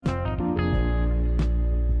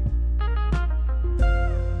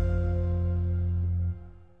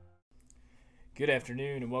Good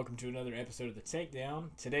afternoon, and welcome to another episode of The Takedown.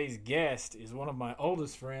 Today's guest is one of my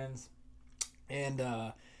oldest friends and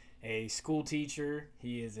a school teacher.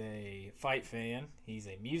 He is a fight fan. He's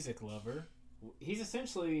a music lover. He's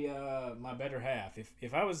essentially my better half.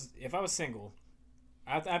 If I was single,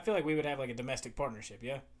 I feel like we would have like a domestic partnership.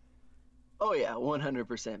 Yeah. Oh yeah,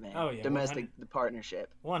 100%, man. Oh yeah. Domestic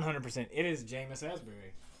partnership. 100%. It is Jameis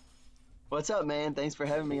Asbury. What's up, man? Thanks for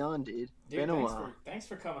having me on, dude. Dude, Been a while. thanks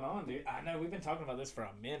for coming on, dude. I know we've been talking about this for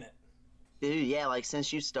a minute. Dude, yeah, like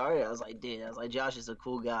since you started, I was like, Josh is a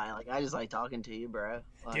cool guy. Like, I just like talking to you, bro.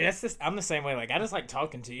 Dude, Like, I'm the same way. Like, I just like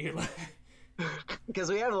talking to you. because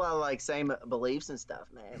we have a lot of like same beliefs and stuff,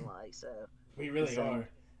 man. Like, so We really same. are.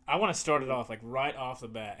 I want to start it off like right off the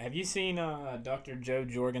bat. Have you seen Dr. Joe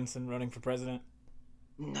Jorgensen running for president?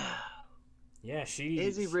 No, Yeah, she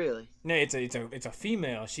is he really? No, it's a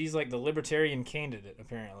female. She's like the libertarian candidate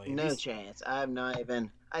apparently. No chance. I have not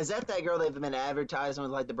even. Is that girl they've been advertising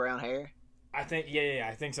with like the brown hair? I think yeah,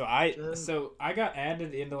 I think so. I got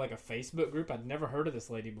added into like a Facebook group. I'd never heard of this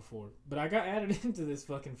lady before, but I got added into this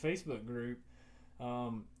fucking Facebook group.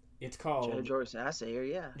 It's called Joe Jordan. I see her.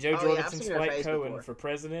 Yeah. Joe Oh, yeah, I've Jorgensen seen her Spike face Cohen before. for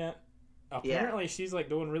president. Yeah. Apparently, she's like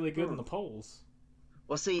doing really good in Hmm. the polls.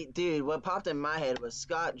 Well, see, dude, what popped in my head was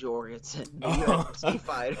Scott Jorgensen, the Oh. UFC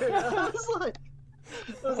fighter. I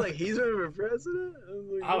was like, he's running for president. I was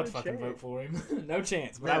like, I would no fucking vote chance. for him. No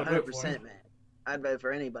chance, but No, I would hundred vote for him. percent, man. I'd vote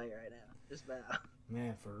for anybody right now. Just about.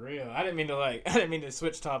 Man, for real. I didn't mean to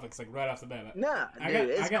switch topics like right off the bat. Nah, I dude, got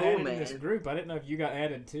it's I got cool, added man. in this group. I didn't know if you got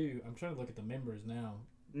added too. I'm trying to look at the members now.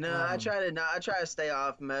 No, I try to stay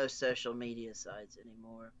off most social media sites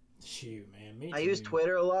anymore. Shoot, man, me too. I use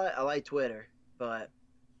Twitter a lot. I like Twitter, but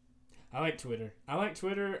I like Twitter. I like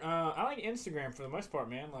Twitter. I like Instagram for the most part,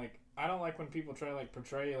 man. Like, I don't like when people try to like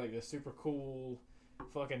portray like the super cool,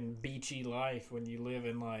 fucking beachy life when you live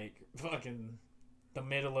in like fucking the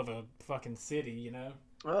middle of a fucking city, you know.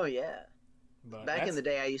 oh yeah. But Back in that's- the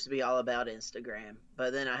day, I used to be all about Instagram,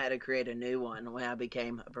 but then I had to create a new one when I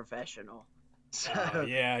became a professional. So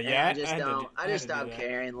yeah. and I I just had to don't. do- I had just to do stopped that.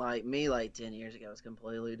 caring. Like me, like 10 years ago, was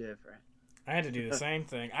completely different. I had to do the same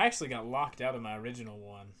thing. I actually got locked out of my original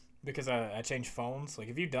one because I changed phones. Like,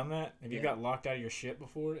 have you done that? Have you Yeah. got locked out of your shit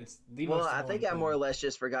before? It's the Well, most I think annoying I more or thing. less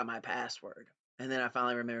just forgot my password, and then I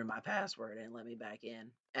finally remembered my password and let me back in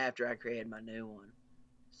after I created my new one.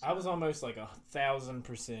 I was So, almost like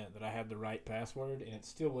 1,000% that I had the right password, and it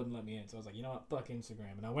still wouldn't let me in. So I was like, you know what, fuck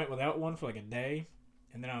Instagram, and I went without one for like a day,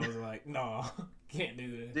 and then I was like, no, can't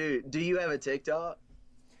do this. dude, do you have a TikTok?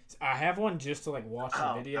 I have one just to like watch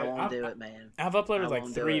the Oh, video. I won't do it, man. I've uploaded I like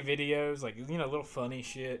won't do 3 it. videos, like little funny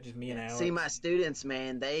shit, just me and Alex. See, my students,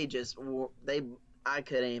 man, I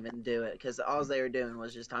couldn't even do it because all they were doing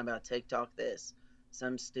was just talking about TikTok this,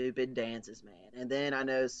 some stupid dances, man. And then I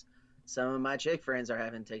know some of my chick friends are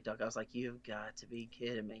having TikTok. I was like, you've got to be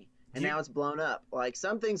kidding me. And You- now it's blown up. Like,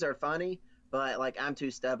 some things are funny, but like I'm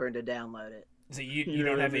too stubborn to download it. So you You know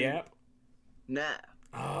don't what I have the mean? app? No.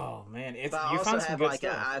 Oh man, it's But I you also find some have good like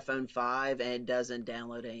stuff. an iPhone 5 and it doesn't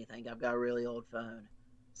download anything. I've got a really old phone.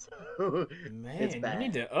 So Man, it's you bad.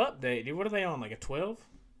 need to update. Dude, what are they on? Like a 12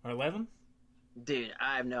 or 11? Dude,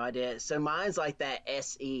 I have no idea. So mine's like that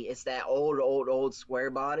SE. It's that old square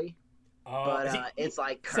body. Oh, But it's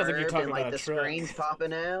like Sounds like you're curved talking and like about a the truck. screen's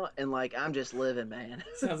popping out and like I'm just living, man.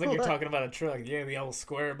 sounds like you're talking about a truck. Yeah, the old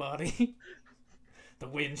square body. The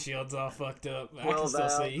windshield's all fucked up. I can 12 still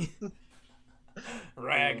out. see.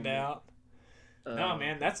 Ragged Um, out. No,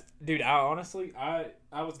 man, that's dude. I honestly, I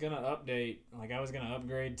was gonna update, like I was gonna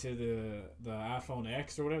upgrade to the iPhone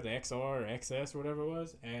X or whatever, the XR or XS or whatever it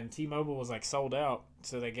was, and T-Mobile was like sold out,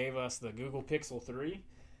 so they gave us the Google Pixel 3,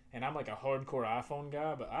 and I'm like a hardcore iPhone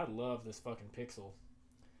guy, but I love this fucking Pixel.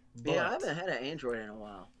 But, Yeah, I haven't had an Android in a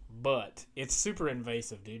while. but it's super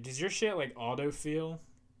invasive, dude. Does your shit like autofill?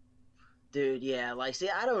 Dude, yeah, like see,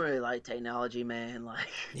 I don't really like technology, man. Like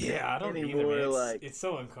Yeah, I don't either, anymore, man. like It's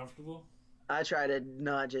so uncomfortable. I try to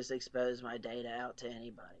not just expose my data out to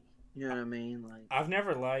anybody. You know what I mean? Like I've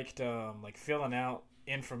never liked like filling out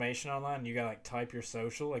information online. You gotta like type your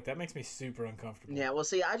social. Like that makes me super uncomfortable. yeah, well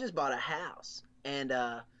see, I just bought a house and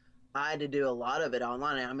I had to do a lot of it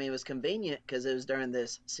online. I mean, it was convenient because it was during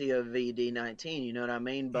this COVID-19, you know what I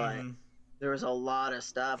mean? But Mhm. there was a lot of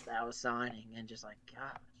stuff that I was signing and just like,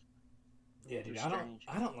 God. Yeah, dude, Super strange.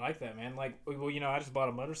 I don't like that, man. Like, well, I just bought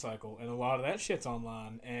a motorcycle, and a lot of that shit's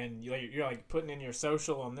online, and you're like putting in your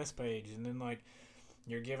social on this page, and then like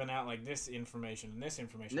you're giving out like this information and this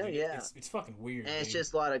information. No, Dude, yeah. it's fucking weird. And it's dude.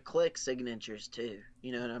 just a lot of click signatures too.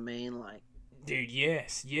 You know what I mean? Like, Dude,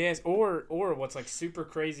 yes. Or what's like super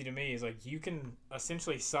crazy to me is like you can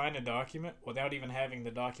essentially sign a document without even having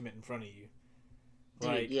the document in front of you. Dude,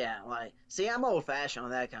 Like, yeah, like, see, I'm old fashioned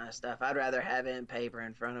on that kind of stuff. I'd rather have it in paper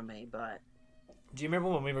in front of me, but do you remember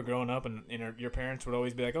when we were growing up and your parents would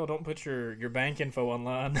always be like, "Oh, don't put your bank info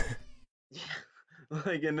online." yeah,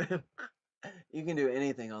 like, and then you can do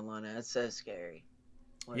anything online now. It's so scary.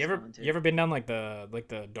 What you it's ever going to. you ever been down like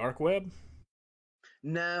the dark web?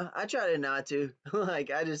 No, I try to not to.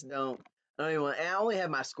 Like, I just don't. I don't even want. And I only have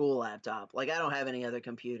my school laptop. Like, I don't have any other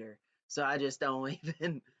computer, so I just don't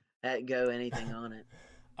even go anything on it.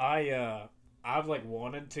 I I've like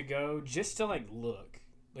wanted to go just to like look,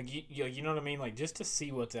 like you know what I mean, like just to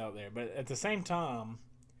see what's out there. But at the same time,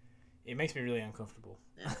 it makes me really uncomfortable.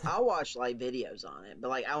 Yeah, I'll watch like videos on it, but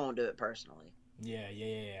like I won't do it personally. Yeah.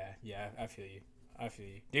 I feel you. I feel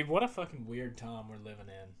you, dude. What a fucking weird time we're living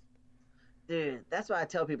in. Dude, that's why I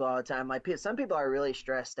tell people all the time. Like, some people are really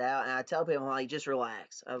stressed out, and I tell people like, just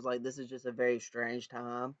relax. I was like, this is just a very strange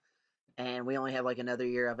time, and we only have like another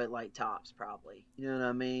year of it, like tops, probably. You know what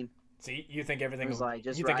I mean? So you think I everything was will like,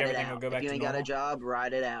 just you think ride it everything will out. go If back you to ain't got a normal? job,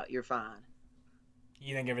 ride it out. You're fine.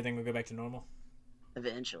 You think everything will go back to normal?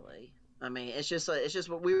 Eventually. I mean, it's just like it's just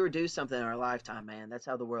what we would do something in our lifetime, man. That's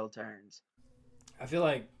how the world turns. I feel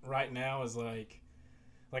like right now is like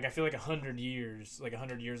I feel like 100 years, like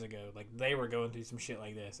 100 years ago, like they were going through some shit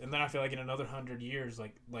like this, and then I feel like in another 100 years,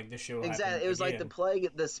 like this shit will happen Exactly. It was like the again. plague,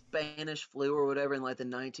 the Spanish flu or whatever in like the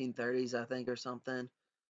 1930s, I think, or something.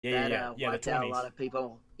 That Yeah. The wiped out a lot 20s. of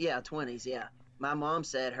people. Yeah, 20s. Yeah, my mom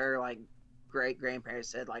said her like great grandparents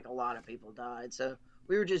said like a lot of people died. So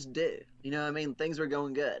we were just due. You know what I mean? Things were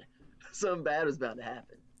going good. Something bad was about to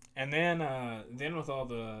happen. And then with all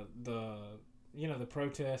the the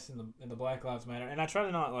protests and the Black Lives Matter, and I try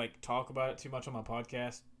to not like talk about it too much on my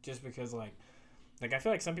podcast, just because like I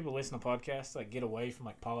feel like some people listen to podcasts like get away from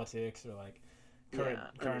like politics or like Yeah,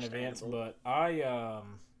 current events, understandable. but I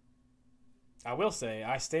will say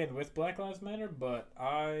I stand with Black Lives Matter, but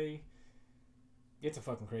I it's a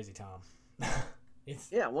fucking crazy time.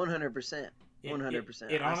 it's Yeah, 100%. it, it 100%.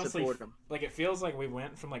 it I honestly support them. like it feels like we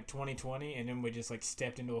went from like 2020 and then we just like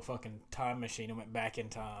stepped into a fucking time machine and went back in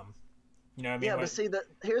time. You know what I mean? Yeah, but Like, see,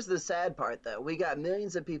 here's the sad part though. We got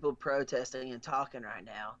millions of people protesting and talking right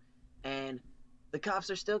now, and the cops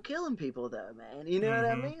are still killing people though, man. You know what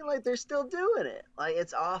I mm-hmm. mean? Like they're still doing it. Like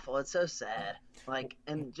it's awful. It's so sad. Like,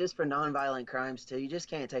 and just for nonviolent crimes too, you just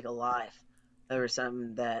can't take a life over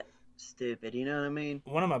something that stupid. You know what I mean?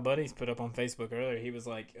 One of my buddies put up on Facebook earlier. He was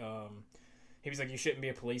like, you shouldn't be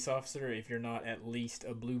a police officer if you're not at least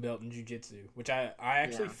a blue belt in jujitsu, which I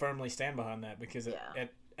actually Yeah, firmly stand behind that because yeah,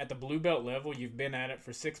 at the blue belt level, you've been at it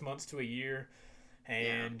for 6 months to a year, yeah.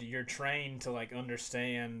 and you're trained to like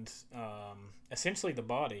understand essentially the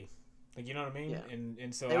body, like you know what I mean, Yeah.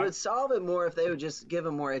 and so They I would solve it more if they would just give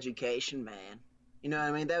them more education, man. You know what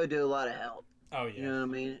I mean? That would do a lot of help. oh You yeah know what I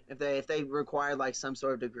mean? If they required like some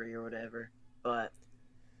sort of degree or whatever. But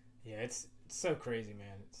yeah it's so crazy,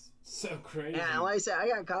 man. It's so yeah, crazy. like I said, I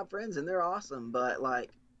got cop friends and they're awesome. But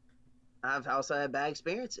like I've also had bad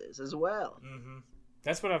experiences as well. hmm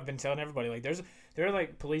That's what I've been telling everybody. Like, there are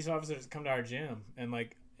like police officers that come to our gym, and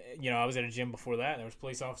like, I was at a gym before that. There was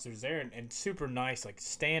police officers there, and super nice, like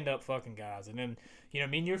stand up fucking guys. And then, me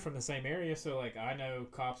and you're from the same area, so like I know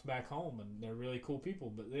cops back home, and they're really cool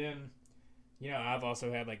people. But then, I've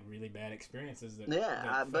also had like really bad experiences Yeah,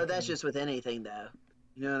 that but that's fucking. just with anything though.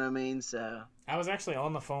 You know what I mean? So I was actually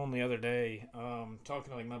on the phone the other day, talking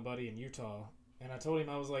to like my buddy in Utah, and I told him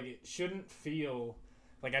I was like, it shouldn't feel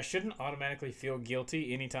like I shouldn't automatically feel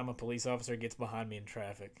guilty anytime a police officer gets behind me in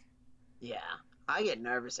traffic. yeah, I get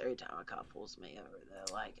nervous every time a cop pulls me over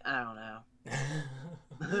though. Like I don't know.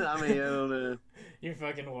 I mean I don't know. You're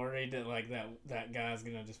fucking worried that like that guy's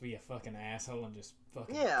gonna just be a fucking asshole and just fucking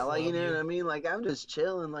Yeah, like you club know you. what I mean. Like I'm just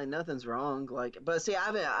chilling, like nothing's wrong. Like, but see,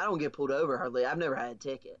 I don't get pulled over hardly. I've never had a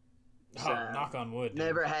ticket, Oh, so knock on wood, dude.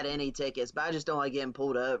 never had any tickets. But I just don't like getting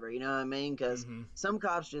pulled over. You know what I mean? Because hmm some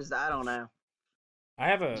cops just, I don't know, I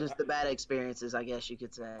have a just the bad experiences, I guess you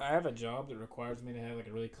could say. I have a job that requires me to have like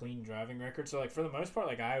a really clean driving record. So like for the most part,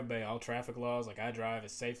 like I obey all traffic laws. Like I drive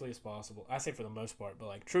as safely as possible. I say for the most part, but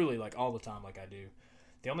like truly, like all the time, like I do.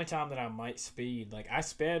 The only time that I might speed, like I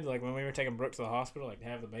sped, like when we were taking Brooke to the hospital, like to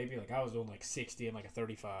have the baby, like I was doing like 60 and like a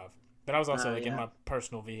 35. But I was also Oh like in yeah, my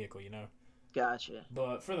personal vehicle. gotcha.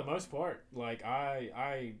 But for the most part, like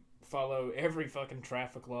I follow every fucking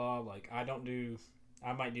traffic law. Like I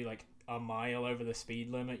might do like a mile over the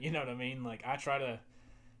speed limit. You know what I mean? Like I try to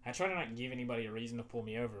not give anybody a reason to pull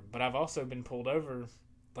me over. But I've also been pulled over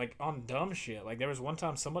like on dumb shit. Like there was one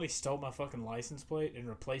time somebody stole my fucking license plate and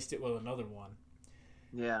replaced it with another one.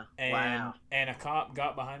 Yeah. and Wow. a cop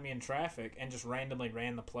got behind me in traffic and just randomly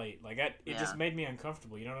ran the plate. Like it Yeah. just made me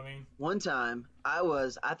uncomfortable. You know what I mean? One time,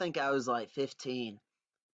 I think I was like 15.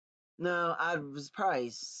 No, I was probably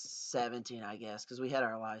 17, I guess, because we had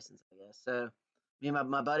our license, I guess. So me and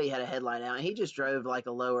my buddy had a headlight out, and he just drove like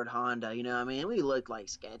a lowered Honda. You know what I mean? We looked like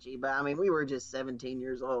sketchy, but I mean, we were just 17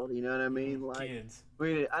 years old. You know what I mean? Like, Kids. I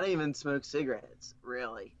didn't even smoke cigarettes,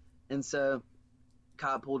 really. And so,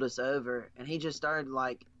 cop pulled us over, and he just started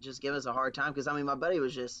like just giving us a hard time because I mean, my buddy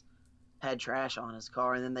was just had trash on his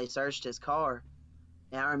car, and then they searched his car,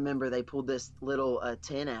 and I remember they pulled this little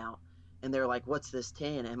tin out, and they were like, "What's this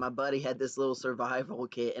tin?" And my buddy had this little survival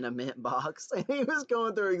kit in a mint box, and he was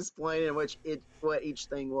going through explaining what each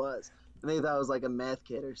thing was. And they thought it was like a meth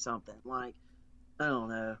kit or something. Like, I don't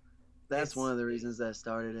know. That's It's one of the reasons that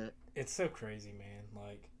started it. it's so crazy, man.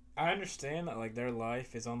 Like I understand that like their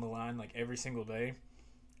life is on the line like every single day,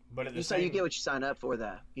 but at the So you same get what you sign up for,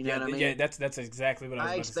 though. You know yeah what I mean? yeah that's exactly what I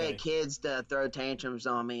was I about to say. expect kids to throw tantrums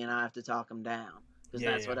on me, and I have to talk them down because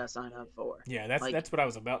Yeah that's yeah what I sign up for. yeah that's Like, that's what I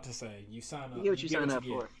was about to say. You sign you up, get what you sign you up get.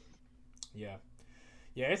 for. Yeah.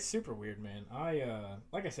 Yeah, it's super weird, man. I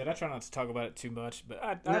like I said, I try not to talk about it too much, but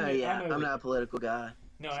No, I yeah, know I'm that, not a political guy.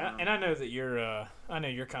 no, So, and I know that you're I know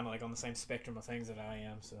you're kind of like on the same spectrum of things that I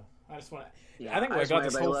am. So I just want to. yeah, I think I we just got want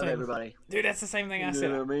this everybody to whole love thing, everybody. dude. That's the same thing I You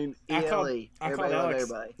said. know what I mean? I called ELE. I called Everybody love Alex.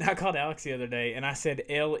 everybody. I called Alex the other day, and I said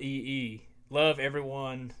LEE, love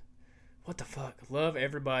everyone. What the fuck? Love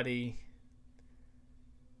everybody.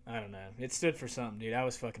 I don't know. It stood for something, dude. I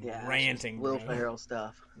was fucking Yeah, it's just ranting, Will bro. Ferrell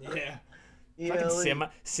stuff. Yeah. ELE. Fucking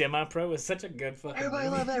semi pro is such a good fucking Everybody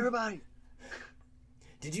movie. love everybody.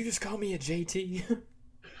 Did you just call me a JT?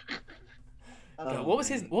 Oh, what was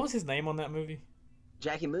man. his name on that movie?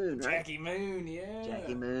 Jackie Moon, right? Jackie Moon, yeah.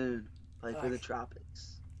 Jackie Moon. Play for the Fuck.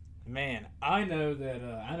 tropics. Man, I know that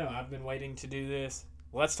I know I've been waiting to do this.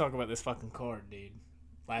 Let's talk about this fucking card, dude.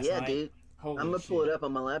 Last Yeah, night. dude. Holy I'm gonna shit. pull it up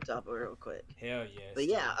on my laptop real quick. Hell yes. But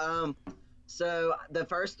yeah, so the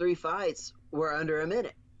first 3 fights were under a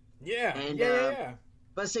minute. Yeah. and, yeah.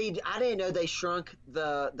 But see, I didn't know they shrunk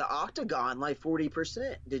the octagon like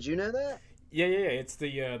 40%. Did you know that? Yeah. It's the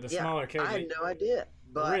Yeah, smaller cage. I had no idea.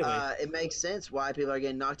 But Really? it makes sense why people are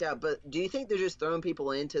getting knocked out. But do you think they're just throwing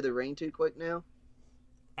people into the ring too quick now?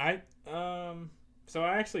 So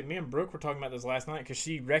I actually, me and Brooke were talking about this last night because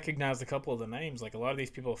she recognized a couple of the names. Like a lot of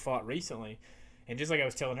these people have fought recently, and just like I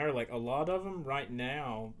was telling her, like a lot of them right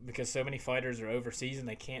now, because so many fighters are overseas and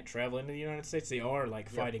they can't travel into the United States, they are like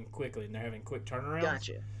Yep. fighting quickly and they're having quick turnarounds.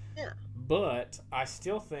 Gotcha. Yeah. But I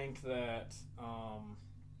still think that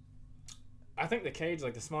I think the cage,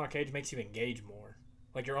 like the smaller cage, makes you engage more.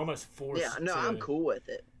 Like you're almost forced. Yeah, no, to, I'm cool with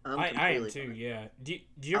it. I am completely too. fine. Yeah. Do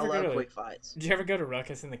you I ever love go to quick fights. Did you ever go to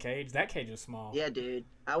Ruckus in the cage? That cage is small. Yeah, dude.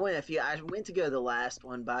 I went to go to the last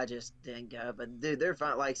one, but I just didn't go. But dude, they're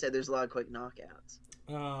fun. Like I said, there's a lot of quick knockouts.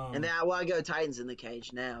 And then I go Titans in the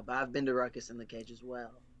cage now, but I've been to Ruckus in the cage as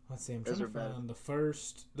well. Let's see. I'm Those trying to are better. find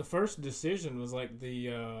the first decision was like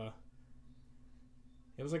it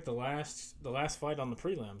was like the last fight on the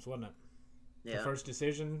prelims, wasn't it? The Yeah. first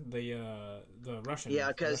decision, the Russian. Yeah,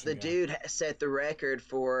 because the Russian guy. dude set the record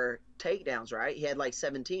for takedowns, right? He had like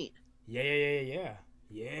 17. Yeah.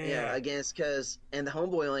 Yeah, and the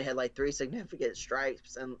homeboy only had like 3 significant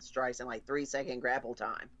strikes and like 3-second grapple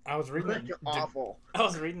time. I was reading Like, that. awful. I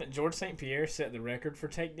was reading that George St. Pierre set the record for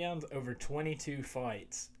takedowns over 22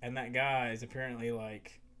 fights, and that guy is apparently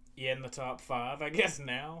like in the top 5, I guess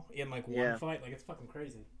now in like one Yeah. fight. Like it's fucking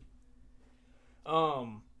crazy.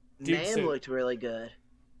 Dude, Man so- looked really good.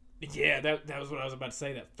 Yeah, that was what I was about to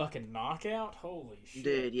say. That fucking knockout, holy shit,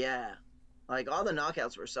 Dude, yeah. Like all the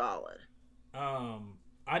knockouts were solid.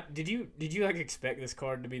 Did you like expect this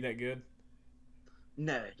card to be that good?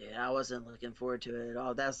 No, dude, I wasn't looking forward to it at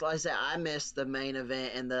all. That's like I said, I missed the main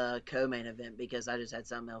event and the co-main event because I just had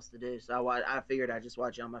something else to do. So I figured I'd just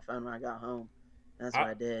watch it on my phone when I got home. And that's what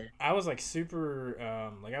I did. I was like super,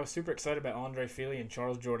 I was super excited about Andre Fili and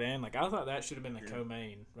Charles Jourdain. Like I thought that should have been the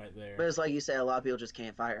co-main right there. But it's like you said, a lot of people just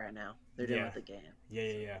can't fight right now. They're done Yeah. with the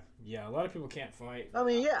game. Yeah. A lot of people can't fight. I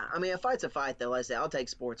mean, yeah. I mean, a fight's a fight, though. Like I say, I'll take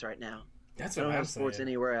sports right now. That's I what don't I'm have sports saying.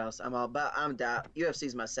 anywhere else. I'm down.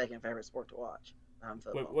 UFC's my second favorite sport to watch.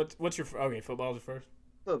 Football. What's your football's your first?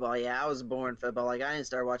 Football, yeah. I was born football. Like I didn't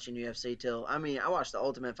start watching UFC till I watched the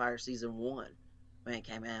Ultimate Fighter season 1 when it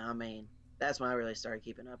came out. I mean, that's when I really started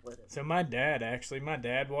keeping up with it. So my dad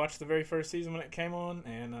watched the very first season when it came on,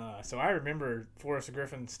 and so I remember Forrest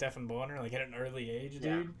Griffin, Stephen Bonner, like at an early age, dude.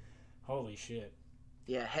 Yeah. Holy shit.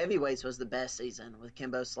 Yeah, heavyweights was the best season with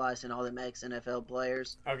Kimbo Slice and all the ex-NFL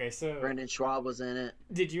players. Okay, so Brendan Schwab was in it.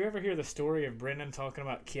 did you ever hear the story of Brendan talking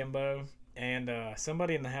about Kimbo and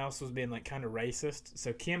somebody in the house was being like kind of racist.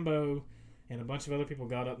 So Kimbo and a bunch of other people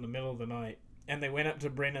got up in the middle of the night, and they went up to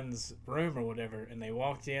Brennan's room or whatever, and they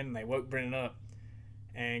walked in and they woke Brennan up,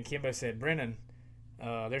 and Kimbo said, "Brennan,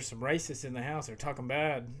 there's some racists in the house. They're talking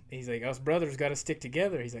bad." He's like, "Us brothers got to stick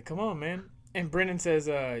together." He's like, "Come on, man." And Brennan says,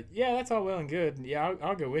 "Yeah, that's all well and good. Yeah,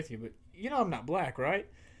 I'll go with you, but you know I'm not black, right?"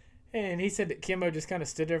 And he said that Kimbo just kind of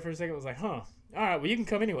stood there for a second and was like, "Huh, all right, well, you can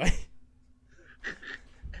come anyway."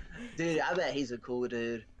 Dude, I bet he's a cool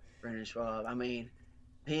dude, Brendan Schwab. I mean,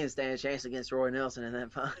 he didn't stand a chance against Roy Nelson in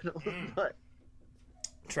that final. But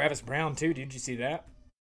Travis Brown, too. Did you see that?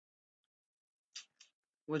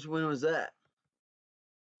 which one was that?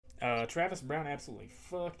 Travis Brown absolutely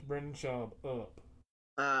fucked Brendan Schaub up.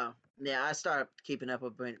 Yeah, I started keeping up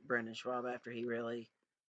with Brendan Schwab after he really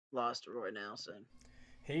lost to Roy Nelson.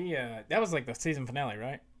 That was like the season finale,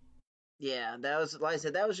 right? Yeah, that was, like I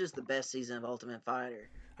said, that was just the best season of Ultimate Fighter.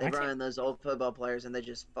 They I brought can't- in those old football players and they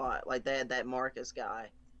just fought. Like they had that Marcus guy.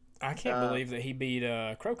 I can't believe that he beat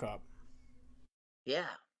Crow Cop. Yeah,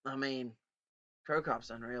 I mean, Crow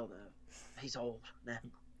Cop's unreal though. He's old now.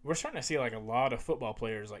 We're starting to see like a lot of football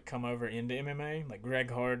players like come over into MMA, like Greg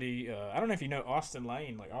Hardy. I don't know if you know Austin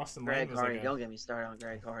Lane. Like Austin Lane Greg was Hardy, like don't get me started on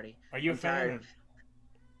Greg Hardy. Are you a I'm fan? tired of-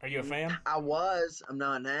 Are you a fan? I was. I'm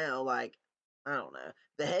not now. Like, I don't know.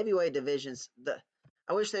 The heavyweight divisions.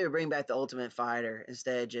 I wish they would bring back the Ultimate Fighter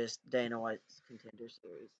instead of just Dana White's Contender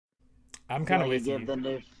Series. I'm kind of Like, with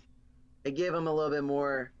you. They give them a little bit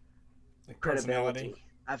more Like credibility. personality.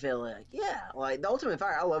 I feel like, yeah, like the Ultimate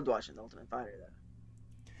Fighter. I loved watching the Ultimate Fighter though.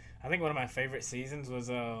 I think one of my favorite seasons was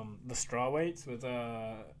the strawweights with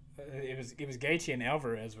it was Gaethje and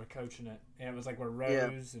Alvarez were coaching it, and it was like where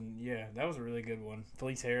Rose and that was a really good one.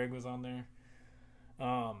 Felice Herrig was on there.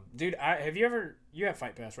 Dude, you have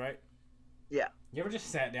Fight Pass, right? Yeah. You ever just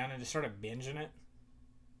sat down and just started binging it?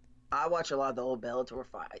 I watch a lot of the old Bellator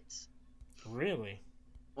fights. Really?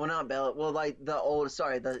 Well, not Bellator. Well, like the old.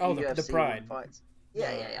 Sorry, the UFC the Pride fights.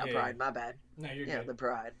 Yeah. Pride. My bad. No, you're Yeah, good. the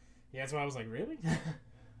Pride. Yeah, that's why I was like, really?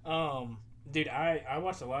 Dude, I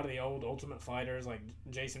watched a lot of the old Ultimate Fighters, like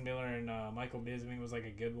Jason Miller and Michael Bisping was like a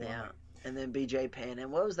good one. Yeah. And then BJ Penn.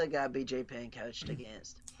 And what was that guy BJ Penn coached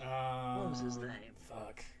against? What was his name?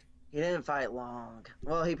 Fuck. He didn't fight long.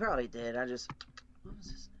 Well, he probably did. What was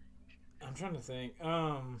his name? I'm trying to think.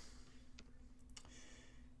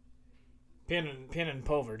 Penn and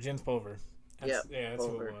Pulver, Jens Pulver. That's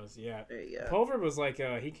Pulver. who it was. Yeah. There you go. Pulver was like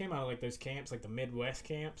he came out of like those camps, like the Midwest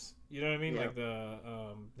camps. You know what I mean? Yeah. Like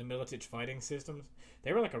the Militich fighting systems.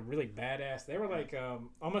 They were like a really badass. They were like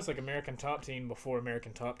almost like American Top Team before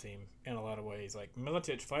American Top Team in a lot of ways. Like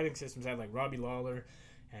Militich fighting systems had like Robbie Lawler,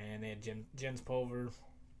 and they had Jens Pulver.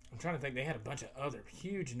 I'm trying to think. They had a bunch of other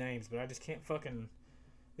huge names, but I just can't fucking.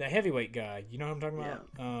 That heavyweight guy. You know what I'm talking about?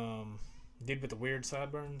 Yeah. Dude with the weird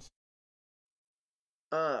sideburns.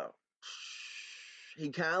 He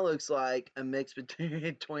kind of looks like a mix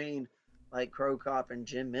between like Crow Cop and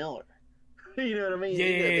Jim Miller. You know what I mean?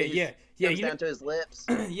 Yeah. Comes You know, down to his lips.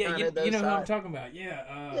 yeah, you know who I'm talking about. Yeah.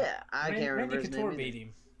 I can't remember Randy his Couture name. beat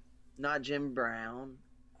him. Not Jim Brown.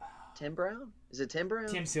 Tim Brown? Is it Tim Brown?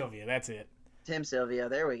 Tim Sylvia, that's it. Tim Sylvia.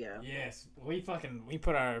 There we go. Yes, we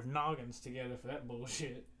put our noggins together for that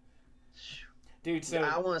bullshit, dude. So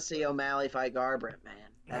I want to see O'Malley fight Garbrandt, man.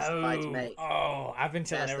 That's the fight to make. Oh, I've been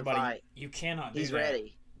telling That's the everybody fight. you cannot do He's that.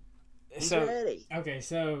 ready. He's So ready. okay,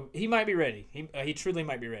 so he might be ready. He truly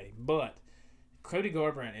might be ready, but Cody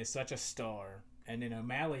Garbrandt is such a star, and then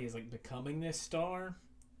O'Malley is like becoming this star.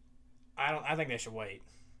 I think they should wait.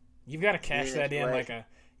 You've got to cash that in like a.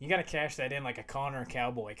 You got to cash that in like a Connor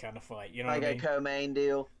Cowboy kind of fight. You know Like what I mean? a co-main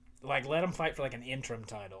deal. Like let him fight for like an interim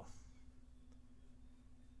title.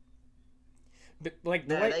 But like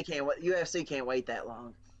the No, way, they can't. UFC can't wait that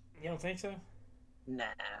long. you don't think so? Nah,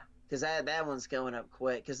 because that one's going up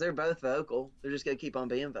quick. Because they're both vocal. They're just gonna keep on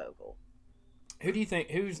being vocal. Who do you think?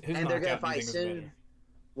 Who's And they're gonna knockout do you fight think was soon. better?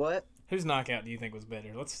 What? Whose knockout do you think was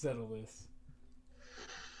better? Let's settle this.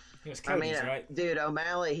 It was I Cody's, mean, right? dude,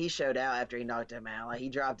 O'Malley, he showed out after he knocked him out. Like, he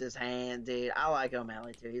dropped his hand, dude. I like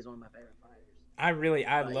O'Malley too. He's one of my favorite fighters.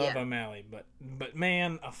 I But, love yeah. O'Malley, but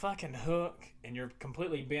man, a fucking hook and you're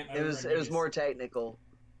completely bent over. It was and you more technical,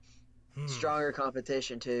 just- stronger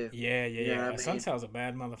competition too. Yeah. You know what I mean? Sunsal's a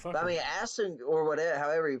bad motherfucker. But I mean, Aston or whatever,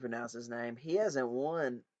 however you pronounce his name, he hasn't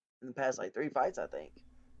won in the past like 3 fights, I think.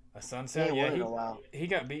 a He Sunset, ain't yeah, won in a while. he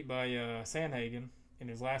got beat by Sandhagen in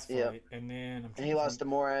his last fight, Yep. and then And he lost to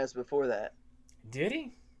Moraes before that. Did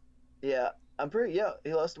he? Yeah,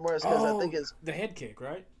 he lost to Moraes because I think it's the head kick,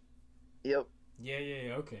 right? yep.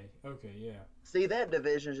 Yeah. Okay. Yeah. See, that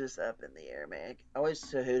division's just up in the air, man. I wish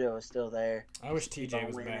Cejudo was still there. I wish Just keep TJ on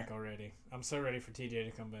was winning. back already. I'm so ready for TJ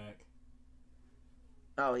to come back.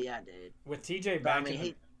 Oh yeah, dude. With TJ But I back mean, in the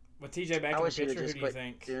he. with TJ back I in the wish he would picture, who just do you quit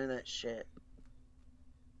think? doing that shit.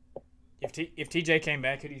 If TJ came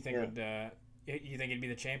back, who do you think Yeah. would? You think he'd be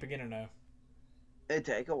the champ again or no? It'd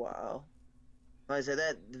take a while. Like I said,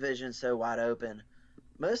 that division's so wide open.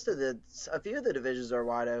 A few of the divisions are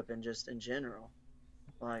wide open just in general.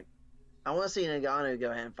 Like, I want to see Nagano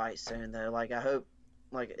go ahead and fight soon, though. Like, I hope,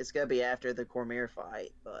 like, it's gonna be after the Cormier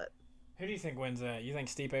fight, but Who do you think wins that? You think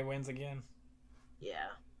Stipe wins again? yeah,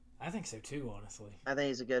 I think so too, honestly. I think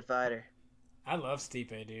he's a good fighter. I love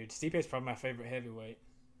Stipe, dude. Stipe's probably my favorite heavyweight.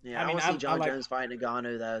 Yeah, I I mean, want to see I John like. Jones fight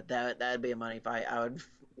Nagano though. That'd be a money fight. I would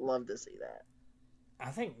love to see that. I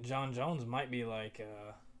think John Jones might be like.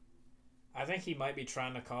 I think he might be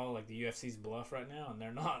trying to call like the UFC's bluff right now, and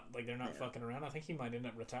they're not. Like they're not Yeah. fucking around. I think he might end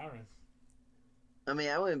up retiring. I mean,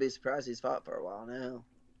 I wouldn't be surprised he's fought for a while now.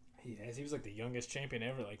 He has. He was like the youngest champion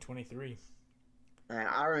ever, like 23.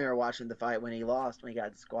 I remember watching the fight when he lost, when he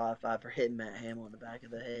got disqualified for hitting Matt Hamill in the back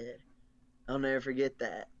of the head. I'll never forget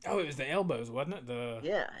that. Oh, it was the elbows, wasn't it?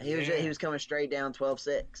 Yeah, he was coming straight down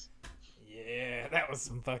 12-6. Yeah, that was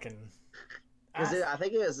some fucking. Because I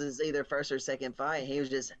think it was his either first or second fight. He was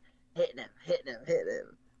just hitting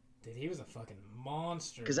him. Dude, he was a fucking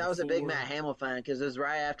monster. Because I was a big before- Matt Hamill fan. Because it was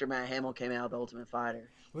right after Matt Hamill came out of The Ultimate Fighter.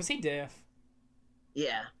 Was he deaf?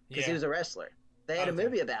 Yeah, because Yeah. he was a wrestler. They had a Okay.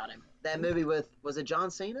 movie about him. That movie was it John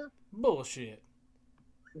Cena? Bullshit.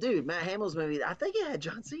 Dude, Matt Hamill's movie. I think it had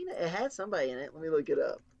John Cena. It had somebody in it. Let me look it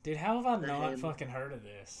up. Dude, how have I The not Hammer. fucking heard of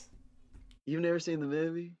this? You've never seen the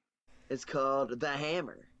movie? It's called The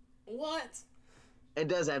Hammer. What? It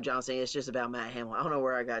does have John Cena. It's just about Matt Hamill. I don't know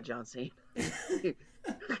where I got John Cena.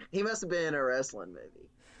 He must have been in a wrestling movie.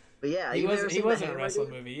 But yeah, He you've never was. He seen The was in a Hammer, wrestling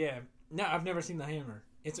dude? movie. Yeah. No, I've never seen The Hammer.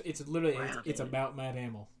 It's literally Wow, it's dude. about Matt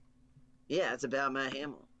Hamill. Yeah, it's about Matt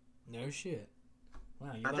Hamill. No shit.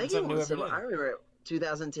 Wow, you I learn think he something new won every some. day. I remember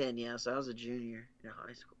 2010. Yeah, so I was a junior in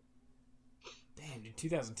high school. Damn, dude,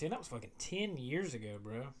 2010. That was fucking 10 years ago,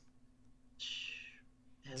 bro.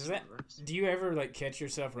 That's Does that? gross. Do you ever like catch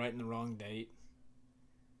yourself writing the wrong date?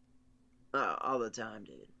 Oh, all the time,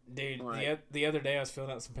 dude. Dude, Like- the other day I was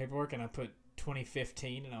filling out some paperwork and I put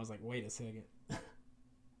 2015 and I was like, wait a second.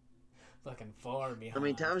 Fucking far behind. I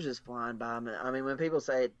mean, time's just flying by. I mean, when people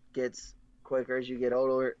say it gets quicker as you get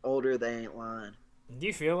older, they ain't lying. Do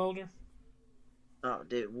you feel older? Oh,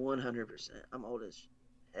 dude, 100%. I'm old as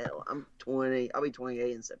hell. I'm 20. I'll be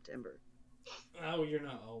 28 in September. Oh, you're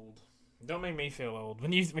not old. Don't make me feel old.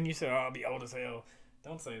 When you say, "Oh, I'll be old as hell,"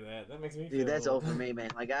 don't say that. That makes me feel Dude, that's old for me,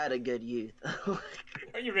 man. Like, I had a good youth.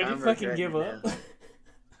 Are you ready I'm to fucking regretting give it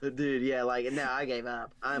up? Dude, yeah, like, no, I gave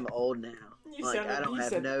up. I'm old now. You Like, sounded- I don't you have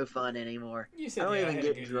said- no fun anymore. You I said don't yeah, even had a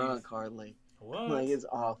get good drunk youth. hardly. What? Like, it's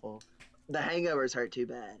awful. The hangovers hurt too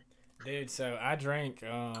bad. Dude, so I drank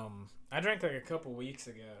like a couple weeks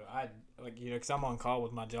ago. Cause I'm on call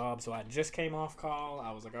with my job, so I just came off call.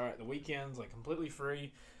 I was like, all right, the weekend's like completely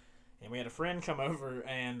free, and we had a friend come over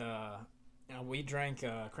and we drank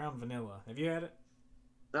Crown Vanilla. Have you had it?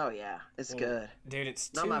 Oh, yeah. It's Well, good. Dude,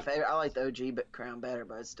 it's Not too, my favorite. I like the OG Crown better,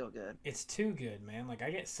 but it's still good. it's too good, man. Like I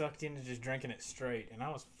get sucked into just drinking it straight, and I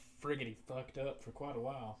was friggity fucked up for quite a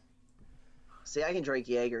while. See, I can drink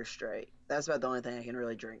Jaeger straight. That's about the only thing I can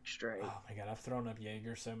really drink straight. Oh my god, I've thrown up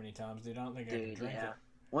Jaeger so many times, dude. I don't think I can Dude, drink yeah. it.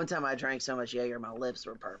 One time I drank so much Jaeger, my lips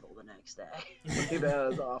were purple the next day. That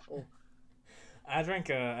was awful. I drank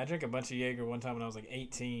a bunch of Jaeger one time when I was like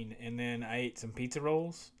 18, and then I ate some pizza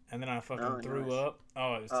rolls, and then I fucking Oh, threw nice. up.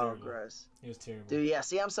 Oh, it was Oh, terrible. gross. It was terrible. Dude, yeah,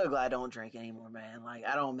 see, I'm so glad I don't drink anymore, man. Like,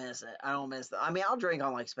 I don't miss it. I don't miss the. I mean, I'll drink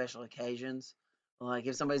on, like, special occasions. Like,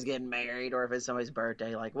 if somebody's getting married or if it's somebody's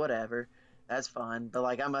birthday, like, whatever. That's fun. But,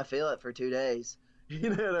 like, I'm going to feel it for 2 days. You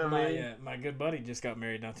know what I mean? My good buddy just got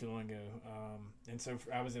married not too long ago, and so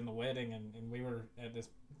I was in the wedding, and we were at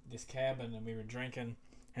this cabin, and we were drinking,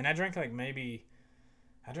 and I drank like maybe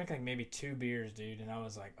 2 beers, dude, and I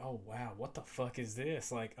was like, oh wow, what the fuck is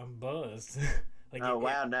this? Like I'm buzzed. Like Oh,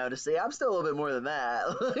 wow, no. To see, I'm still a little bit more than that.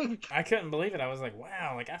 Like, I couldn't believe it. I was like,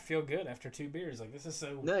 wow, like I feel good after 2 beers. Like this is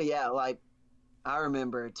so. no, yeah, like, I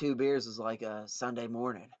remember 2 beers was like a Sunday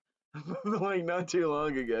morning. Like, not too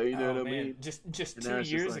long ago, you know Oh, what I man. mean? Just And 2 now it's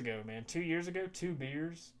just years like- ago, man. 2 years ago, 2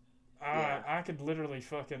 beers. Yeah. I could literally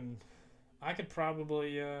fucking. I could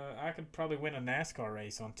probably win a NASCAR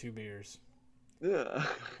race on 2 beers. Yeah.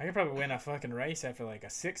 I could probably win a fucking race after like a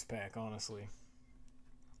 6-pack, honestly.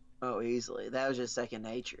 Oh, easily. That was just second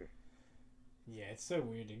nature. Yeah, it's so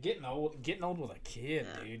weird, dude. Getting old with a kid,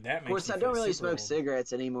 Yeah. dude. That Of makes course, me I feel don't really super smoke old.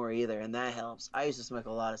 cigarettes anymore either, and that helps. I used to smoke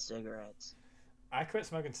a lot of cigarettes. I quit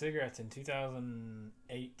smoking cigarettes in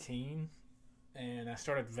 2018, and I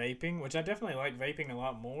started vaping, which I definitely like vaping a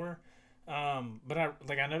lot more. But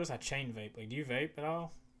I noticed I chain vape. Like, do you vape at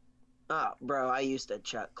all? Oh, bro, I used to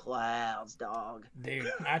chuck clouds, dog.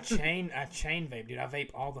 Dude, I chain vape, dude. I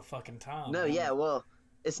vape all the fucking time, No, and yeah, well,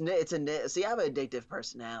 see, I have an addictive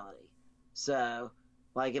personality, so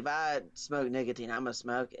like if I smoke nicotine, I'm gonna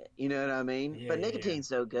smoke it. You know what I mean? yeah, But yeah, yeah. nicotine's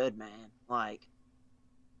so good, man. Like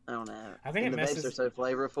I don't know, I think it and the vapes are messes. so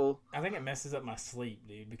flavorful. I think it messes up my sleep,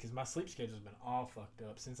 dude, because my sleep schedule's been all fucked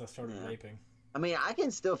up since I started Yeah. vaping. I mean, I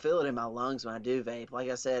can still feel it in my lungs when I do vape. Like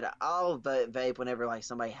I said, I'll vape whenever like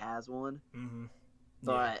somebody has one, Mm-hmm. Yeah,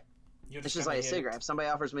 but you'll it's just just kind of like a hit cigarette. it. If somebody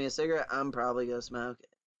offers me a cigarette, I'm probably gonna smoke it,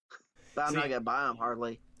 but I'm not See, gonna buy them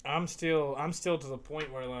hardly. I'm still to the point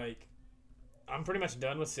where like I'm pretty much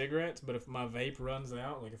done with cigarettes. But if my vape runs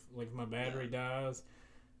out, like if my Yeah. battery dies,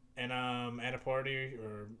 and I'm at a party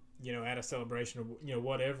or at a celebration or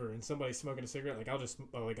whatever, and somebody's smoking a cigarette, like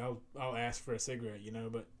I'll ask for a cigarette,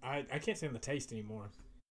 but I can't stand the taste anymore.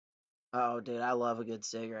 Oh, dude, I love a good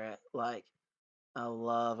cigarette. Like I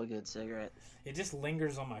love a good cigarette. It just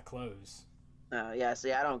lingers on my clothes. Oh yeah,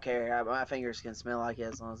 see, I don't care. My fingers can smell like it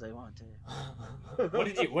as long as they want what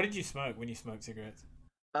did to. you what did you smoke when you smoked cigarettes?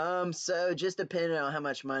 So just depending on how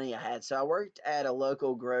much money I had. So I worked at a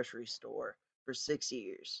local grocery store for 6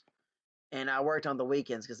 years, and I worked on the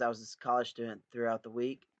weekends because I was a college student throughout the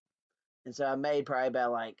week, and so I made probably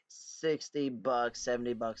about like $60,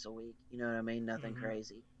 $70 a week. You know what I mean? Nothing Hmm.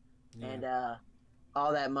 crazy, Yeah. and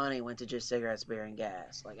all that money went to just cigarettes, beer, and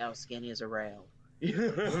gas. Like I was skinny as a rail. You know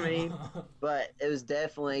what I mean? But it was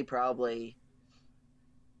definitely probably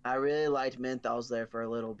I really liked menthols there for a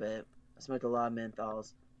little bit. I smoked a lot of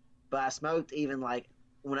menthols, but I smoked even like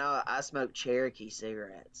when I smoked Cherokee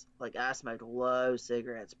cigarettes. Like I smoked low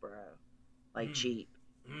cigarettes, bro, like mm, cheap,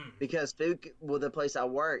 mm. because the place I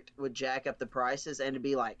worked would jack up the prices and it'd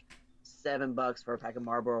be like $7 for a pack of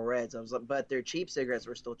Marlboro Reds. I was like, but their cheap cigarettes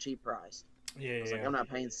were still cheap priced. Yeah, I was like, yeah. I'm not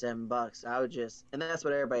paying $7. I would just, and that's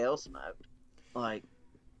what everybody else smoked. Like,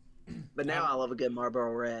 but I now I love a good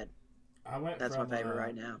Marlboro Red. I went That's my from favorite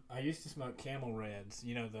right now. I used to smoke Camel Reds,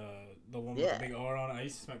 the one with the Yeah. big R on it. I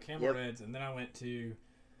used to smoke Camel Yep. Reds, and then I went to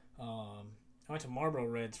Marlboro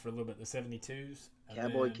Reds for a little bit, the 72s, and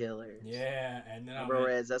Cowboy then Killers. yeah, and then I Marlboro went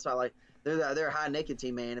Reds. That's why I like. They're high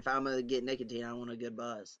nicotine, man. If I'm gonna get nicotine, I want a good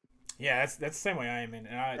buzz. yeah, that's the same way I am, That's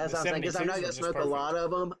the what I'm saying. Because I'm 72s not were gonna just smoke a perfect. lot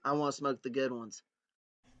of them. I want to smoke the good ones.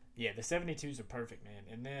 Yeah, the 72s are perfect, man.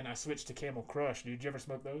 And then I switched to Camel Crush. Did you ever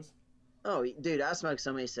smoke those? Oh, dude, I smoked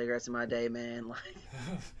so many cigarettes in my day, man. Like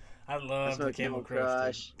I I love the smoked Camel Camel Crush, dude.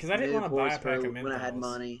 Crush, Because I didn't want to buy Newports a pack of for when I had menthols.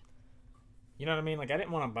 money. You know what I mean? Like I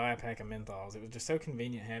didn't want to buy a pack of menthols. It was just so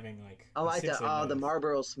convenient having like I like essentially the both.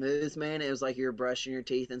 Marlboro Smooths, man. It was like you were brushing your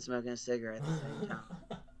teeth and smoking a cigarette at the same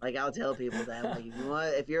time. Like I'll tell people that, like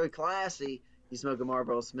if you're classy, you smoke a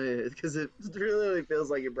Marlboro Smooth because it really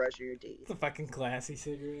feels like you're brushing your teeth. It's a fucking classy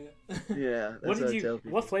cigarette. Yeah, what that's did what I you? tell What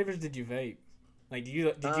people. flavors did you vape? Like, did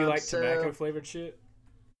you like tobacco So flavored shit?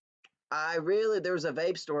 there was a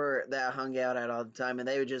vape store that I hung out at all the time, and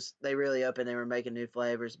they really opened. They were making new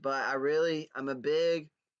flavors, but I'm a big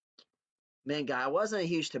mint guy. I wasn't a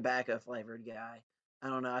huge tobacco flavored guy. I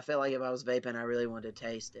don't know. I felt like if I was vaping, I really wanted to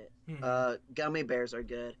taste it. Hmm. Gummy bears are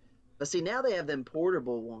good, but see now they have them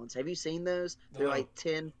portable ones. Have you seen those? The They're little like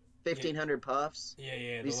 10, yeah 1,500 puffs. yeah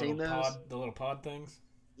yeah Have you the little seen those? pod things.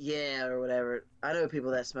 Yeah, or whatever. I know people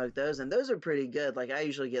that smoke those, and those are pretty good. Like I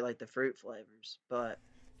usually get like the fruit flavors, but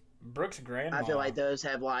Brooks' I feel grandma like those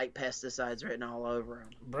have like pesticides written all over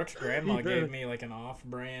Brooks' grandma gave them. me like an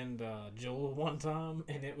off-brand Jewel one time,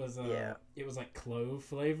 and Yeah, it was like clove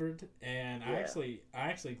flavored, and I yeah. actually I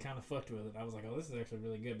actually kind of fucked with it. I was like, oh, this is actually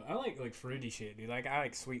really good. But I like fruity shit, dude. Like I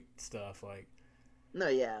like sweet stuff. Like No,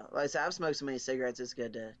 yeah. Like I said, I've smoked so many cigarettes, it's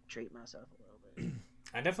good to treat myself a little bit.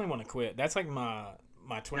 I definitely want to quit. That's like my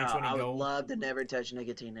No, 2020 I would goal. love to never touch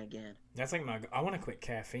nicotine again. That's like I want to quit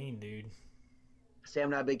caffeine, dude. See,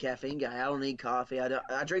 I'm not a big caffeine guy. I don't need coffee.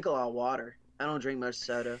 I drink a lot of water. I don't drink much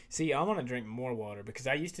soda. See, I want to drink more water because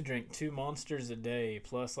I used to drink 2 monsters a day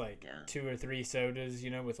plus like Yeah. 2 or 3 sodas,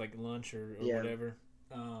 with like lunch or Yeah. whatever.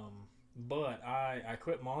 But I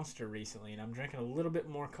quit Monster recently and I'm drinking a little bit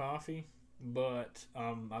more coffee. But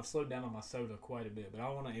I've slowed down on my soda quite a bit. But I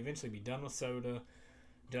want to eventually be done with soda,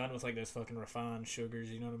 done with like those fucking refined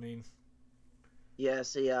sugars. You know what I mean? Yeah,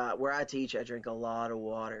 see, where I teach, I drink a lot of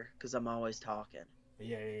water because I'm always talking.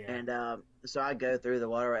 Yeah, yeah, yeah. And so I go through the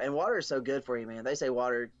water. And water is so good for you, man. They say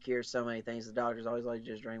water cures so many things. The doctors always like to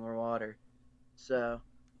just drink more water. So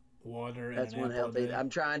Water and that's an one apple a healthy. day. I'm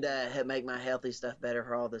trying to make my healthy stuff better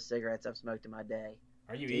for all the cigarettes I've smoked in my day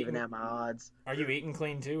Are you to even eating? out my odds. Are you eating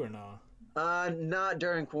clean too or no? Not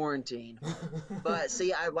during quarantine. But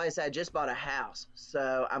see, like I said, I just bought a house,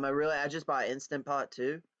 so I just bought an Instant Pot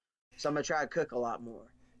too, so I'm gonna try to cook a lot more.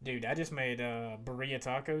 Dude, I just made burrito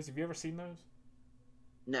tacos. Have you ever seen those?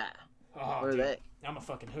 No, Oh, what are dude, they? I'm gonna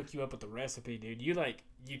fucking hook you up with the recipe, dude. You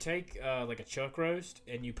take like a chuck roast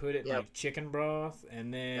and you put it in Yep, like chicken broth,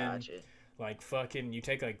 and then gotcha. like fucking you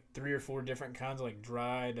take like three or four different kinds of like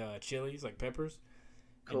dried chilies, like peppers,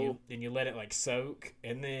 and you Cool. and you let it like soak,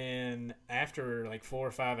 and then after like 4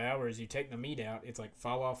 or 5 hours, you take the meat out. It's like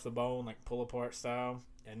fall off the bone, like pull apart style.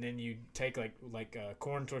 And then you take like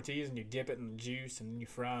corn tortillas and you dip it in the juice, and then you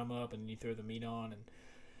fry them up, and you throw the meat on, and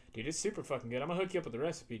dude, it's super fucking good. I'm gonna hook you up with the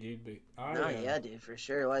recipe, dude. But No, yeah, dude, for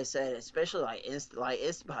sure. Like I said, especially like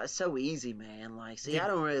it's so easy, man. Like, see, I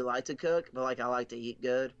dude, don't really like to cook, but like I like to eat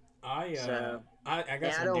good. I uh, So, I got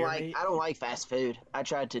and some deer meat. I don't like fast food. I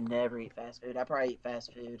try to never eat fast food. I probably eat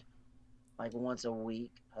fast food like once a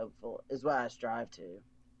week. Hopeful is what I strive to.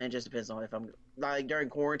 And it just depends on if I'm like during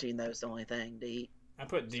quarantine. Though it's the only thing to eat. I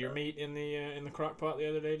put deer So, meat in the crock pot the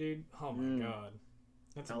other day, dude. Oh my mm, god,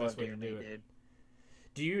 that's the I best love way to deer do meat, it. dude. I love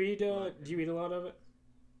Do deer you eat meat. a lot of it?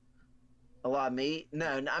 A lot of meat? No,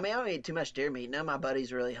 I mean I don't eat too much deer meat. None of my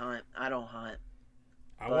buddies really hunt. I don't hunt,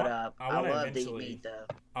 but I I want to love to eat meat though.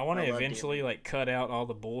 I love deer eventually meat. like cut out all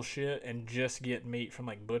the bullshit and just get meat from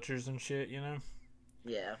like butchers and shit, you know.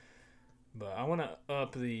 Yeah. But I want to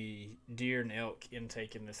up the deer and elk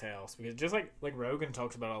intake in this house because just like Rogan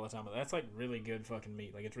talks about all the time, but that's like really good fucking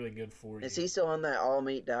meat. Like it's really good for Is you. he still on that all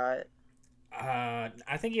meat diet? I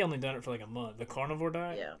think he only done it for like a month. The carnivore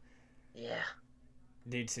diet, Yeah. Yeah.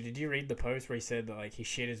 dude. So did you read the post where he said that like he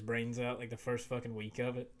shit his brains out like the first fucking week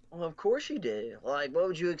of it? Well, of course you do. Like, what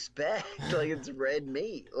would you expect? Like, it's red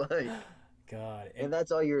meat. Like, God, and and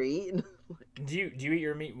that's all you're eating. do you eat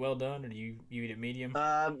your meat well done or do you eat it medium?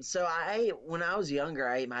 So I ate when I was younger.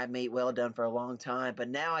 I ate my meat well done for a long time, but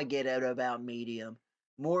now I get out about medium,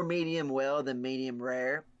 more medium well than medium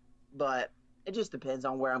rare. But it just depends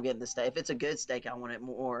on where I'm getting the steak. If it's a good steak, I want it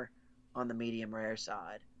more on the medium rare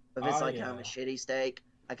side. If it's I like kind of a shitty steak,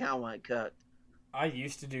 I kind of want it cooked. I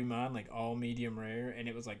used to do mine like all medium rare, and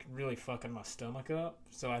it was like really fucking my stomach up.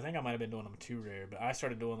 So I think I might have been doing them too rare, but I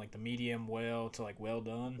started doing like the medium well to like well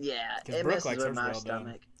done Yeah, because it Brooke messes likes with hers my well done.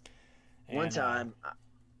 stomach. One And time,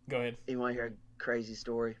 go ahead. you want to hear a crazy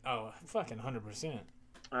story? Oh, fucking 100%.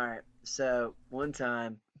 All right. So one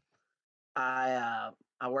time, I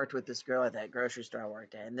worked with this girl at that grocery store I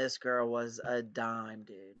worked at, and this girl was a dime,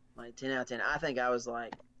 dude. Like 10 out of 10. I think I was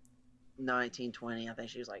like 19, 20. I think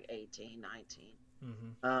she was like 18, 19.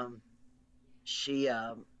 Mm-hmm. Um, she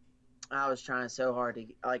I was trying so hard to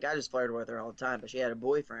like I just flirted with her all the time, but she had a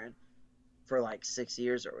boyfriend for like 6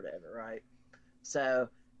 years or whatever, right? So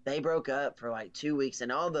they broke up for like 2 weeks,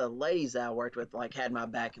 and all the ladies that I worked with like had my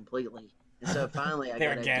back completely. And so finally, I They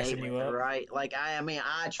were got a date gassing with you her, up. right? Like I mean,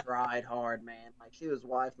 I tried hard, man. Like she was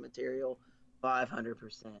wife material, 500%.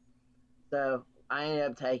 So I ended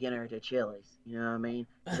up taking her to Chili's. You know what I mean?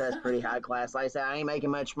 'Cause that's pretty high class. Like I said, I ain't making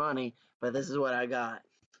much money, but this is what I got.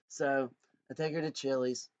 So I take her to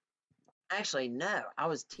Chili's. Actually, no, I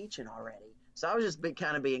was teaching already. So I was just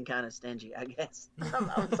kind of being kind of stingy, I guess.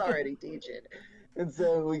 I was already teaching. And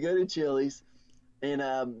so we go to Chili's. And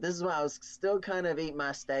this is when I was still kind of eating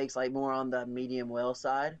my steaks, like more on the medium well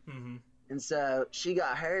side. Mm-hmm. And so she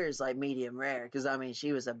got hers like medium rare because I mean,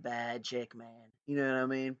 she was a bad chick, man. You know what I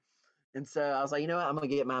mean? And so I was like, you know what? I'm going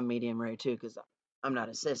to get my medium rare too because I'm not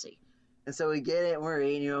a sissy. And so we get it and we're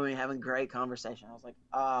eating, you know, we're having great conversation. I was like,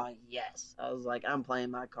 ah, yes. I was like, I'm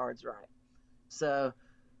playing my cards right. So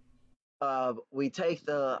we take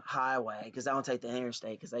the highway because I don't take the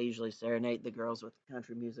interstate because I usually serenade the girls with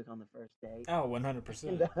country music on the first date. Oh,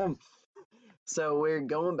 100%. And so we're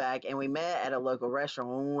going back and we met at a local restaurant.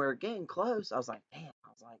 When we were getting close, I was like, damn, I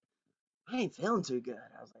was like, I ain't feeling too good.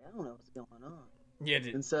 I was like, I don't know what's going on. And You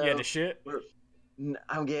had so to shit? we're,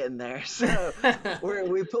 I'm getting there. So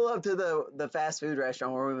we pull up to the fast food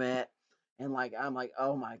restaurant where we met, and like I'm like,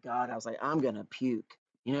 oh my god, I was like, I'm gonna puke.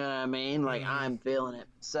 You know what I mean? Like Mm-hmm. I'm feeling it.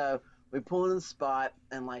 So we pull in the spot,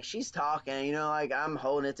 and like she's talking, you know, like I'm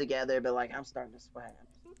holding it together, but like I'm starting to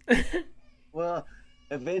sweat. Well,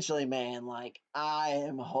 eventually, man, like I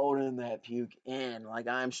am holding that puke in, like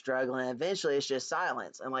I'm struggling. Eventually, it's just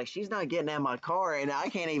silence, and like she's not getting out of my car, and I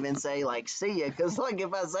can't even say like "see ya" because like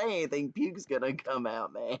if I say anything, puke's gonna come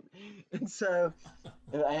out, man. And so,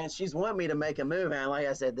 and she's wanting me to make a move, and like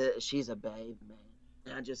I said, she's a babe, man,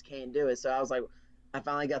 and I just can't do it. So I was like, I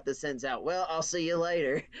finally got the sentence out. Well, I'll see you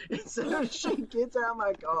later. And so she gets out of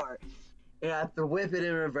my car, and I have to whip it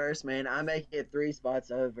in reverse, man. I make it 3 spots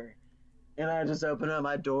over, and I just open up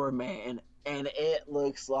my door, man, and it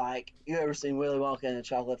looks like, you ever seen Willy Wonka in the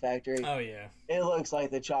Chocolate Factory? Oh yeah. It looks like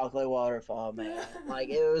the chocolate waterfall, man. Like,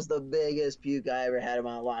 it was the biggest puke I ever had in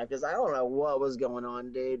my life, because I don't know what was going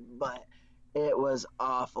on, dude, but it was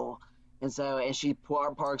awful. And she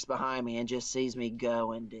parks behind me and just sees me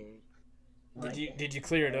going, dude. Did you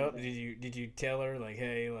clear it up? Did you tell her like,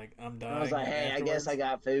 hey, like I'm dying? I was like, hey, I guess I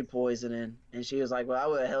got food poisoning. And she was like, well, I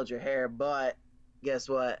would have held your hair, but guess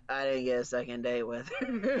what? I didn't get a second date with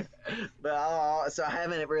her. So I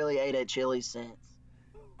haven't really ate at Chili's since.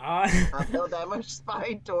 I felt that much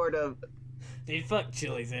spite toward him. Dude, fuck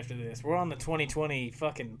Chili's after this. We're on the 2020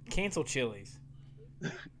 fucking cancel Chili's.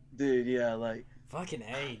 Dude, yeah, like. Fucking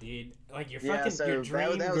A, dude. Like, your Yeah, fucking so your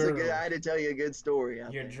dream that was girl. a good. I had to tell you a good story.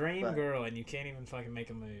 Your dream girl, and you can't even fucking make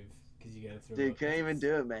a move because you gotta throw. Dude, up. can't even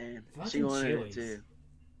do it, man. Fucking She wanted Chili's. it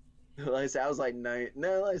too. Like, I was like, no,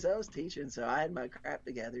 like, I was teaching, so I had my crap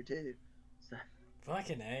together too. So.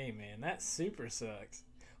 Fucking A, man. That super sucks.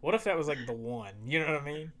 What if that was like the one? You know what I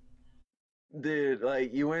mean? Dude,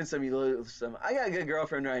 like, you win some, you lose some. I got a good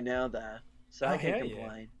girlfriend right now, though, so I can't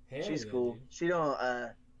complain. Hell She's yeah, cool. dude. She don't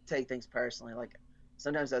take things personally. Like,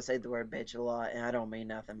 sometimes I say the word bitch a lot, and I don't mean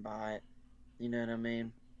nothing by it. You know what I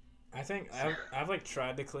mean? I think I've like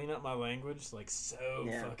tried to clean up my language like so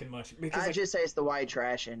fucking much because I just say it's the white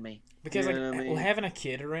trash in me. Because you like, know what I mean? well, having a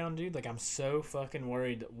kid around, dude, like I'm so fucking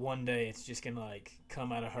worried that one day it's just gonna like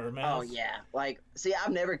come out of her mouth. Oh yeah, like, see,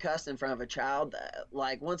 I've never cussed in front of a child.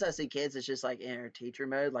 Like, once I see kids, it's just like in teacher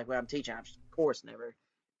mode. Like, when I'm teaching, I've of course never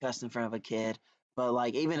cussed in front of a kid. But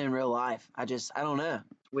like, even in real life, I don't know.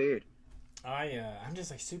 It's weird. I'm just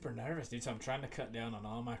like super nervous, dude. So I'm trying to cut down on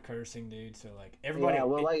all my cursing, dude. So like everybody. Yeah,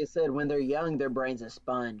 well, like I said, when they're young, their brain's a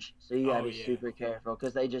sponge, so you gotta Oh, be yeah. super careful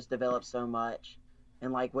because they just develop so much,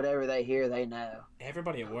 and like whatever they hear, they know.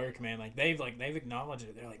 Everybody at work, man, like they've acknowledged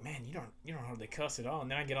it. They're like, man, you don't hardly cuss at all. And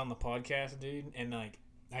then I get on the podcast, dude, and like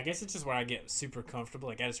I guess it's just where I get super comfortable.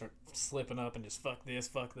 Like I just start slipping up and just fuck this,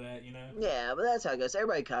 fuck that, you know? Yeah, but that's how it goes.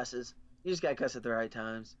 Everybody cusses. You just gotta cuss at the right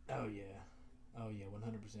times. Oh yeah,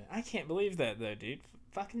 100%. I can't believe that though, dude.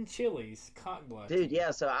 Fucking Chili's, cock block. Dude,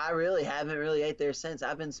 yeah. So I really haven't really ate there since.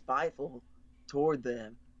 I've been spiteful toward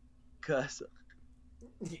them, cause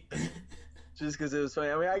just because it was funny.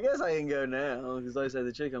 I mean, I guess I can go now because, like I said,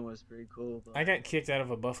 the chicken was pretty cool. But I got kicked out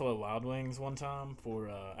of a Buffalo Wild Wings one time for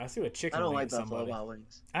I threw a chicken. I don't wing like at Buffalo somebody. Wild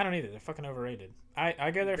Wings. I don't either. They're fucking overrated.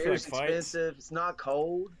 I go there for like Beer's fights. expensive. It's not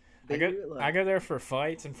cold. I go Beer, like, I go there for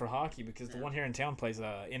fights and for hockey because the Yeah. one here in town plays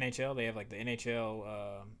NHL. They have like the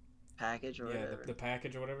NHL package or yeah whatever. the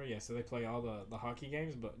package or whatever. Yeah, so they play all the hockey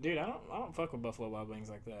games. But dude, I don't fuck with Buffalo Wild Wings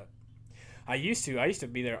like that. I used to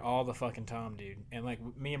be there all the fucking time, dude. And like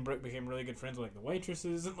me and Brooke became really good friends with like the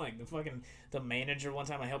waitresses and like the manager. One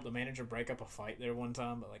time I helped the manager break up a fight there one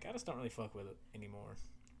time, but like I just don't really fuck with it anymore.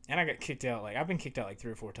 And I got kicked out. Like I've been kicked out like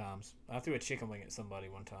 3 or 4 times. I threw a chicken wing at somebody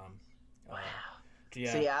one time. Wow.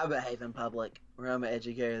 Yeah. See, I behave in public. Where I'm an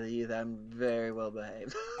educator of the youth, I'm very well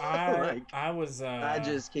behaved. I was. I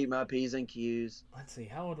just keep my P's and Q's. Let's see,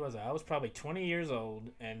 how old was I? I was probably 20 years old,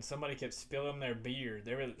 and somebody kept spilling their beer.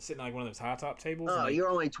 They were sitting on like one of those high top tables. Oh, and they, you're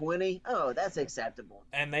only 20? Oh, that's acceptable.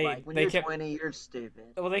 and Like, when they you're kept 20, you're stupid.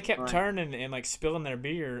 well they kept Like- turning and like spilling their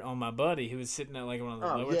beer on my buddy who was sitting at like one of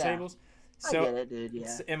the Oh, lower yeah. tables. I get it, dude,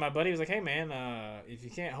 yeah. And my buddy was like, "Hey man, if you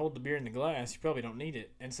can't hold the beer in the glass, you probably don't need it."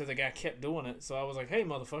 And so the guy kept doing it. So I was like, "Hey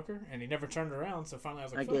motherfucker," and he never turned around. So finally I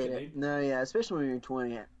was I like, "Fuck get it, it. dude. No, yeah, especially when you're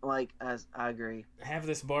 20. Like, I agree. Have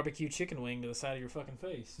this barbecue chicken wing to the side of your fucking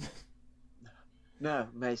face." No,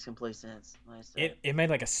 makes complete sense. Like I said. It made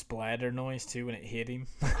like a splatter noise too when it hit him.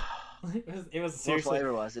 it was What seriously.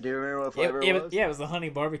 flavor was it? Do you remember what flavor It it was, was? yeah, it was the honey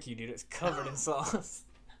barbecue, dude. It's covered in sauce.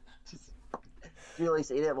 Did you at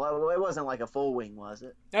least eat it? Well, it wasn't like a full wing, was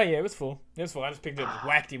it? Oh yeah, it was full. It was full. I just picked it up, and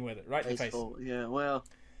whacked him with it right in the face. Tasteful. Yeah, well,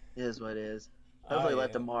 it is what it is. Hopefully, let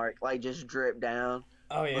yeah. the mark like just drip down.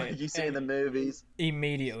 Oh yeah, Like you see in And the movies.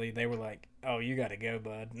 immediately they were like, "Oh, you got to go,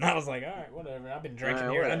 bud." And I was like, "All right, whatever. I've been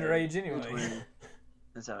drinking here Whatever. underage You're anyway." 20.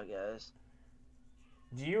 That's how it goes.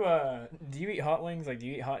 Do you eat hot wings? Like, do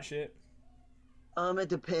you eat hot shit? It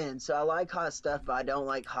depends. So I like hot stuff, but I don't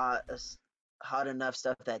like hot enough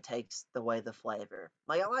stuff that takes away the flavor.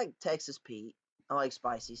 Like, I like Texas Pete. I like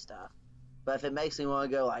spicy stuff. But if it makes me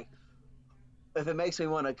want to go like, if it makes me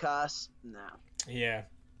want to cuss, no. Yeah,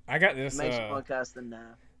 I got If this. it makes me want to cuss, then no.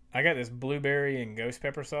 I got this blueberry and ghost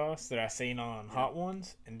pepper sauce that I seen on Hot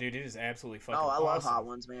Ones, and dude, it is absolutely fucking. Oh, I love awesome. Hot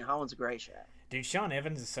Ones, man. Hot Ones are a great shit. Dude, Sean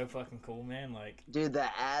Evans is so fucking cool, man. Like, Dude, the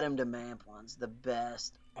Adam DeMamp one's the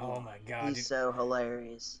best. oh my god, He's dude. so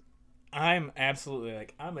hilarious. I'm absolutely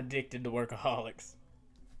like I'm addicted to Workaholics.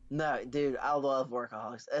 No, dude, I love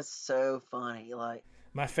Workaholics. That's so funny. Like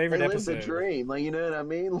My they favorite live the episode. dream. Like you know what I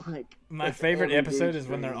mean? My That's favorite every episode dude's is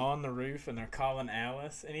when they're dream. on the roof and they're calling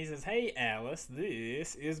Alice, and he says, "Hey, Alice,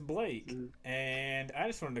 this is Blake, Mm. and I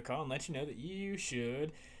just wanted to call and let you know that you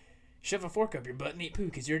should shove a fork up your butt and eat poo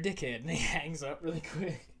because you're a dickhead." And he hangs up really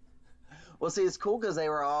quick. Well, see, it's cool because they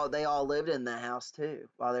all lived in the house too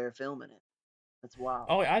while they were filming it. That's wild.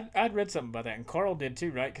 Oh, I'd read something about that, and Carl did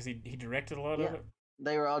too, right? Because he directed a lot of Yeah, it.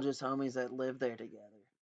 they were all just homies that lived there together.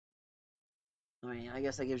 I mean, I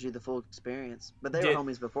guess that gives you the full experience. But they were Did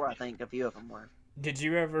homies before. I think a few of them were. did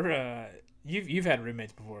you ever you've had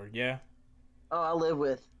roommates before, yeah? Oh, I live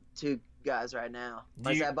with two guys right now. Do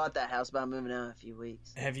Like I you said, I bought that house, but I'm moving out in a few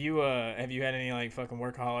weeks. have you had any like fucking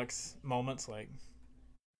workaholics moments like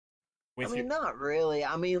I with mean, your not really.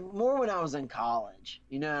 I mean, more when I was in college.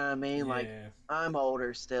 You know what I mean? Like, yeah. I'm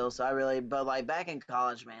older still, so I really, but like back in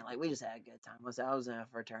college, man, like we just had a good time. I was in a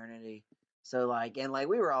fraternity. So, like, and like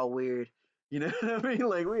we were all weird. You know what I mean?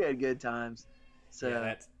 Like, we had good times. Yeah, So,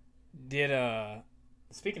 that did.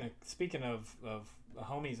 Speaking of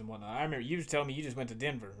homies and whatnot, I remember you just telling me you just went to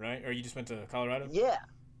Denver, right? Or you just went to Colorado? yeah,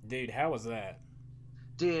 Dude, how was that?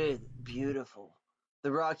 dude, beautiful.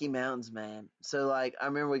 The Rocky Mountains, man. So, like, I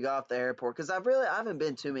remember we got off the airport because I haven't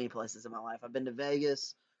been too many places in my life. I've been to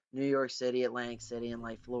Vegas, New York City, Atlantic City, and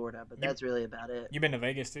like Florida, but You that's really about it. you been to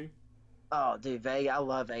Vegas too? Oh, dude, Vegas. I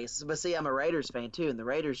love Vegas. But see, I'm a Raiders fan too, and the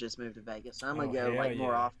Raiders just moved to Vegas, so I'm gonna Oh go hell like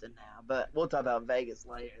more yeah! often now. But we'll talk about Vegas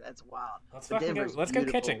later. That's wild. Let's But fucking go. Denver's Let's go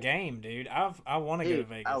catch a beautiful. game, dude. I want to go to Dude,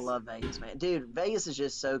 I Vegas. love Vegas, man. Dude, Vegas is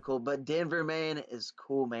just so cool. But Denver, man, is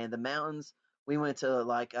cool, man. The mountains. We went to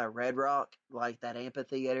like Red Rock, like that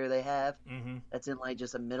amphitheater they have. Mm-hmm. That's in like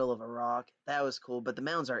just the middle of a rock. That was cool. But the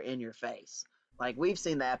mountains are in your face. Like we've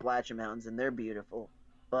seen the Appalachian Mountains, and they're beautiful.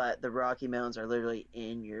 But the Rocky Mountains are literally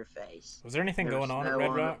in your face. Was there anything There was going on at snow Red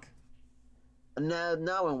on 'em. Rock? No,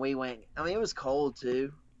 not when we went. I mean, it was cold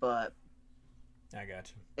too, but I got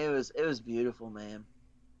you. it was beautiful, man.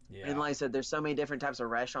 And Yeah. like I said, there's so many different types of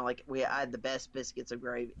restaurant. Like I had the best biscuits of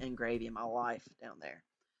gravy in my life down there.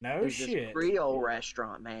 No There's this shit. Creole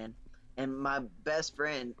restaurant, man. And my best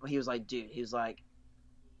friend, he was like, dude, he was like,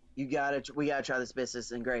 we gotta try this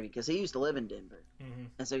biscuits and gravy because he used to live in Denver. Mm-hmm.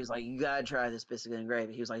 And so he's like, you gotta try this biscuit and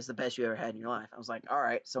gravy. He was like, it's the best you ever had in your life. I was like, all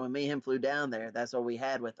right. So when me and him flew down there, that's what we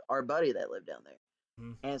had with our buddy that lived down there.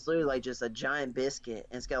 Mm-hmm. And it's literally like just a giant biscuit,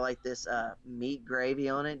 and it's got like this meat gravy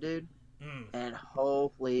on it, dude. Mm. And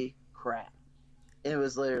holy crap, it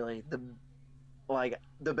was literally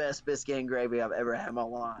the best biscuit and gravy I've ever had in my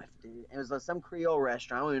life, dude. It was like some Creole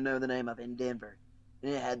restaurant. I don't even know the name of it in Denver,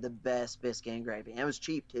 and it had the best biscuit and gravy. And it was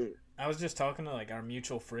cheap too. I was just talking to like our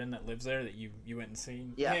mutual friend that lives there that you went and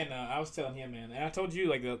seen. Yeah. And I was telling him, man, and I told you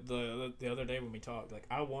like the other day when we talked, like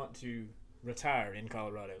I want to retire in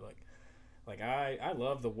Colorado. Like I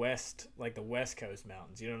love the west, like the West Coast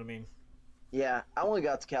mountains. You know what I mean? Yeah, I only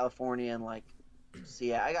got to California and like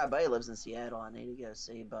Seattle. I got a buddy that lives in Seattle. I need to go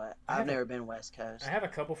see, but I've never been West Coast. I have a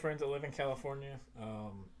couple friends that live in California.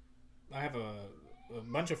 I have a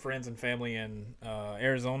bunch of friends and family in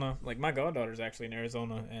Arizona. Like my goddaughter's actually in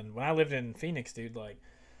Arizona, and when I lived in Phoenix, dude, like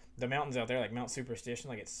the mountains out there, like Mount Superstition,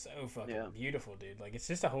 like it's so fucking beautiful, dude. Like it's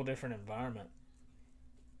just a whole different environment.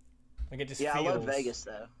 Like it just Yeah, feels. I love Vegas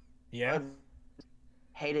though. Yeah.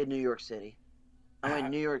 Hated New York City. I went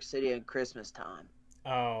New York City at Christmas time.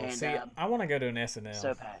 Oh, And, see, I want to go to an SNL.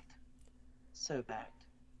 So packed. So packed.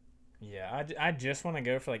 Yeah, I just want to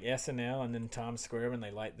go for like SNL and then Times Square when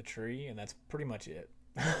they light the tree, and that's pretty much it.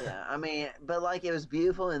 Yeah, I mean, but like it was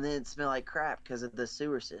beautiful, and then it smelled like crap because of the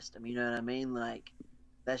sewer system. You know what I mean? Like,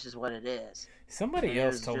 that's just what it is. Somebody And it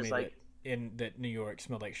else was told just me like- that New York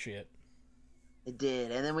smelled like shit. It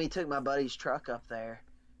did, and then we took my buddy's truck up there,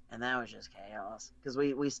 and that was just chaos. Because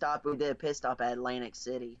we stopped, we did a pit stop at Atlantic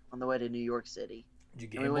City on the way to New York City. Did you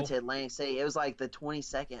And we gamble? went to Atlantic City. It was like the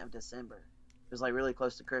 22nd of December. It was like really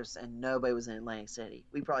close to Christmas, and nobody was in Atlantic City.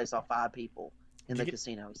 We probably saw 5 people in Did the you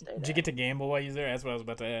casino we stayed Did at. you get to gamble while you was there? That's what I was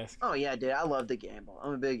about to ask. Oh yeah, dude, I love to gamble.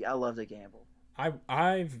 I love to gamble.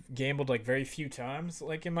 I've gambled like very few times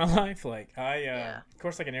like in my life. Like Yeah. of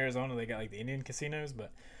course, like in Arizona they got like the Indian casinos,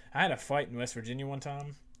 but I had a fight in West Virginia one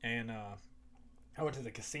time, and I went to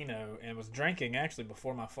the casino and was drinking actually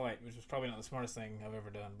before my fight, which was probably not the smartest thing I've ever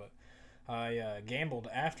done. But I gambled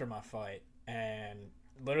after my fight, and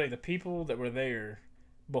literally the people that were there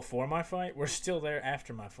before my fight were still there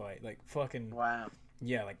after my fight. Like fucking Wow.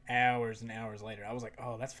 yeah, like hours and hours later. I was like,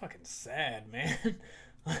 oh, that's fucking sad, man.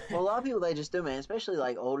 Well, a lot of people they just do, man. Especially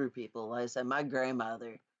like older people. Like I said, my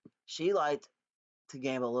grandmother, she liked to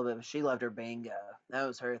gamble a little bit, but she loved her bingo. That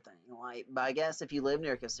was her thing. Like, but I guess if you live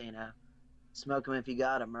near a casino, smoke them if you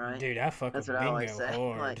got them, right? Dude, I fuck That's with what I always bingo say.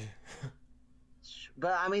 hard. Like,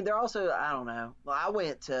 but I mean, they're also I don't know. Well, I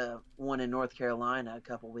went to one in North Carolina a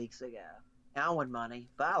couple weeks ago. And I won money,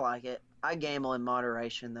 but I like it. I gamble in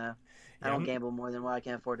moderation though. I Yeah, don't gamble more than what I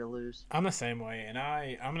can afford to lose. I'm the same way, and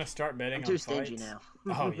I'm gonna start I'm betting on too stingy fights. now.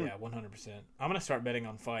 Oh yeah, 100%. I'm gonna start betting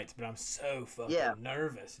on fights, but I'm so Yeah, fucking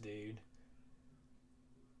nervous, dude.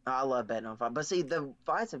 I love betting on fights. But see, the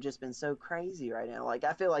fights have just been so crazy right now. Like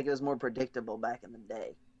I feel like it was more predictable back in the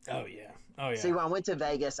day. Oh yeah, oh See, yeah. when I went to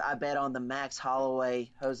Vegas, I bet on the Max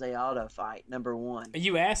Holloway Jose Aldo fight, number one.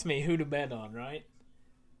 You asked me who to bet on, right?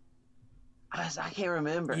 I can't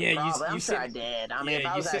remember. Yeah, Probably. you I'm sure I sent did. I mean, yeah if I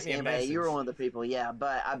you was sent me asking a anybody, you message. were one of the people. Yeah,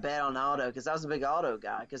 but I bet on Aldo because I was a big Aldo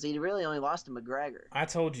guy because he really only lost to McGregor. I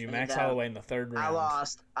told you And Max Holloway in the third I round.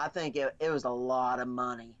 lost. I think it was a lot of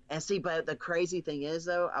money. And see, but the crazy thing is,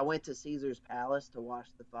 though, I went to Caesar's Palace to watch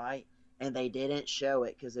the fight, and they didn't show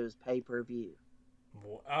it because it was pay-per-view.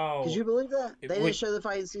 Could Oh, you believe that? They didn't wait. show the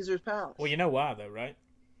fight in Caesar's Well, Palace. you know why though, right?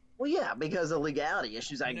 Well, yeah, because of legality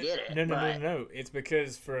issues. I No, get it, no, no, no, but no. It's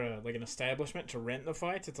because for like an establishment to rent the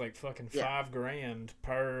fights, it's like fucking yeah. $5,000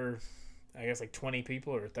 per, I guess like 20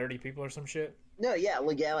 people or 30 people or some shit. No, yeah,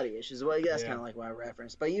 legality issues. Well, that's Yeah. kind of like what I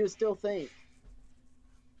referenced. But you would still think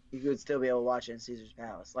you could still be able to watch it in Caesar's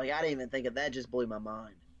Palace. Like, I didn't even think of that. Just blew my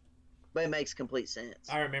mind. But it makes complete sense.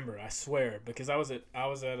 I remember, I swear, because I was at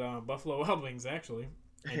Buffalo Wild Wings actually,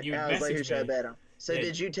 and you had I was like, who should I messaged me. bet on? So Yeah,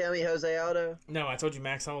 did you tell me Jose Aldo? no, I told you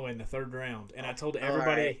Max Holloway in the third round, and I told All right,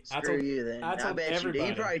 everybody. screw you then. I I told bet you did. You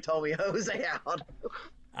everybody. probably told me Jose Aldo.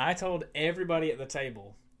 I told everybody at the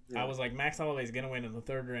table. I Yeah. was like, Max Holloway's gonna win in the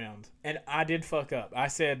third round, and I did fuck up. I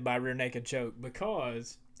said by rear naked choke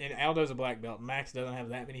because, and Aldo's a black belt. Max doesn't have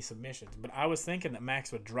that many submissions, but I was thinking that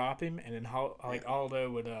Max would drop him, and then like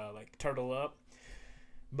Aldo would like turtle up.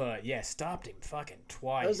 But yeah, stopped him fucking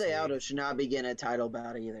twice. Jose Dude. Aldo should not be getting a title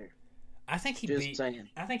bout either. I think he Just beat. saying.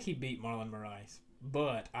 I think he beat Marlon Moraes,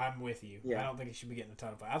 but I'm with you. I Yeah. don't think he should be getting the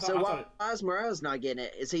title fight. I thought. So I why thought is Morales not getting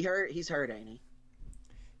it? Is he hurt? He's hurt, ain't he?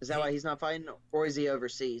 Is that He- why he's not fighting? Or is he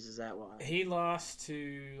overseas? Is that why? he lost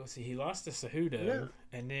to. Let's see. He lost to Cejudo, No.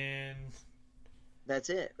 and then That's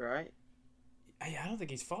it, right? I don't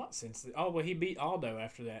think he's fought since. Oh well, he beat Aldo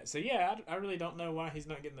after that. So yeah, I really don't know why he's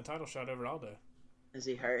not getting the title shot over Aldo. Is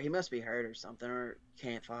he hurt? He must be hurt or something, or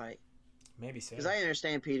can't fight. Maybe so. Because I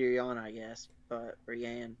understand Peter Yan, I guess, but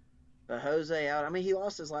Jose out. I mean, he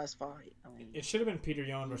lost his last fight. I mean, It should have been Peter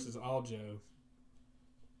Yan versus Aljo,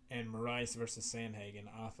 and Moraes versus Sandhagen.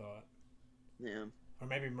 I thought, yeah. or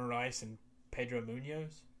maybe Moraes and Pedro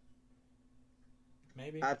Munoz.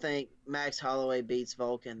 Maybe. I think Max Holloway beats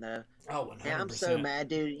Vulcan though. Oh, 100%. And I'm so mad,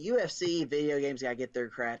 dude. UFC video games gotta get their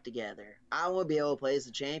crap together. I want to be able to play as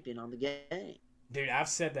a champion on the game. Dude, I've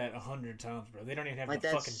said that 100 times, bro. They don't even have Like the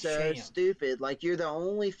that's fucking so champ. stupid. Like you're the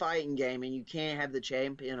only fighting game, and you can't have the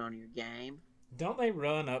champion on your game. Don't they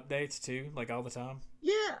run updates too, like all the time?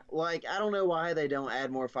 Yeah, like I don't know why they don't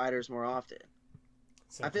add more fighters more often.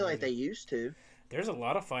 So I feel like they crazy. used to. There's a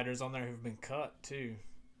lot of fighters on there who've been cut too.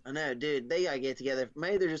 I know, dude. They gotta get together.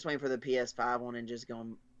 Maybe they're just waiting for the PS5 one and just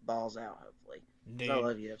going balls out. Hopefully, 'cause Dude, I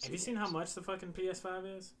love UFC. have you seen how games. much the fucking PS5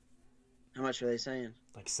 is? How much are they saying?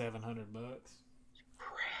 Like $700.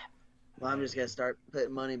 Crap. Well, I'm just gonna start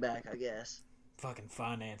putting money back, I guess. Fucking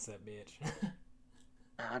finance that bitch.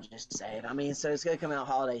 I'll just save. I mean, so it's gonna come out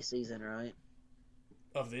holiday season, right?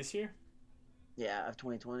 Of this year? Yeah, of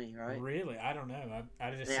 2020, right? Really? I don't know.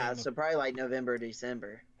 I just Yeah, seen the... so probably like November,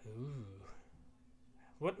 December. Ooh.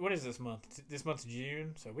 What is this month? This month's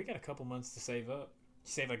June, so we got a couple months to save up.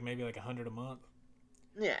 Save like maybe like 100 a month.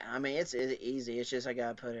 Yeah, I mean it's easy. It's just I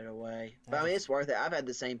gotta put it away. But I mean it's worth it. I've had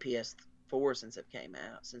the same PS4 since it came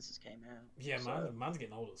out. Yeah, So, mine's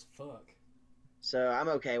getting old as fuck. so I'm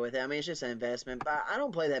okay with it. I mean it's just an investment. But I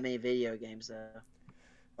don't play that many video games though.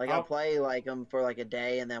 Like I'll I'll- play like them for like a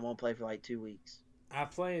day and then I won't play for like 2 weeks. I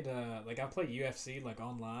played I play UFC like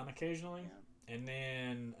online occasionally, and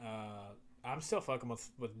then I'm still fucking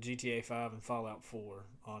with GTA 5 and Fallout 4.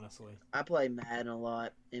 Honestly, I play Madden a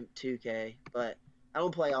lot in 2K, but I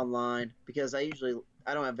don't play online because I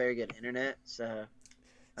don't have very good internet, so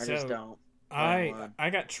I just So, don't. I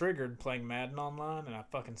got triggered playing Madden online, and I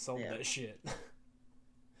fucking sold Yeah. that shit.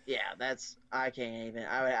 Yeah, I can't even.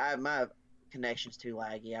 My connection's too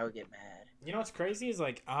laggy. I would get mad. You know what's crazy is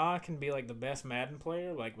like I can be like the best Madden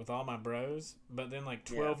player like with all my bros, but then like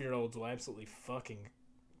 12-year-olds will absolutely fucking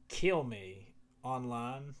kill me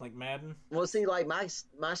online, like Madden? Well, see, like my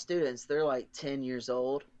students, they're like 10 years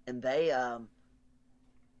old, and they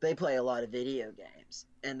play a lot of video games,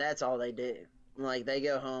 and that's all they do. Like they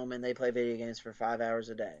go home and they play video games for 5 hours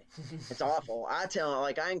a day. It's awful. I tell them,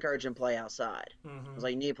 like, I encourage them to play outside. I was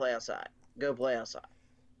like, you need to play outside. Go play outside,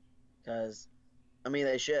 because I mean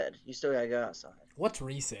they should. You still gotta go outside. What's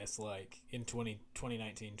recess like in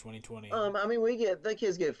 2019, 2020? I mean, the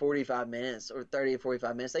kids get 45 minutes or 30 or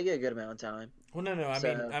 45 minutes. They get a good amount of time. Well, no. I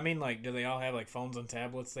So, mean, like, do they all have like phones and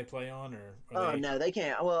tablets they play on, or oh are they? no, they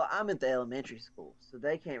can't. Well, I'm at the elementary school, so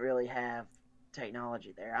they can't really have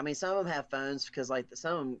technology there. I mean, some of them have phones because like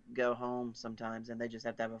some of them go home sometimes and they just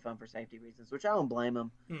have to have a phone for safety reasons, which I don't blame them.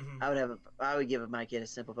 Hmm. I would give my kid a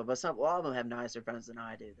simple phone, but a lot of them have nicer phones than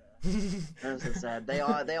I do. Though that's so sad. They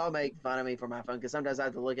all make fun of me for my phone because sometimes I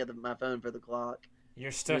have to look at my phone for the clock.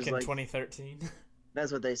 You're stuck in like 2013,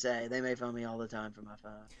 That's what they say. They make fun of me all the time for my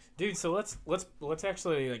phone. dude. So let's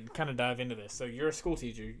actually like kind of dive into this. So you're a school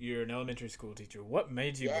teacher. You're an elementary school teacher. What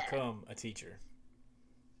made you Yeah. become a teacher?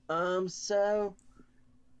 So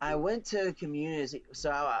I went to community.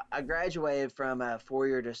 So I graduated from a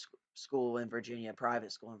 4-year school in Virginia,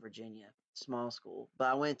 private school in Virginia, small school. But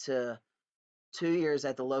I went to 2 years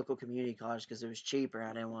at the local community college because it was cheaper.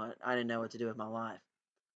 I didn't know what to do with my life.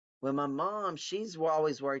 Well, my mom, she's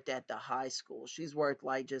always worked at the high school. She's worked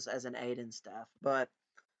like just as an aide and stuff. But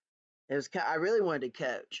I really wanted to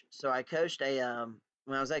coach. So I coached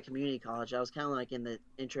when I was at community college, I was kind of like in the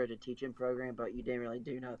intro to teaching program, but you didn't really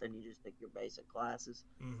do nothing. You just took your basic classes.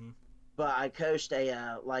 Mm-hmm. But I coached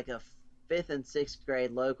like a fifth and sixth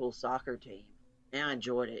grade local soccer team, and I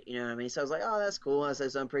enjoyed it. You know what I mean? So I was like, oh, that's cool. I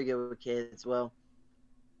said, so I'm pretty good with kids. Well,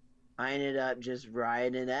 I ended up just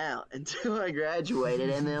riding it out until I graduated,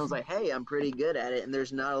 and then I was like, hey, I'm pretty good at it. And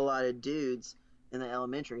there's not a lot of dudes in the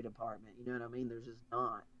elementary department. You know what I mean? There's just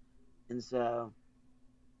not. And so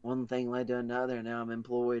one thing led to another, and now I'm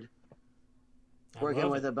employed working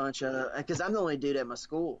with a bunch of, because I'm the only dude at my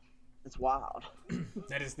school. It's wild.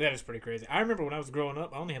 That is pretty crazy. I remember when I was growing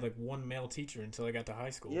up, I only had like one male teacher until I got to high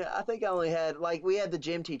school. Yeah, I think I only had, like, we had the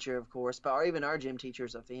gym teacher, of course, but even our gym teacher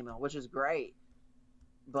is a female, which is great.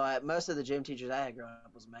 But most of the gym teachers I had growing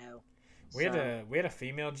up was male. We had a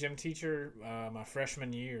female gym teacher my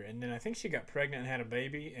freshman year, and then I think she got pregnant and had a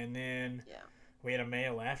baby, and then Yeah. we had a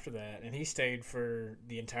male after that, and he stayed for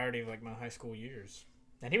the entirety of like my high school years.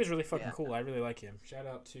 And he was really fucking cool. I really like him. Shout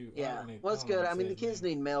out to Yeah, well, it's good. I mean, the kids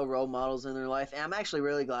need male role models in their life, and I'm actually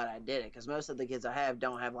really glad I did it because most of the kids I have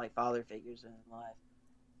don't have like father figures in their life.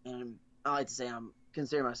 And I like to say I'm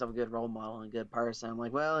consider myself a good role model and a good person. I'm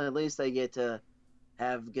like, well, at least they get to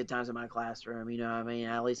have good times in my classroom. You know what I mean?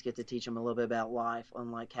 I at least get to teach them a little bit about life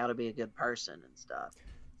and like how to be a good person and stuff.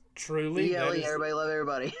 Truly, Everybody love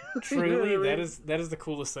everybody. Truly, You know what I mean? that is the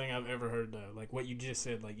coolest thing I've ever heard though. Like what you just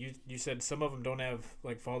said, like you said some of them don't have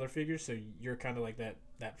like father figures, so you're kind of like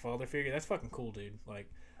that father figure. That's fucking cool, dude.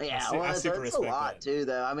 Like Yeah, I it's super a respect lot that. too,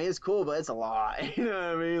 though. I mean, it's cool, but it's a lot. You know what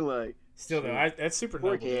I mean? Like, Still though, that's super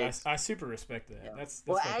Poor noble. Dude. kids. I super respect that. Yeah. That's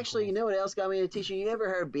Well, fucking actually, cool. you know what else got me into teaching? You ever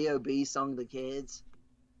heard B.O.B. song "The Kids"?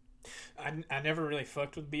 I never really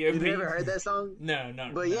fucked with B.O.B. You never heard that song? No,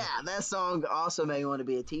 no. But no. yeah, that song also made me want to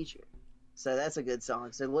be a teacher. So that's a good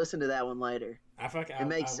song. So listen to that one later. It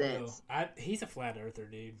makes sense. He's a flat earther,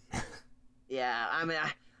 dude. Yeah, I mean,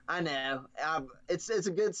 I know. It's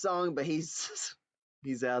a good song, but he's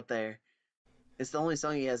out there. It's the only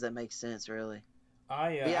song he has that makes sense, really.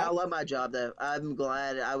 I love my job though. I'm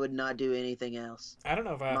glad I would not do anything else. I don't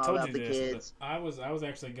know if I All told about you the this, kids. but I was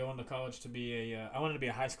actually going to college to be I wanted to be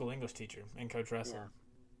a high school English teacher and coach wrestling.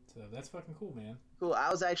 Yeah. So that's fucking cool, man. Cool. I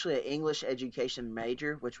was actually an English education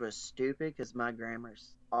major, which was stupid because my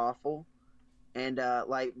grammar's awful. And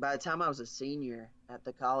like by the time I was a senior at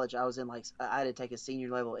the college, I was in like I had to take a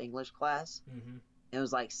senior level English class. Mm-hmm. It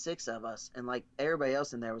was like 6 of us, and like everybody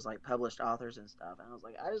else in there was like published authors and stuff. And I was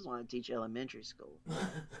like, I just want to teach elementary school,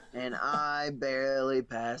 and I barely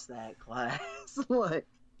passed that class. Like,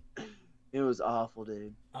 it was awful,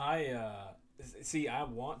 dude. See, I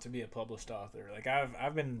want to be a published author. Like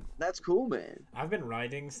I've been That's cool, man.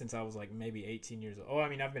 writing since I was like maybe 18 years old. Oh, I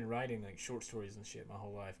mean, I've been writing like short stories and shit my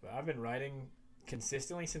whole life, but I've been writing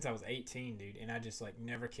consistently since I was 18, dude, and I just like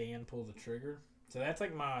never can pull the trigger. So that's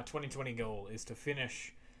like my 2020 goal is to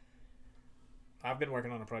finish. I've been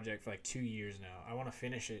working on a project for like 2 years now. I want to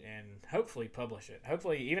finish it and hopefully publish it.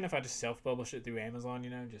 Hopefully, even if I just self-publish it through Amazon,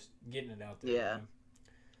 just getting it out there. Yeah.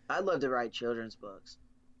 I'd love to write children's books.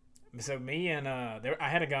 So me and I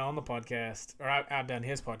had a guy on the podcast, or I've done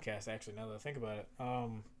his podcast actually. Now that I think about it,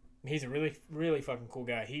 he's a really really fucking cool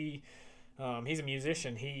guy. He He's a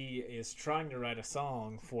musician. He is trying to write a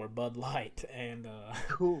song for Bud Light, and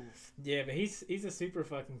Cool. yeah, but he's a super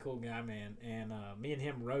fucking cool guy, man. And me and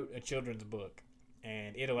him wrote a children's book,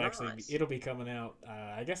 and Nice. it'll be coming out,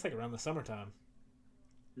 I guess like around the summertime.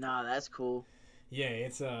 Nah, that's cool. Yeah,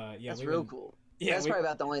 it's yeah That's we've real been cool. yeah That's probably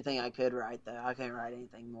about the only thing I could write though. I can't write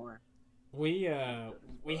anything more. we uh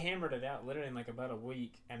we hammered it out literally in like about a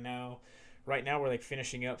week, and now right now we're like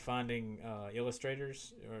finishing up finding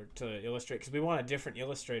illustrators or to illustrate because we want a different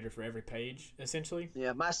illustrator for every page essentially.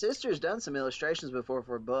 Yeah, my sister's done some illustrations before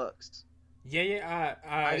for books. I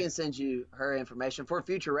I can send you her information for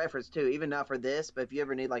future reference too, even not for this, but if you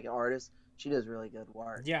ever need like an artist, she does really good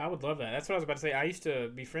work. yeah, I would love that. That's what I was about to say. I used to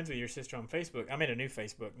be friends with your sister on Facebook. I made a new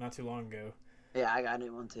Facebook not too long ago. Yeah, I got a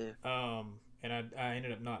new one too. And I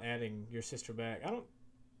ended up not adding your sister back. I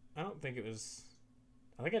don't think it was.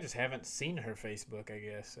 I think I just haven't seen her Facebook. I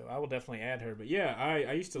guess so. I will definitely add her. But yeah,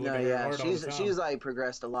 I used to look No, at her yeah, art all the time. she's like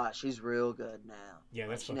progressed a lot. She's real good now. Yeah,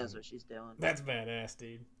 Like that's she knows fucking what she's doing. that's badass,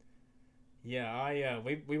 dude. Yeah,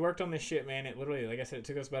 we worked on this shit, man. It literally, like I said, it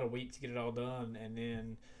took us about a week to get it all done, and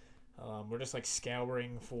then we're just like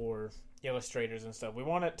scouring for illustrators and stuff. We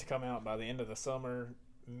want it to come out by the end of the summer,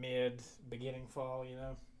 mid beginning fall, you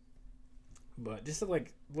know. But just a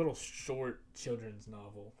like little short children's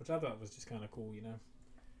novel, which I thought was just kind of cool, you know.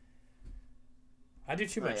 I do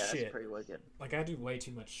too Oh much yeah, that's shit. pretty wicked. Like I do way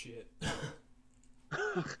too much shit.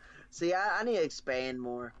 See, I need to expand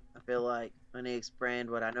more. I feel like I need to expand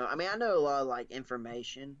what I know. I mean, I know a lot of like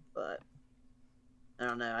information, but I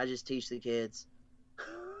don't know. I just teach the kids.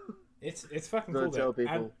 It's fucking Go cool tell though.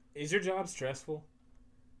 people. Is your job stressful?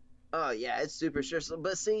 Oh yeah, it's super stressful.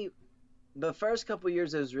 But see, the first couple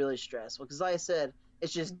years it was really stressful because, like I said,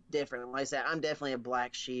 it's just different. Like I said, I'm definitely a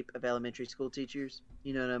black sheep of elementary school teachers.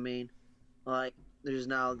 You know what I mean? Like, there's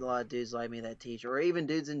not a lot of dudes like me that teach, or even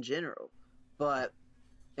dudes in general. But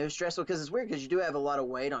it was stressful because it's weird because you do have a lot of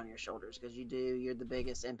weight on your shoulders because you're the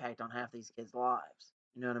biggest impact on half these kids' lives.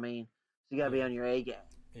 You know what I mean? So you gotta be Yeah. on your A game.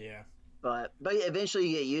 Yeah. But eventually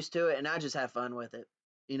you get used to it, and I just have fun with it.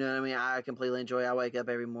 You know what I mean? I completely enjoy it. I wake up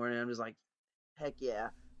every morning. I'm just like, heck yeah,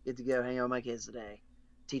 get to go hang out with my kids today.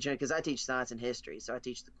 Teaching because I teach science and history, so I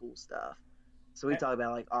teach the cool stuff. So we Eh, talk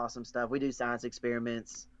about like awesome stuff. We do science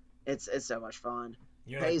experiments. It's so much fun.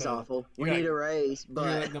 You're like Pays the awful. you're We need like a raise, you're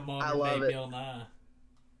but like the I modern day love it. Bill Nye.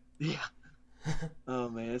 Yeah. Oh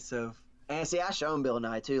man, it's so. And see, I show them Bill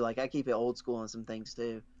Nye too. Like I keep it old school on some things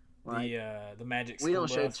too. Like The Magic we School don't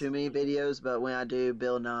show Bus. too many videos, but when I do,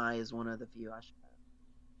 Bill Nye is one of the few I show.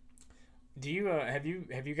 Do you have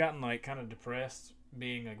you gotten like kind of depressed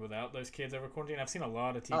being like without those kids over quarantine? I've seen a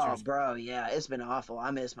lot of Oh, teachers. bro, yeah, it's been awful.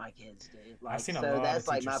 I miss my kids, dude. I've Like, seen a so lot of that's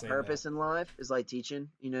like teachers my say that. purpose in life is like teaching.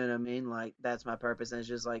 You know what I mean? Like, that's my purpose. And it's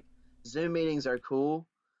just like Zoom meetings are cool,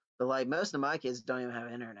 but like most of my kids don't even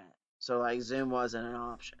have internet. So, like, Zoom wasn't an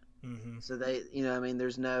option. Hmm. So they, you know what I mean?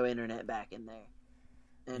 There's no internet back in there.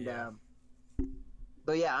 And, Yeah.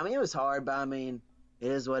 but yeah, I mean, it was hard, but I mean,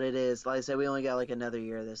 it is what it is. Like I said, we only got like another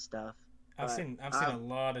year of this stuff. But I've seen I, a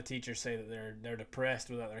lot of teachers say that they're depressed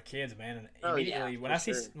without their kids, man. And oh, yeah, immediately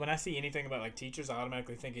for sure. when I see anything about like teachers, I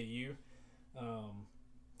automatically think of you. Um,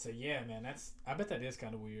 so yeah, man, that's I bet that is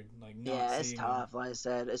kind of weird, like not Yeah, it's seeing them. tough, like I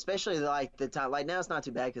said, especially like the time. Like now, it's not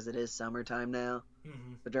too bad because it is summertime now.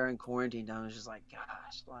 Hmm. But during quarantine time, it's just like,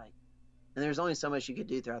 gosh, like, and there's only so much you could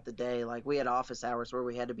do throughout the day. Like we had office hours where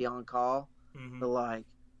we had to be on call, Hmm. but like,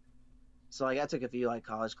 so like I took a few like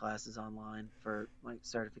college classes online for like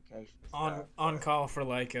certification stuff. On But call for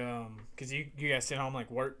like because you guys sent home like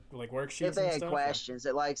if worksheets they and had stuff. Or? questions,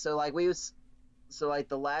 that like so like we was so like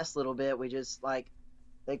the last little bit we just like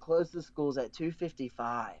they closed the schools at 2:55.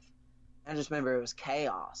 I just remember it was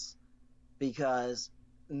chaos because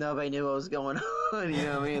nobody knew what was going on, you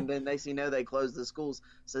know what I mean? And then next thing you know, they closed the schools.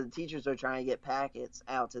 So the teachers are trying to get packets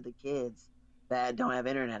out to the kids that don't have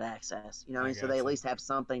internet access, you know what I I mean? So they at gotcha. least have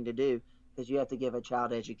something to do because you have to give a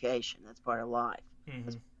child education. That's part of life.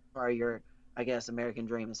 That's Hmm. part of your, I guess, American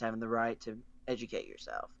dream is having the right to educate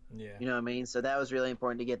yourself. Yeah. You know what I mean? So that was really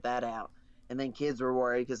important to get that out. And then kids were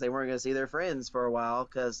worried because they weren't going to see their friends for a while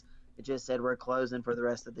because it just said we're closing for the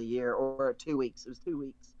rest of the year or 2 weeks. It was 2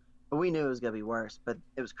 weeks. But we knew it was going to be worse. But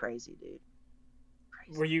it was crazy, dude.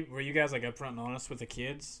 Crazy. Were you guys like upfront and honest with the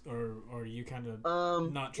kids, or are you kind of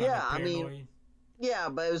not trying to Yeah, I mean, paranoid? yeah,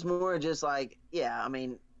 but it was more just like, yeah, I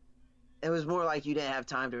mean, it was more like you didn't have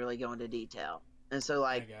time to really go into detail. And so,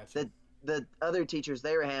 I like, got you. the other teachers,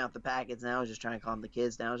 they were handing out the packets, and I was just trying to calm the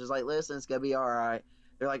kids down. I was just like, listen, it's going to be all right.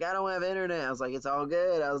 They're like, I don't have internet. I was like, it's all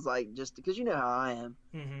good. I was like, just because you know how I am.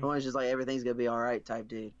 Hmm. I was just like, everything's going to be all right type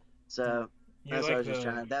dude. So, You're That's what I like was just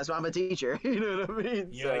the trying. That's why I'm a teacher. You know what I mean?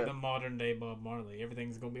 you're like So the modern day Bob Marley.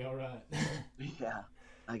 Everything's gonna be all right. yeah,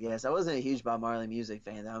 I guess I wasn't a huge Bob Marley music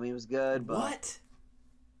fan though. I mean, it was good, but What?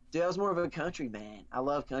 dude, I was more of a country man. I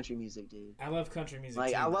love country music, dude. I love country music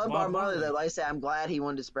Like too, I but love Bob Bob Marley Marley, though. Like I said, I'm glad he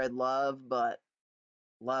wanted to spread love, but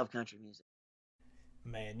love country music.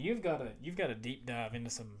 man, you've got to deep dive into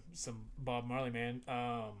some Bob Marley, man.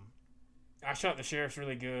 I Shot the Sheriff's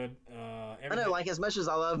really good. I know, Everything, like as much as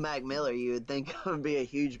I love Mac Miller, you would think I would be a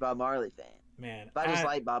huge Bob Marley fan. man. But I just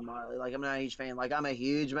like Bob Marley. Like I'm not a huge fan. Like I'm a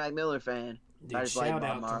huge Mac Miller fan. But I Dude, just like shout Bob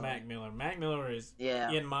out to Marley. Mac Miller. Mac Miller is, Yeah.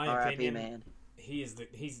 in my R.I.P. opinion, man. he's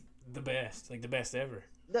the best, like the best ever.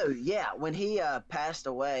 No, yeah. When he passed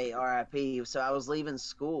away, R.I.P. So I was leaving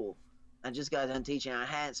school. I just got done teaching. I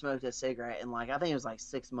hadn't smoked a cigarette in like I think it was like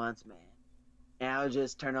 6 months, man. And I would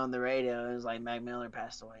just turn on the radio and it was like Mac Miller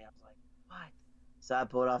passed away. I was like, what? So I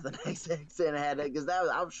pulled off the next exit and I had to because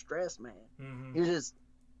I was stressed, man. Hmm. He was just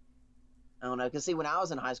I don't know. Because see, when I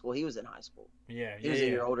was in high school, he was in high school. Yeah, He was a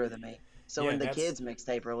year older than me. So Yeah, when the that's- kids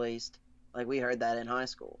mixtape released, like we heard that in high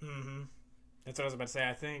school. Hmm. That's what I was about to say.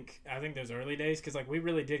 I think those early days, because like we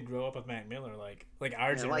really did grow up with Mac Miller, like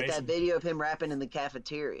our And like generation. that video of him rapping in the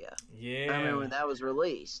cafeteria. Yeah, I remember when that was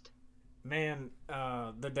released. man.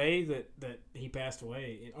 The day that he passed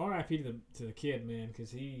away, and R.I.P. to the kid, man,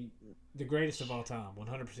 because the greatest of all time,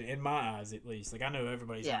 100% in my eyes at least. Like I know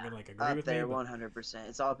everybody's not Yeah, gonna like agree up with there, me, but 100%.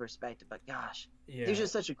 It's all perspective, but gosh, yeah, he was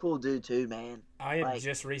just such a cool dude too, man. I had like-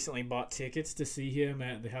 just recently bought tickets to see him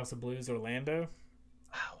at the House of Blues Orlando,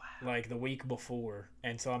 Oh wow. like the week before,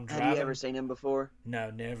 and so I'm Have driving. you ever seen him before?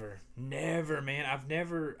 No, never, man.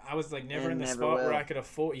 I was like never And in the never spot where will. I could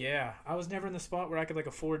afford. Yeah, I was never in the spot where I could like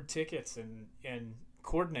afford tickets and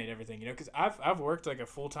coordinate everything. You know, because I've worked like a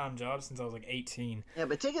full time job since I was like 18. Yeah,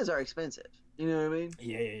 but tickets are expensive. You know what I mean?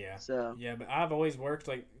 Yeah. So Yeah, but I've always worked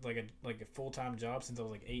like a full time job since I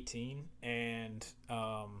was like 18, and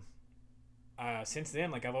since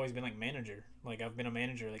then like I've always been like manager. Like I've been a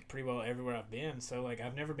manager like pretty well everywhere I've been. So like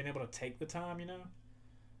I've never been able to take the time, you know.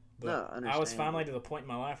 But No, I was understandable. finally to the point in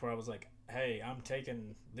my life where I was like, hey, I'm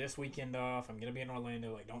taking this weekend off. I'm gonna be in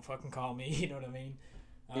Orlando. Like, don't fucking call me. You know what I mean?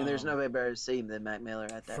 and there's nobody better to see him than Mac Miller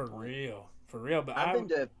at that for point. real. But I've been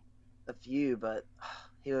to a few, but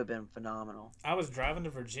he would have been phenomenal. I was driving to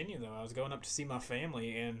Virginia though. I was going up to see my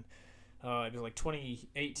family, and it was like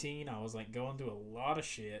 2018. I was like going through a lot of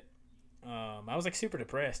shit. I was like super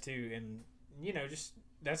depressed too, and you know, just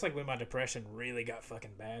that's like when my depression really got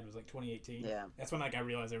fucking bad. Was like 2018. Yeah. That's when like I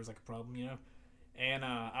realized there was like a problem, you know. And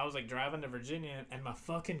I was like driving to Virginia, and my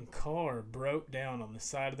fucking car broke down on the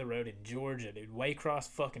side of the road in Georgia, dude, Waycross,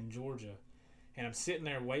 fucking Georgia. And I'm sitting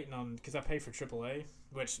there waiting on because I pay for AAA,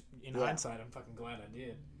 which in Yeah. hindsight I'm fucking glad I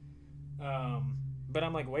did. But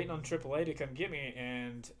I'm like waiting on AAA to come get me,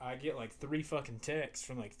 and I get like 3 fucking texts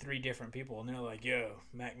from like 3 different people, and they're like, "Yo,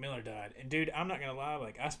 Mac Miller died." And dude, I'm not gonna lie,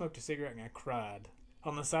 like I smoked a cigarette and I cried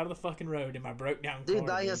on the side of the fucking road in my broke down car. Dude,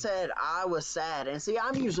 like I said, I was sad, and see,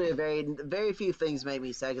 I'm usually very few things make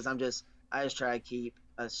me sad because I just try to keep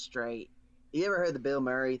us straight. You ever heard the Bill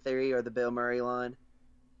Murray theory or the Bill Murray line?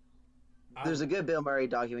 There's a good Bill Murray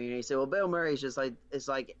documentary. He said, "Well, Bill Murray's just like it's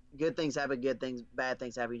like good things happen, good things, bad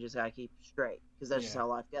things happen. You just gotta keep straight because that's just Yeah. how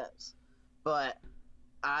life goes." But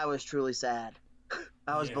I was truly sad.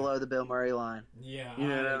 I was Yeah. below the Bill Murray line. Yeah, You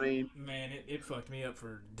know what I mean? Man, it fucked me up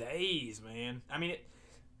for days, man. I mean,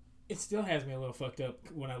 it still has me a little fucked up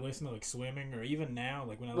when I listen to like swimming, or even now,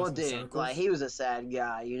 like when I Well, listen to dude, circles. like he was a sad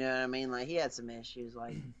guy. You know what I mean? Like he had some issues,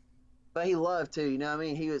 like. But he loved too, you know what I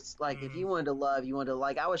mean? He was like, if you wanted to love, you wanted to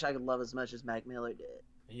like. I wish I could love as much as Mac Miller did.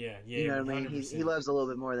 yeah, You know what I mean? 100%. He loves a little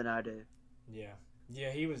bit more than I do.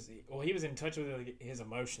 Yeah, he was in touch with like, his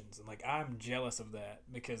emotions, and like I'm jealous of that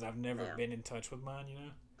because I've never Yeah. been in touch with mine, you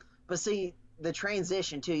know. But see, the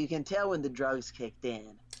transition too, you can tell when the drugs kicked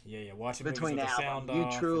in Yeah, watching between movies with the sound albums. You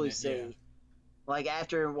off, truly and see, then, like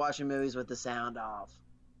after watching movies with the sound off.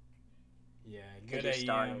 yeah, good just AM.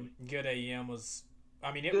 started. Good AM was.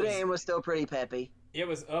 I mean, it Good was. AM was still pretty peppy. It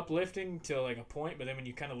was uplifting to like a point, but then when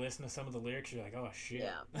you kind of listen to some of the lyrics, you're like, oh shit.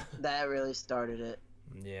 Yeah, that really started it.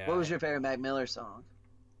 Yeah. What was your favorite Mac Miller song?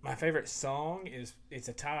 My favorite song is it's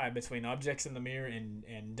a tie between Objects in the Mirror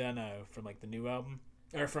and Dunno from like the new album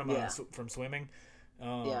or from Yeah. from Swimming.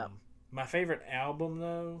 Yeah. My favorite album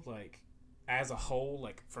though, like as a whole,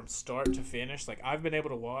 like from start to finish, like I've been able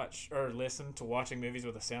to watch or listen to watching movies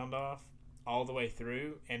with the sound off all the way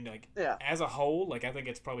through, and like Yeah. as a whole, like I think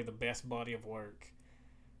it's probably the best body of work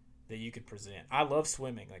that you could present. I love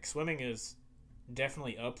Swimming. Like Swimming is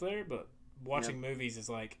definitely up there, but watching movies is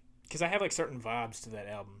like because I have like certain vibes to that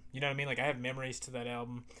album. You know what I mean? Like I have memories to that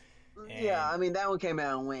album. Yeah, And I mean that one came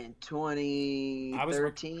out when I was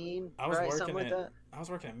work, 2013, I was right? working Something like at that. I was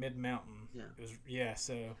working at Mid Mountain. Yeah, It was yeah,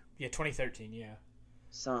 so yeah, 2013, yeah.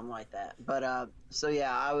 something like that. But so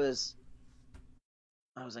yeah, I was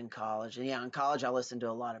in college, and yeah, in college I listened to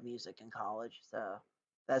a lot of music in college. So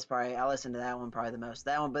that's probably I listened to that one probably the most.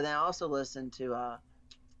 That one, but then I also listened to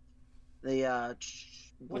the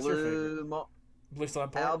What's your favorite? Blue Blue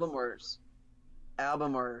Slide Park? album or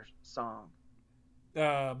album or song.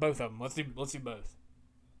 Both of them. Let's do both.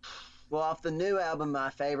 Well, off the new album, my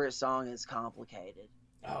favorite song is "Complicated"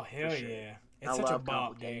 Oh for hell sure. yeah! I It's such a love bop,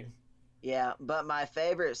 "Complicated." dude. Yeah, but my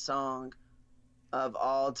favorite song of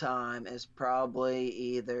all time is probably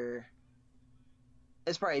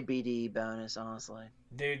it's probably BD Bonus, honestly.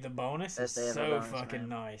 Dude, the bonus is Best day ever so bonus, fucking man.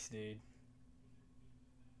 nice, dude.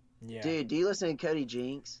 Yeah, Dude, do you listen to Cody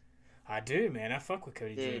Jinks? I do, man. I fuck with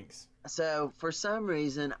Cody Dude, Jinks. so for some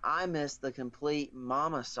reason, I missed the complete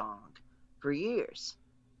Mama song for years.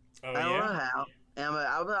 Oh I don't yeah, know how. And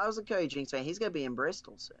I was a Cody Jinks fan. He's gonna be in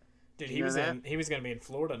Bristol soon. dude. Do you know that? He was gonna be in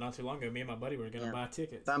Florida not too long ago. Me and my buddy were gonna Yeah. buy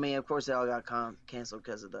tickets. But I mean, of course, they all got canceled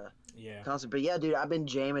because of the Yeah, concert. But yeah, dude, I've been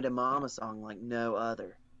jamming to Mama song like no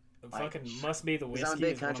other. Like, fucking must be the 'cause whiskey. I'm a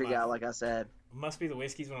big Is one of country my guy, like I said. must be the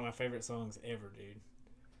whiskey's one of my favorite songs ever, dude.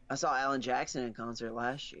 I saw Alan Jackson in concert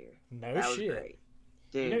last year. No That was shit. great,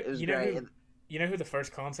 dude. You know, It was you know great. who, you know who the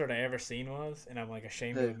first concert I ever seen was, and I'm like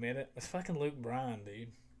ashamed to Who? admit it. It's fucking Luke Bryan,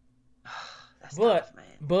 dude. That's But, tough, man.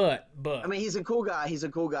 but. I mean, he's a cool guy. He's a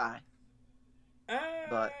cool guy. Uh,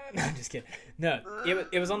 But no, I'm just kidding. No,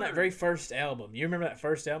 it was on that very first album. You remember that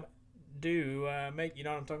first album? Mate, you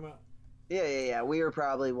know what I'm talking about? yeah. We were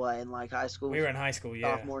probably what in like high school, We were in high school,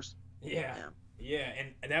 yeah. sophomores. Yeah. Yeah. Yeah,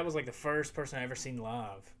 and that was like the first person I ever seen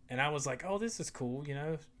live. And I was like, oh, this is cool, you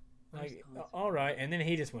know? Like, all right. And then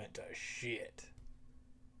he just went to shit.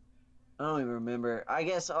 I don't even remember. I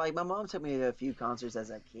guess like my mom took me to a few concerts as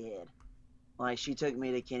a kid. Like she took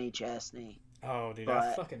me to Kenny Chesney. Oh, dude, I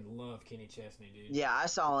But- fucking love Kenny Chesney, dude. Yeah, I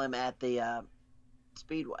saw him at the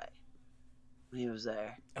Speedway when he was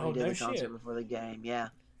there. Oh, He did no the concert shit. before the game. Yeah,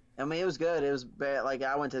 I mean it was good. It was like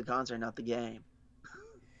I went to the concert, not the game.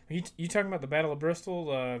 You talking about the Battle of Bristol,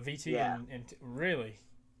 VT, Yeah. and really?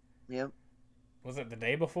 Yep. Was it the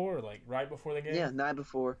day before, or like right before the game? Yeah, night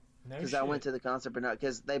before No because shit. I went to the concert, but not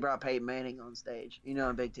because they brought Peyton Manning on stage. You know,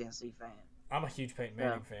 I'm a big Tennessee fan. I'm a huge Peyton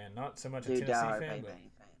Manning fan. Not so much a Dude, Tennessee diehard fan, Peyton but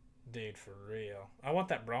Manning fan. dude, for real. I want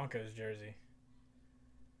that Broncos jersey.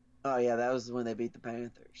 Oh yeah, that was when they beat the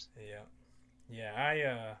Panthers.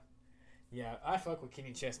 Yeah, I fuck with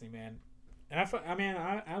Kenny Chesney, man. And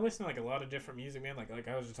I listen to like a lot of different music, man. Like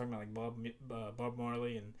I was just talking about like Bob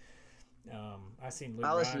Marley, and I seen Luke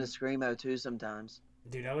I listen Bryan. to screamo too sometimes.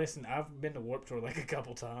 Dude, I've been to Warped Tour like a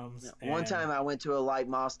couple times. One and- time I went to a Like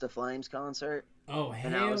Moss to Flames concert, Oh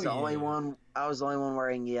and hell I was the yeah. only one. I was the only one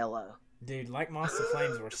wearing yellow. Dude, like Monster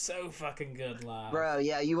Flames were so fucking good live. Bro,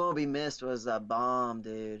 yeah, You Won't Be Missed was a bomb,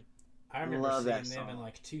 dude. I remember love seeing that them in song.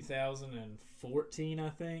 like 2014, I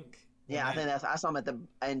think. when Yeah, I they- think I saw him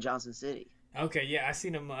in Johnson City. Okay, yeah, I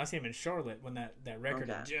seen him in Charlotte when that record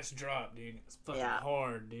had Okay. just dropped, dude. It was fucking Yeah.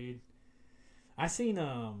 hard, dude. I seen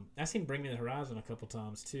Bring Me the Horizon a couple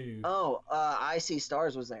times too. Oh, I See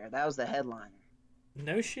Stars was there. That was the headliner.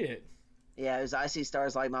 No shit. Yeah, it was I See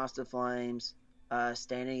Stars, Like Moss to Flames,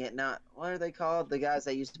 standing at not what are they called? The guys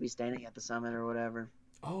that used to be standing at the summit or whatever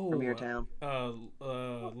Oh, from your town. Logan,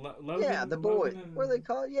 Yeah, the boys. Logan and- What are they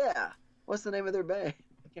called? Yeah. What's the name of their band?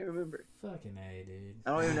 I can't remember. Fucking A, dude.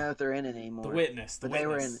 I don't even know if they're in it anymore. The Witness. The But they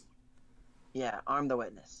were Witness. Yeah, Arm the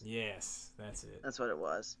Witness. Yes, that's it. That's what it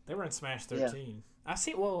was. They were in Smash Yeah. 13. I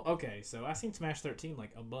seen Smash 13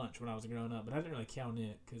 like a bunch when I was growing up, but I didn't really count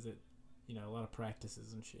it because it, a lot of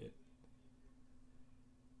practices and shit.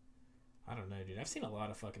 I don't know, dude. I've seen a lot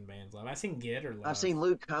of fucking bands live. I've seen Getter live. I've seen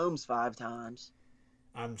Luke Combs 5 times.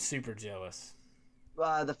 I'm super jealous.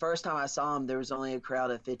 The first time I saw him, there was only a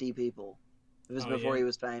crowd of 50 people. It was Oh, before yeah. he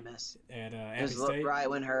was famous. At It Appy was State. right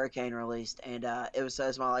when Hurricane released, and it was so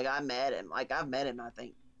small. Like I met him. Like I've met him, I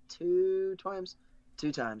think, two times.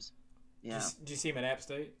 Yeah. Did you see him at App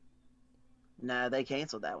State? No, they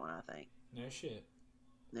canceled that one. I think. No shit.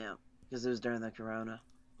 Yeah, because it was during the Corona.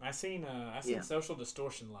 I seen Yeah. Social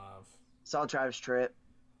Distortion live. Saw Travis Tritt.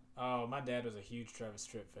 Oh, my dad was a huge Travis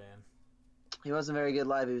Tritt fan. He wasn't very good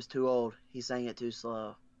live. He was too old. He sang it too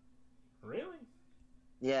slow. Really?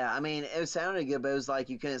 Yeah, I mean, it sounded good, but it was like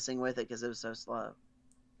you couldn't sing with it because it was so slow.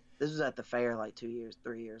 This was at the fair like 3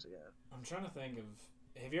 years ago. I'm trying to think of.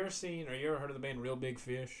 Have you ever seen or you ever heard of the band Real Big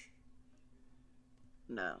Fish?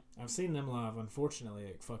 No. I've seen them live, unfortunately,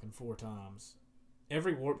 like fucking 4 times.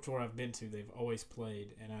 every Warped Tour I've been to, they've always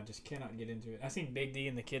played, and I just cannot get into it. I seen Big D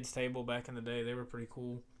and the Kids Table back in the day; they were pretty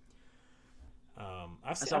cool.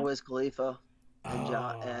 I saw Wiz Khalifa at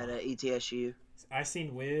Oh, ETSU. I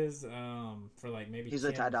seen Wiz for like maybe He's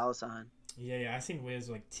with Ty 10. Dolla $ign. Yeah, I seen Wiz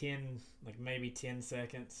like 10, like maybe 10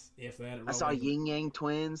 seconds, if that. At I saw Rolling. Ying Yang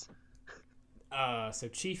Twins. So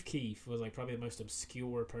Chief Keef was like probably the most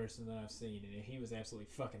obscure person that I've seen, and he was absolutely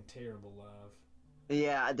fucking terrible live.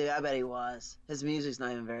 Yeah, dude, I bet he was. His music's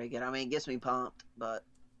not even very good. I mean, it gets me pumped, but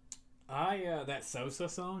That Sosa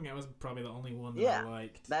song, that was probably the only one that yeah, I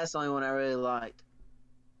liked. that's the only one I really liked.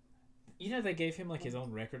 You know, they gave him like his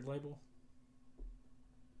own record label.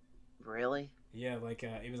 Really? Yeah, like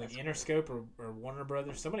it was like That's Interscope or Warner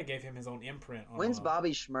Brothers. Somebody gave him his own imprint on When's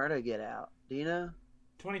Bobby Shmurda get out? Do you know?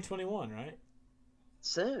 2021, right?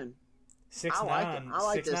 Soon. Six I like it. nine, I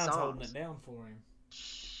like six his nine's holding songs. it down for him,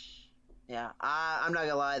 Yeah, I'm not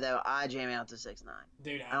gonna lie though. I jam out to 6ix9ine.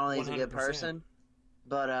 dude. I don't think he's a good 100%. person,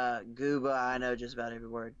 but Gooba, I know just about every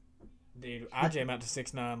word. Dude, I jam out to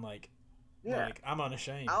 6ix9ine Yeah. like I'm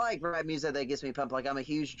unashamed. I like rap music that gets me pumped. Like I'm a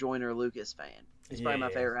huge Joyner Lucas fan. He's probably my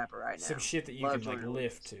Yeah. favorite rapper right now. Some shit that you Love can like Joyner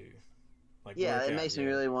lift Lucas. to, like Yeah, work it out, makes me yeah.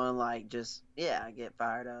 really want to like just get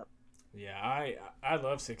fired up. Yeah, I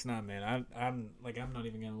love 6ix9ine, man. I'm not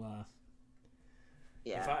even gonna lie.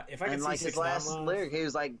 Yeah. If I could And see like his 6ix9ine last live, lyric, he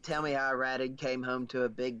was like, "Tell me how I ratted, came home to a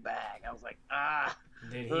big bag." I was like, ah.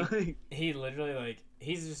 dude, he literally like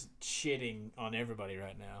he's just shitting on everybody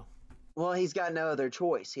right now. Well, he's got no other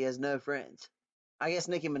choice. He has no friends. I guess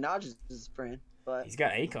Nicki Minaj is his friend, but He's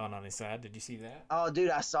got Akon on his side. Did you see that? oh, dude,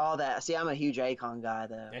 I saw that. See, I'm a huge Akon guy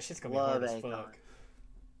though. That shit's gonna be Love hard as Akon. fuck.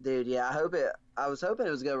 Dude, yeah, I was hoping it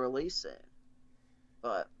was gonna release soon,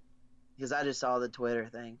 but because I just saw the Twitter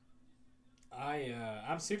thing.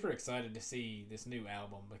 I'm super excited to see this new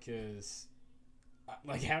album because,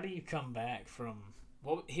 like, how do you come back from?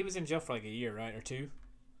 Well, he was in jail for like a year, right, or two,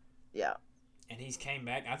 Yeah, and he's came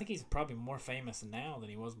back. I think he's probably more famous now than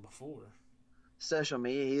he was before. social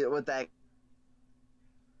media with that,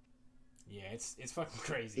 Yeah, it's fucking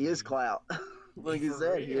crazy. he is dude. clout. Like you For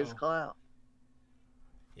said, he is real. clout.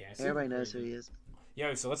 Yeah, it's super Everybody knows who crazy. he is.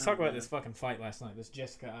 Yo, so let's Oh, talk about man. this fucking fight last night. This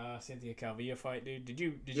Jessica Cynthia Calvillo fight, dude. Did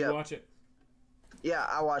you Yep. watch it? Yeah,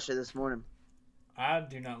 I watched it this morning. I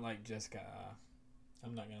do not like Jessica.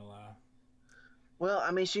 I'm not gonna lie. Well,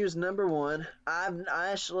 I mean, she was number one. I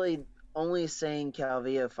actually only seen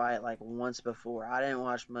Calvillo fight like once before. I didn't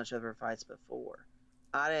watch much of her fights before.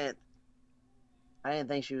 I didn't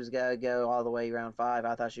think she was gonna go all the way round 5.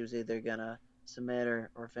 I thought she was either gonna submit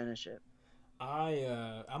or finish it.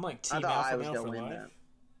 I'm like I Team thought I Alpha was Male gonna for win life. that.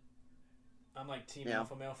 I'm like Team Yeah.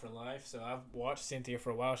 Alpha Male for life. So I've watched Cynthia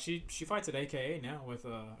for a while. She fights at AKA now with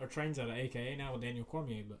or trains at AKA now with Daniel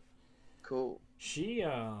Cormier. But Cool. she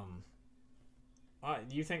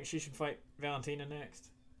do you think she should fight Valentina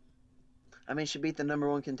next? I mean, she beat the number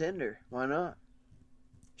one contender. Why not?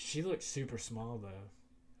 She looks super small though.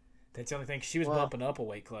 That's the only thing. She was Well- bumping up a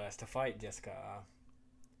weight class to fight Jessica.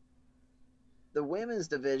 The women's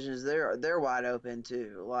divisions, they're wide open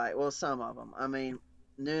too. Like, well, some of them. I mean,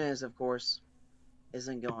 Nunes, of course,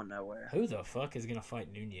 isn't going nowhere. Who the fuck is gonna fight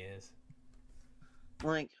Nunez?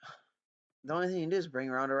 Like, the only thing you can do is bring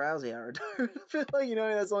Ronda Rousey out. I feel like,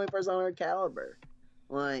 that's the only person on her caliber.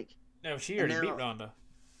 Like, No, she And already now- beat Ronda.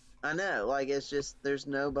 I know. Like, it's just, there's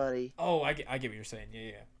nobody. Oh, I get what you're saying.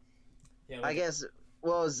 Yeah. Yeah, I like, guess,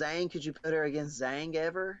 well, Zhang, could you put her against Zhang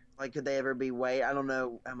ever? Like, could they ever be weight? I don't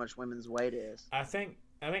know how much women's weight is. I think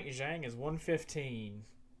Zhang is 115.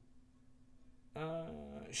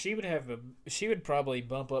 She would probably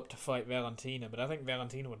bump up to fight Valentina, but I think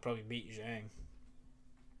Valentina would probably beat Zhang.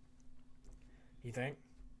 You think?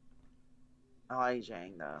 I like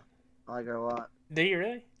Zhang, though. I like her a lot. Do you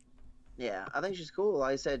really? Yeah, I think she's cool.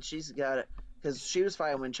 Like I said, she's got it. Because she was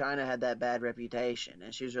fighting when China had that bad reputation,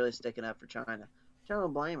 and she was really sticking up for China. I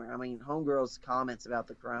don't blame her. I mean, Homegirl's comments about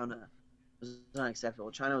the corona was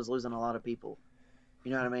unacceptable. China was losing a lot of people.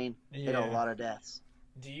 You know what I mean? They had a lot of deaths.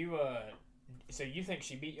 Do you so you think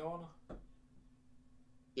she beat Joanna?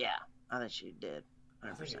 Yeah, I think she did. I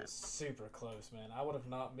think it 100%. was super close, man. I would have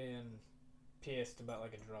not been pissed about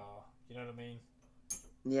like a draw. You know what I mean?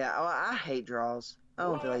 Yeah, I hate draws. I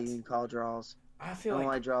don't feel like What? you can call draws. I I feel don't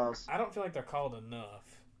like like draws. I don't feel like they're called enough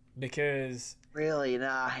because Really?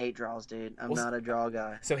 Nah, I hate draws, dude. I'm Well, not a draw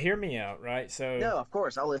guy. so hear me out, right? So No, of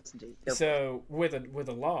course, I'll listen to you. Go for it. So with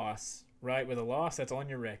a loss, right? With a loss, that's on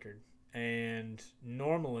your record, and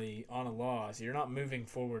normally on a loss, you're not moving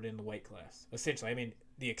forward in the weight class. Essentially, I mean,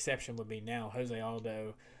 the exception would be now Jose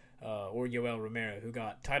Aldo or Yoel Romero, who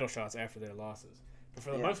got title shots after their losses. But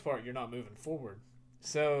for the Yeah. most part, you're not moving forward.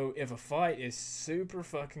 So if a fight is super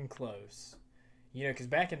fucking close, because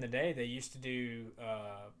back in the day they used to do,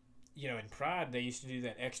 in Pride they used to do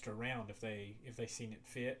that extra round if they seen it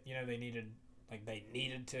fit. They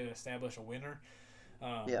needed to establish a winner.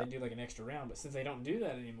 Yeah. They do like an extra round, but since they don't do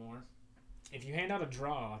that anymore, if you hand out a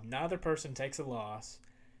draw, neither person takes a loss.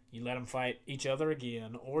 You let them fight each other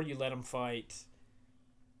again, or you let them fight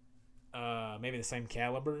maybe the same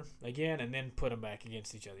caliber again, and then put them back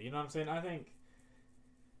against each other. You know what I'm saying? I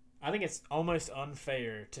think it's almost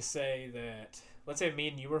unfair to say that. Let's say me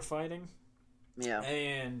and you were fighting, Yeah.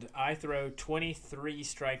 and I throw 23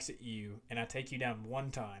 strikes at you, and I take you down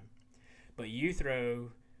one time, but you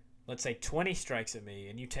throw, let's say, 20 strikes at me,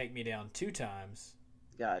 and you take me down 2 times.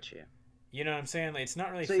 Got you. You know what I'm saying? Like, it's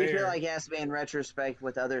not really So fair. you feel like it has to be in retrospect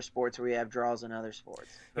with other sports where you have draws in other sports,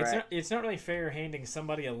 correct? It's not really fair handing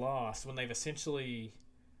somebody a loss when they've essentially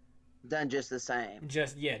Done just the same.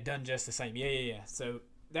 done just the same. Yeah. So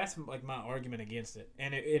that's like my argument against it.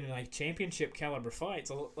 And in like championship caliber fights,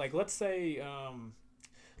 like let's say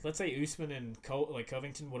Usman and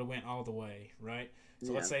Covington would have went all the way, right?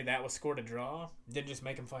 So let's say that was scored a draw, then just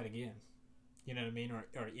make them fight again. You know what I mean?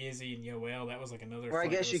 Or Izzy and Yoel, that was like another. Or I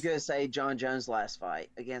fight guess you could say John Jones' last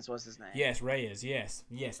fight against what's his name? Yes, Reyes. Yes.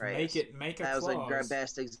 Reyes. Make a that clause. was like the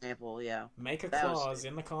best example. Yeah. Make a clause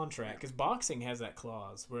in the contract, because boxing has that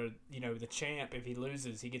clause where the champ, if he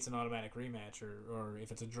loses, he gets an automatic rematch, or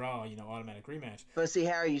if it's a draw, automatic rematch. But see,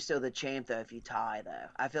 how are you still the champ though if you tie though?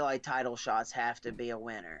 I feel like title shots have to be a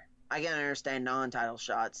winner. I can understand non-title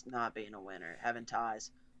shots not being a winner, having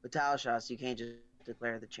ties, but title shots you can't just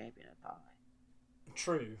declare the champion a tie.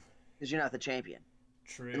 True. Because you're not the champion.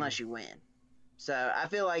 True. Unless you win. So I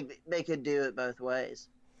feel like they could do it both ways.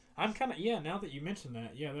 I'm kind of now that you mention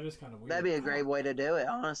that, that is kind of weird. That'd be a great way to do it,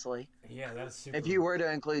 honestly. Yeah, that's super. If you were to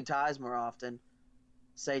include ties more often,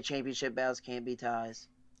 say championship bouts can't be ties.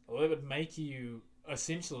 Well, it would make you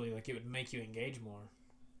essentially it would make you engage more.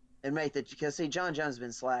 And because see, John Jones has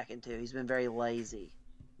been slacking too. He's been very lazy.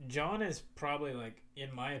 John is probably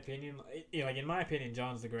in my opinion,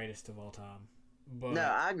 John's the greatest of all time. But no,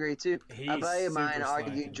 I agree too. A buddy of mine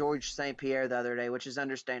argued slacking. George St. Pierre the other day, which is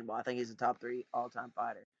understandable. I think he's a top 3 all-time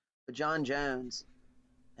fighter. But John Jones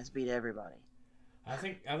has beat everybody. I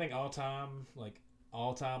think all time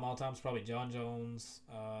is probably John Jones,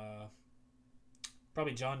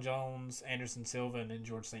 Anderson Silva, and then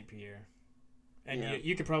George St. Pierre. And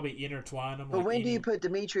you could probably intertwine them. But when do you put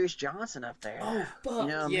Demetrius Johnson up there? Oh, fuck.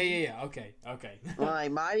 Yeah. Okay.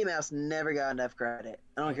 Like, Mighty Mouse never got enough credit.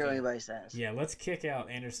 I don't care what anybody says. Yeah, let's kick out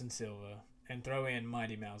Anderson Silva and throw in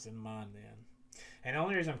Mighty Mouse in mine then. And the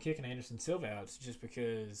only reason I'm kicking Anderson Silva out is just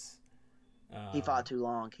because... he fought too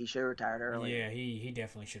long. He should have retired early. Yeah, he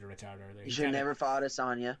definitely should have retired earlier. He should have never fought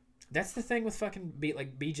Asanya. That's the thing with fucking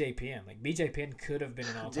BJ Penn. Like, BJ Penn could have been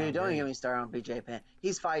an all-time Dude, don't great. get me started on BJ Penn.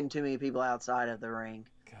 He's fighting too many people outside of the ring.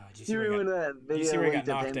 God, you remember that video? You see where he got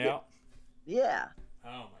knocked out? Yeah.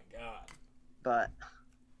 Oh my god. But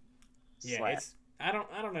yeah, I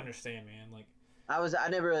don't understand, man. Like, I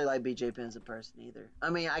never really liked BJ Penn as a person either. I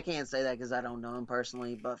mean, I can't say that because I don't know him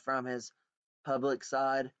personally, but from his public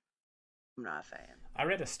side, I'm not a fan. I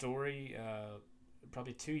read a story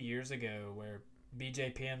probably 2 years ago where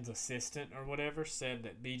BJ Penn's assistant or whatever said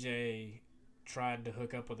that BJ tried to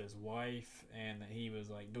hook up with his wife and that he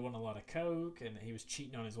was doing a lot of coke and that he was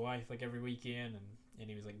cheating on his wife every weekend and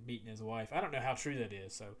he was beating his wife. I don't know how true that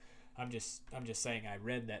is, so I'm just saying I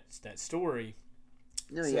read that story.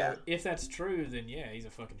 No, so yeah. If that's true, then yeah, he's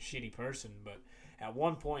a fucking shitty person. But at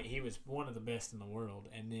one point he was one of the best in the world,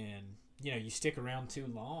 and then you stick around too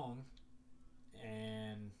long,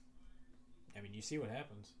 and I mean you see what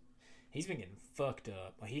happens. He's been getting fucked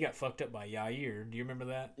up. He got fucked up by Yair. Do you remember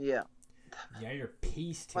that? Yeah. Yair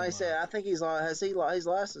pieced him like I said, up. I think he's lost. He's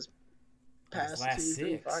lost his past last 2-3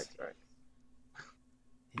 6 fights, right?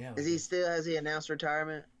 Yeah. Has he announced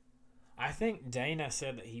retirement? I think Dana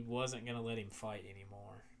said that he wasn't going to let him fight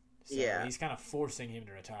anymore. So yeah. He's kind of forcing him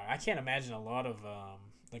to retire. I can't imagine a lot of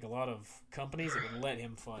companies that would let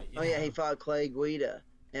him fight. Yeah, he fought Clay Guida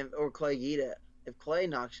or Clay Guida. If Clay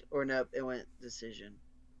knocks or no, it went decision.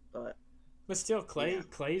 But still, Clay's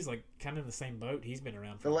kind of in the same boat. He's been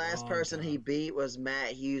around for the a last long person time. he beat was Matt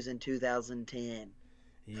Hughes in 2010.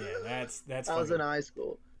 Yeah, that's. I was in high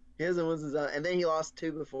school. His was his own, and then he lost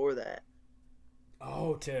 2 before that.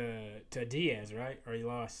 Oh, to Diaz, right? Or he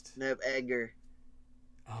lost? Nope, Edgar.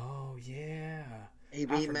 Oh yeah. He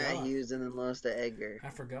beat Matt Hughes and then lost to Edgar. I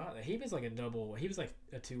forgot that he was like a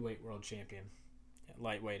 2-weight world champion,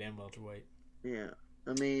 lightweight and welterweight. Yeah,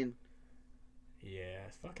 I mean. Yeah,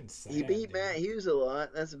 it's fucking sad. He beat Matt Hughes a lot.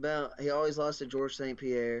 He always lost to George St.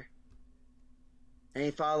 Pierre. And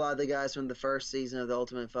he fought a lot of the guys from the first season of The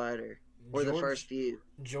Ultimate Fighter, or the first George few.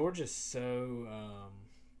 George is so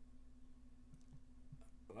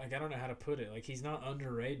like I don't know how to put it. Like he's not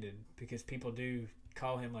underrated because people do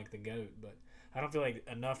call him like the GOAT, but I don't feel like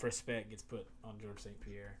enough respect gets put on George St.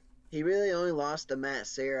 Pierre. He really only lost to Matt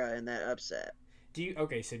Serra in that upset.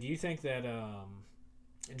 So do you think that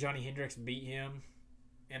Johnny Hendricks beat him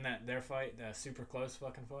in their fight, that super close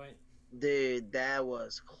fucking fight? Dude, that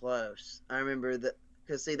was close. I remember that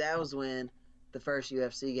because see, that was when the first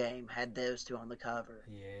UFC game had those two on the cover,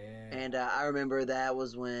 Yeah. and I remember that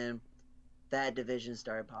was when that division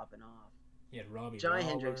started popping off. He had Robbie Johnny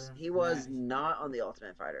Lawler. Hendricks, he was not on the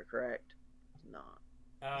Ultimate Fighter, correct?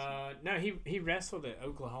 Not. No, he wrestled at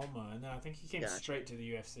Oklahoma, and then I think he came Gotcha. straight to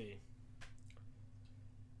the UFC.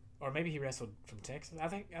 Or maybe he wrestled from Texas. I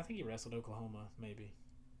think he wrestled Oklahoma, maybe.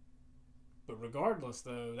 But regardless,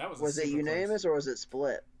 though, that was Was it super unanimous close. or was it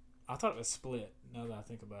split? I thought it was split. Now that I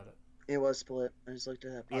think about it. It was split. I just looked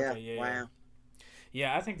it up. Yeah. Okay, yeah, Wow. yeah.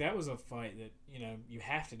 Yeah, I think that was a fight that you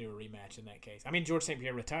have to do a rematch in that case. I mean, George St.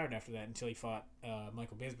 Pierre retired after that until he fought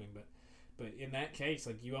Michael Bisping, but in that case,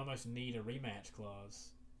 like you almost need a rematch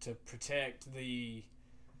clause to protect the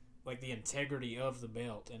integrity of the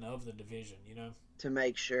belt and of the division. To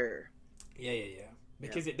make sure. Yeah, yeah, yeah.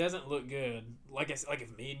 Because it doesn't look good. Like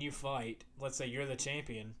if me and you fight, let's say you're the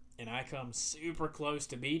champion, and I come super close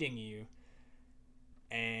to beating you,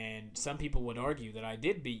 and some people would argue that I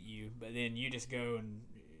did beat you, but then you just go and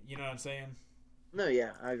you know what I'm saying? No,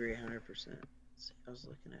 yeah, I agree 100%. I was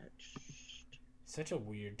looking at. Such a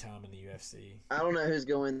weird time in the UFC, I don't know who's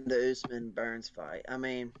going the Usman Burns fight. I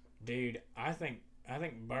mean, dude. I think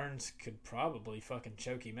Burns could probably fucking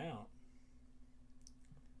choke him out.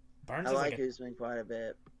 Burns I is like Usman quite a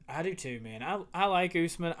bit. I do too, man. I like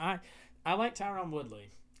Usman. I like Tyron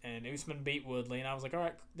Woodley, and Usman beat Woodley, and I was like, all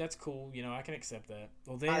right, that's cool. I can accept that.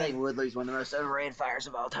 Well, then I think Woodley's one of the most overrated fighters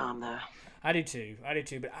of all time, though. I do too.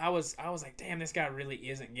 But I was like, damn, this guy really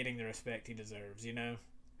isn't getting the respect he deserves.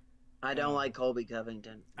 I don't like Colby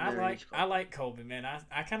Covington. I like Colby, man.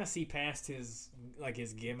 I kind of see past his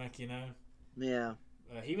gimmick. Yeah.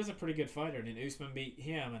 He was a pretty good fighter, and then Usman beat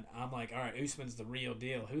him, and I'm like, all right, Usman's the real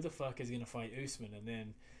deal. Who the fuck is gonna fight Usman? And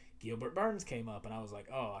then Gilbert Burns came up, and I was like,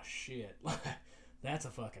 oh shit, that's a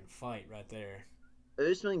fucking fight right there.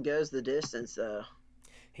 Usman goes the distance, though.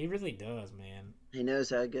 He really does, man. He knows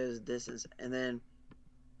how it goes the distance. And then,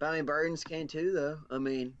 but I mean, Burns can too, though. I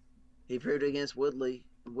mean, he proved it against Woodley.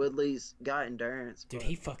 Woodley's got endurance. Dude, but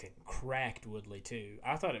he fucking cracked Woodley too.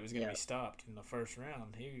 I thought it was gonna Yeah. be stopped in the first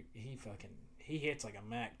round. He hits like a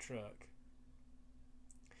Mack truck.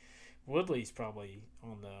 Woodley's probably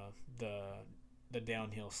on the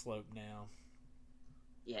downhill slope now.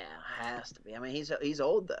 Yeah, has to be. I mean, he's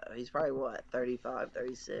old, though. He's probably, what, 35,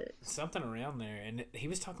 36? Something around there, and he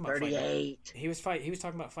was talking about 38. He was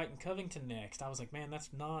talking about fighting Covington next. I was like, man,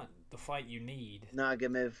 that's not the fight you need. Not a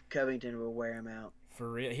good move. Covington will wear him out. For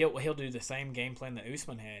real, he'll do the same game plan that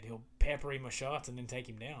Usman had. He'll pepper him with shots and then take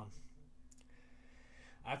him down.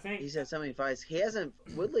 I think He's had so many fights.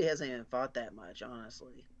 Woodley hasn't even fought that much,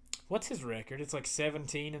 honestly. what's his record? It's like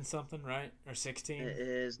 17 and something, right? Or 16? It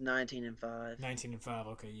is 19-5. 19 and 5.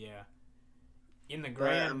 Okay, yeah. In the But,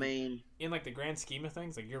 grand, I mean, in like the grand scheme of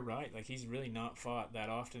things, like you're right. Like he's really not fought that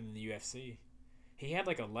often in the UFC. He had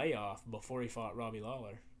like a layoff before he fought Robbie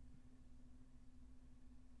Lawler.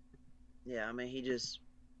 yeah, I mean, he was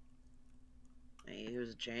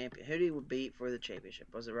a champion. Who did he beat for the championship?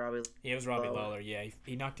 Was it Robbie? Yeah, it was Robbie Lawler. Lawler. Yeah,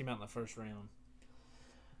 he knocked him out in the first round.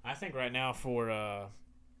 I think right now for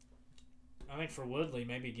Woodley,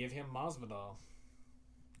 maybe give him Masvidal,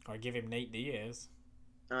 or give him Nate Diaz.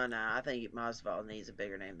 Oh, no, I think Masvidal needs a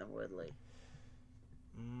bigger name than Woodley.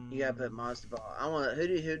 You gotta put Masvidal.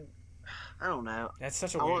 I don't know. That's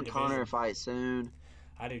such a I weird want division. Conor to fight soon.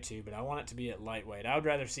 I do too, but I want it to be at lightweight. I would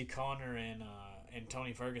rather see Conor and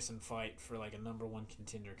Tony Ferguson fight for like a number one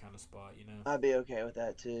contender kind of spot. I'd be okay with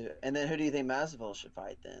that too. And then who do you think Masvidal should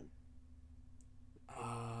fight then?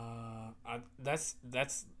 That's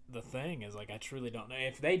the thing is like I truly don't know.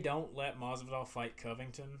 If they don't let Masvidal fight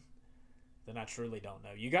Covington, then I truly don't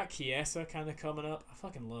know. You got Chiesa kind of coming up. I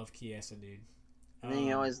fucking love Chiesa, dude. And then you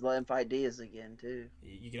can always let him fight Diaz again too.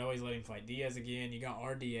 You can always let him fight Diaz again. You got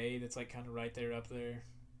RDA that's like kind of right there up there.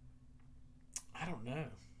 I don't know.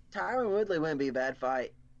 Tyron Woodley wouldn't be a bad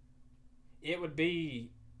fight. It would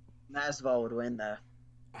be. Masvidal would win though.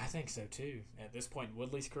 I think so too. At this point in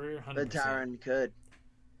Woodley's career, 100%. But Tyron could.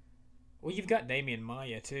 Well, you've got Damian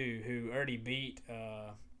Maia too, who already beat.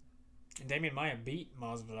 Damian Maia beat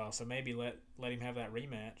Masvidal, so maybe let him have that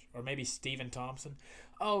rematch, or maybe Stephen Thompson.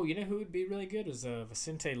 Oh, you know who would be really good is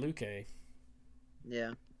Vicente Luque.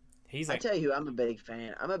 Yeah. He's I like tell you who I'm a big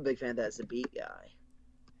fan. I'm a big fan of that Zabit guy.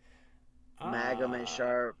 Magomed uh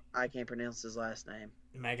Sharp. I can't pronounce his last name.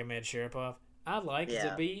 Magomed Sharapov. I like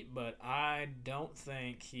Yeah. Zabit, but I don't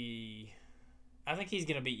think he. I think he's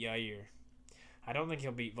gonna beat Yair. I don't think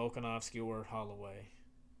he'll beat Volkanovski or Holloway.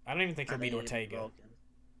 I don't even think I he'll beat think he'd beat Ortega. Vulcan.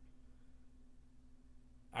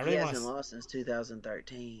 I He really want hasn't to. lost since I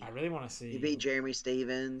 2013. really want to He see. beat Jeremy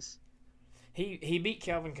Stevens. He beat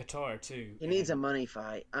Calvin Qatar too, He needs a and money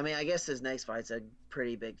fight. I mean, I guess his next fight's a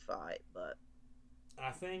pretty big fight, but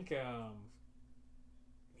I think yeah,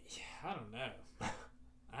 I don't know.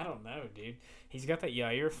 I don't know, dude. He's got that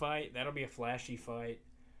Yair fight. That'll be a flashy fight.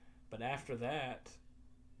 But after that,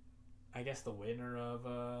 I guess the winner of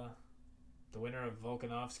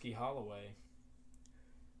Volkanovski Holloway.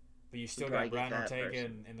 But you we'll still probably got get Brian that Ortega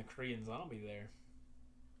person. and the Korean Zombie there.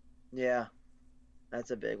 Yeah,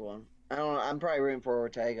 that's a big one. I don't. I'm probably rooting for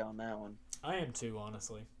Ortega on that one. I am too,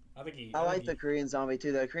 honestly. I think he. I I think like he. the Korean Zombie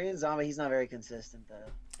too. The Korean Zombie, he's not very consistent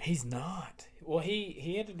though. He's not. Well,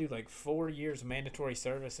 he had to do like 4 years mandatory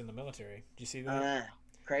service in the military. Did you see that?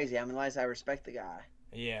 Crazy. I mean, at least I respect the guy,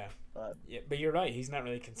 Yeah. but Yeah, but you're right. He's not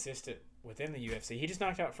really consistent within the UFC. He just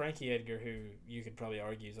knocked out Frankie Edgar, who you could probably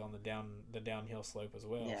argue is on the downhill slope as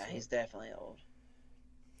well. yeah, So, he's definitely old.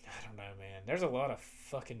 I don't know, man. There's a lot of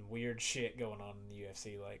fucking weird shit going on in the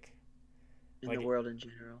UFC. Like, In like the world in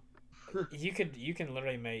general. you can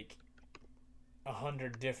literally make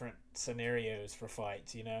 100 different scenarios for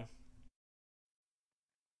fights. You know.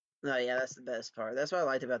 No, yeah, that's the best part. That's what I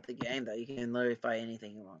liked about the game, though. You can literally fight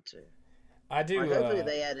anything you want to. I Like, do. hopefully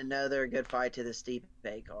they add another good fight to the Stipe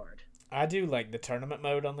card. I do like the tournament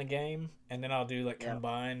mode on the game, and then I'll do like Yep.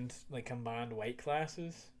 combined weight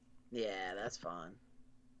classes. Yeah, that's fun.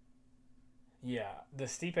 Yeah,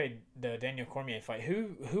 the Daniel Cormier fight.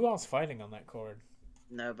 Who else fighting on that card?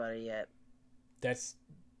 Nobody yet. That's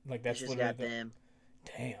like It's that's just literally got the them.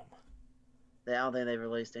 damn. I don't think they've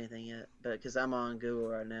released anything yet, but because I'm on Google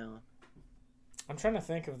right now. I'm trying to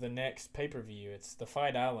think of the next pay per view. It's the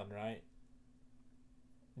Fight Island, right?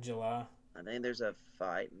 July. I think there's a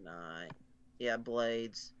fight night. Yeah,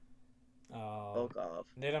 Blades, Volkov.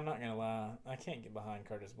 Dude, I'm not gonna lie. I can't get behind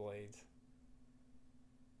Curtis Blades.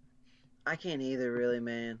 I can't either, really,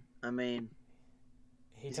 man. I mean,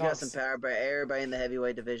 He he's got talks. some power, but everybody in the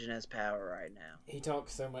heavyweight division has power right now. He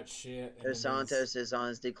talks so much shit. And Dos then he's- Santos is on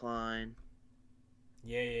his decline.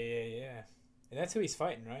 Yeah. And that's who he's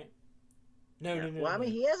fighting, right? No, Yeah. no, no. Well, I no.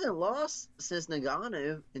 mean, he hasn't lost since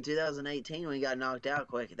Nagano in 2018 when he got knocked out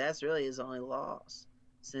quick. That's really his only loss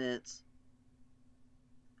since.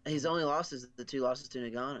 His only losses the two losses to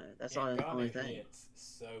Nagano. That's the Ngannou only thing. hits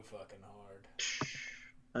so fucking hard.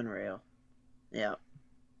 Unreal. Yeah.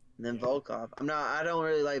 And then Yeah. Volkov. I don't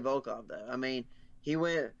really like Volkov though. I mean, he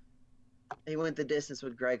went the distance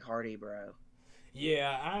with Greg Hardy, bro.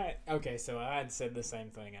 Yeah, okay, so I had said the same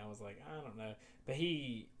thing. I was like, I don't know, but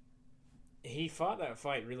he fought that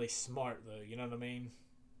fight really smart though. You know what I mean?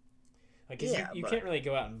 Like, 'cause Yeah, you but can't really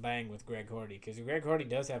go out and bang with Greg Hardy because Greg Hardy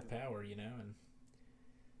does have power, you know, and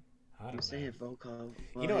I I'm don't know. saying Volkov.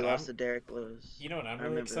 Well, You know he what lost I'm- to Derek Lewis. You know what I'm I really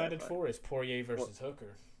remember that excited fight. for is Poirier versus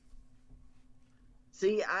Hooker.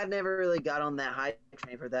 See, I never really got on that hype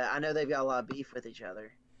train for that. I know they've got a lot of beef with each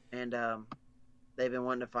other, and they've been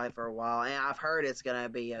wanting to fight for a while. And I've heard it's gonna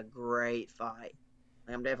be a great fight.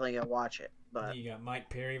 Like, I'm definitely gonna watch it. But You got Mike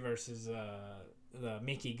Perry versus the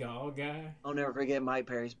Mickey Gall guy. I'll never forget Mike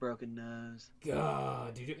Perry's broken nose.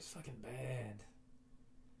 God, dude, it was fucking bad.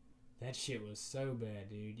 That shit was so bad,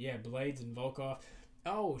 dude. Yeah, Blades and Volkov.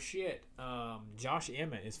 Oh shit. Josh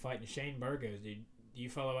Emmett is fighting Shane Burgos, dude. Do you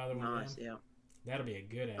follow either one of Nice, them? yeah. That'll be a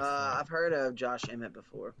good ass fight. I've heard of Josh Emmett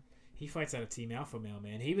before. He fights out of Team Alpha Male,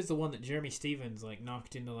 man. He was the one that Jeremy Stevens like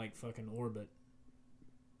knocked into like fucking orbit.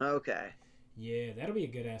 Okay. Yeah, that'll be a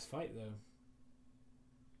good ass fight though.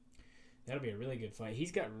 That'll be a really good fight.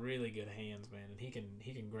 He's got really good hands, man, and he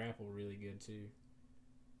can grapple really good too.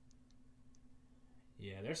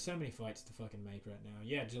 Yeah, there's so many fights to fucking make right now.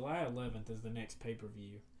 Yeah, July 11th is the next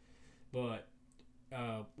pay-per-view. But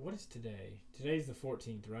what is today? Today's the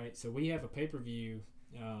 14th, right? So we have a pay-per-view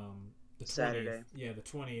the 20th. Saturday. Yeah, the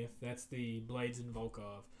 20th. That's the Blades and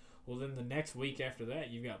Volkov. Well, then the next week after that,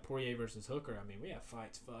 you've got Poirier versus Hooker. I mean, we have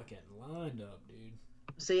fights fucking lined up, dude.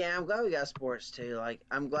 See, I'm glad we got sports too. Like,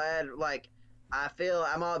 I'm glad. Like, I feel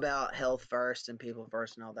I'm all about health first and people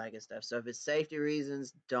first and all that good stuff. So if it's safety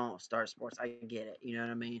reasons, don't start sports. I get it. You know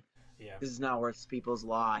what I mean? Yeah. Because it's not worth people's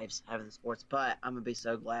lives having the sports. But I'm gonna be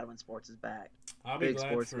so glad when sports is back. I'll be Big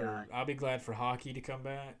glad sports for guy. I'll be glad for hockey to come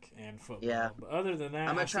back and football. Yeah. But other than that,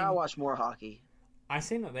 I'm gonna try to watch more hockey. I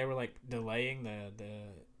seen that they were like delaying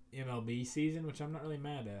MLB season, which I'm not really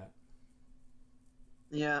mad at.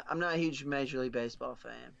 Yeah, I'm not a huge Major League Baseball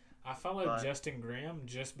fan, I followed but Justin Graham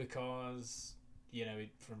just because,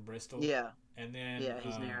 from Bristol. yeah, And then yeah,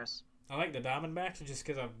 he's near us. I like the Diamondbacks just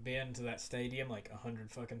because I've been to that stadium like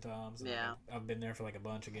 100 fucking times. And Yeah, I've been there for like a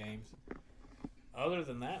bunch of games. Other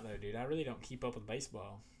than that, though, dude, I really don't keep up with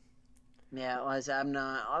baseball. yeah. Like I said, I'm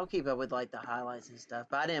not. I'll keep up with like the highlights and stuff,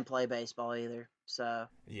 but I didn't play baseball either, so I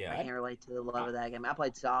Yeah. can't relate to the I, love of that game. I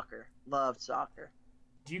played soccer, loved soccer.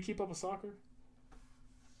 do you keep up with soccer?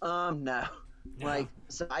 No. No.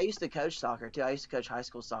 So I used to coach soccer too. I used to coach high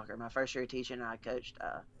school soccer. My first year teaching, I coached.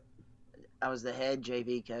 I was the head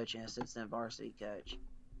JV coach and assistant varsity coach,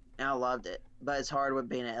 and I loved it. But it's hard with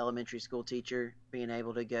being an elementary school teacher, being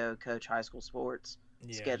able to go coach high school sports.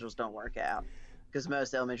 Yeah. Schedules don't work out because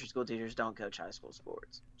most elementary school teachers don't coach high school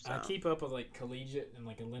sports. I So keep up with like collegiate and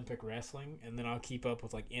like Olympic wrestling, and then I'll keep up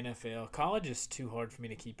with like NFL. College is too hard for me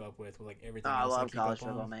to keep up with like everything I else I love keep college up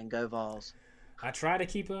football, on. man. Go Vols. I try to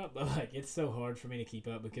keep up, but like it's so hard for me to keep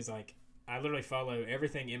up because like I literally follow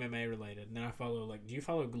everything MMA related, and then I follow like, do you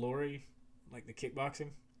follow Glory, like the kickboxing?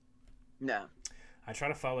 No, I try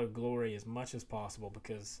to follow Glory as much as possible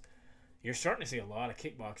because you're starting to see a lot of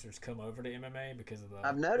kickboxers come over to MMA because of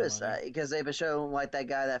I've the noticed money. that because they've been showing like that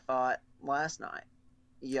guy that fought last night.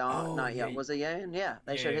 Young, Oh not yeah, young. Was it Young? Yeah,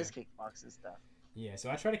 they yeah, showed yeah. his kickboxing stuff. Yeah, so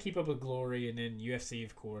I try to keep up with Glory and then UFC,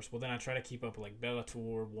 of course. Well, then I try to keep up with like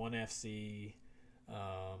Bellator, One FC.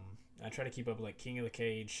 Um, I try to keep up with like King of the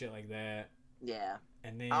Cage, shit like that. Yeah.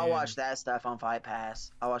 And I'll then watch that stuff on Fight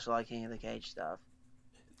Pass. I watch a lot of King of the Cage stuff.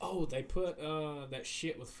 oh, they put that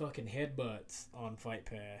shit with fucking headbutts on Fight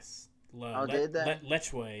Pass. Oh, did they?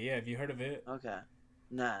 Lechway, yeah. Have you heard of it? Okay.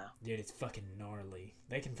 No. Dude, it's fucking gnarly.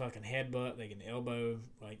 They can fucking headbutt. They can elbow.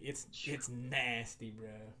 Like it's nasty, bro.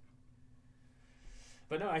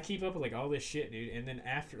 But no, I keep up with like all this shit, dude. And then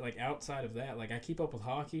after, like outside of that, like I keep up with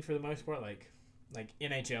hockey for the most part, like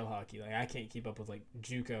NHL hockey. Like I can't keep up with like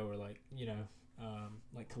JUCO or like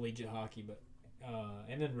like collegiate hockey, but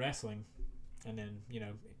and then wrestling, and then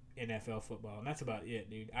NFL football, and that's about it,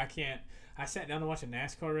 dude. I can't. I sat down to watch a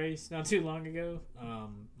NASCAR race not too long ago,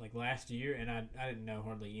 like last year, and I didn't know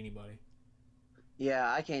hardly anybody.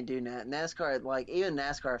 Yeah, I can't do that. NASCAR, like, even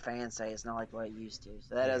NASCAR fans say it's not like what it used to.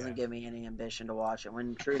 So that Yeah. doesn't give me any ambition to watch it.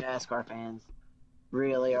 When true NASCAR fans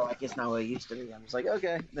really are like, it's not what it used to be. I'm just like,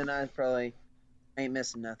 okay, then I probably ain't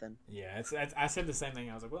missing nothing. Yeah, it's I said the same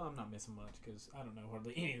thing. I was like, well, I'm not missing much because I don't know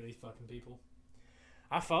hardly any of these fucking people.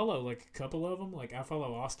 I follow like a couple of them. Like I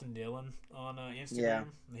follow Austin Dillon on Instagram. Yeah.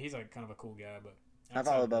 He's like kind of a cool guy, but I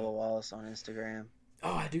outside follow of that, Bubba Wallace on Instagram.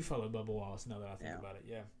 oh, I do follow Bubba Wallace. Now that I think Yeah. about it,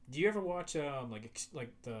 yeah. Do you ever watch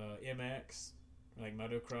like the MX, like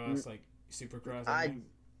motocross, like supercross? I Anything?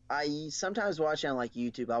 I sometimes watch it on like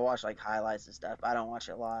YouTube. I watch like highlights and stuff. I don't watch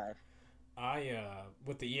it live. I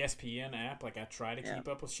with the ESPN app, like I try to Yeah. keep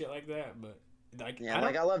up with shit like that, but like Yeah, I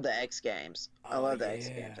like don't. I love the X Games. I Oh love the X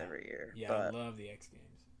yeah, Games every year. yeah, I But love the X Games.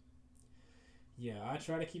 Yeah, I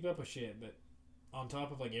try to keep up with shit, but on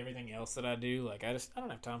top of like everything else that I do, like I don't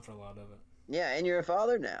have time for a lot of it. yeah, and you're a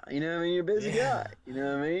father now. You know what I mean? You're a busy Yeah. guy. You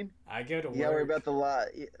know what I mean? I go to You gotta worry work. about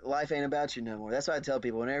the life ain't about you no more. That's why I tell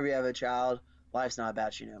people whenever you have a child, life's not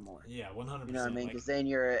about you no more. Yeah, 100%. You know what I mean? Like Because then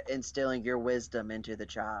you're instilling your wisdom into the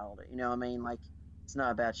child. You know what I mean? Like it's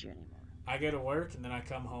not about you anymore. I go to work and then I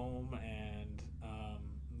come home and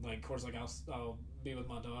like of course like I'll be with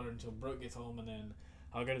my daughter until Brooke gets home and then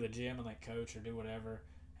I'll go to the gym and like coach or do whatever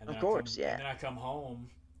and then Of course, and yeah. then I come home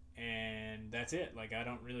and that's it. Like I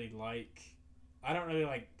don't really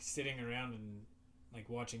like sitting around and like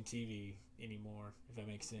watching TV anymore, if that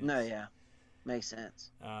makes sense. No, yeah, makes sense.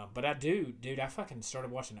 But I do, dude. I fucking started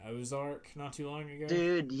watching Ozark not too long ago.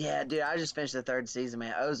 Dude, yeah, dude. I just finished the third season,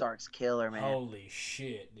 man. Ozark's killer, man. Holy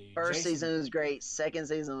shit, dude. First season was great. Second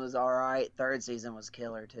season was all right. Third season was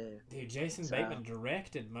killer too. Dude, Jason So- Bateman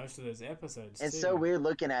directed most of those episodes. It's too. so weird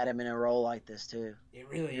looking at him in a role like this too. It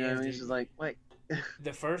really You know is. what I mean? Dude. It's just like, wait.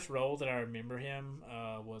 The first role that I remember him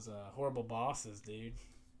was Horrible Bosses, dude.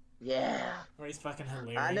 Yeah. Where he's fucking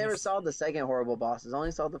hilarious. I never saw the second Horrible Bosses.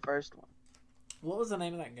 Only saw the first one. What was the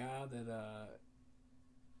name of that guy that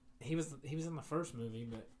he was in the first movie,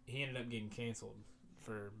 but he ended up getting canceled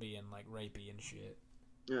for being like rapey and shit.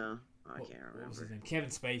 Yeah, I can't What was his remember. name? Kevin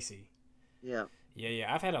Spacey. Yeah.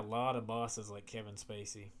 Yeah. I've had a lot of bosses like Kevin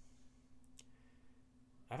Spacey.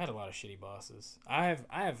 I've had a lot of shitty bosses.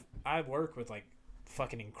 I work with like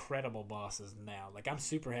fucking incredible bosses now. Like I'm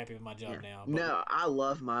super happy with my job Yeah. now. But No, I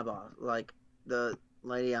love my boss. Like the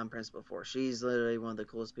lady I'm principal for. She's literally one of the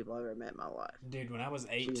coolest people I've ever met in my life. dude, when I was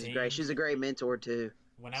 18, She's great. She's a great mentor too.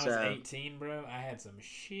 when I was So- 18, bro, I had some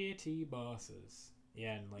shitty bosses.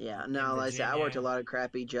 Yeah, and like Yeah, in no, like I said, I worked a Virginia, lot of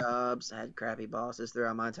crappy jobs. I had crappy bosses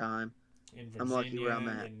throughout my time. I'm lucky where I'm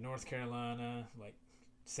at. in North Carolina, like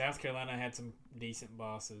South Carolina had some decent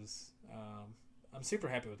bosses. I'm super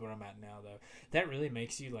happy with where I'm at now, though. That really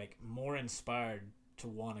makes you like more inspired to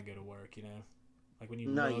want to go to work. You know, like when you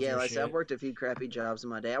No, love yeah, your like I said, I've shit. worked a few crappy jobs in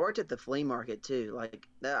my day. I worked at the flea market too. Like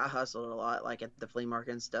that, I hustled a lot, like at the flea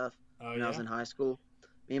market and stuff Oh when I was yeah. in high school.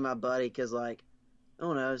 Me and my buddy, cause like, I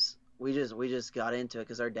don't know, we just got into it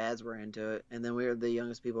because our dads were into it, and then we were the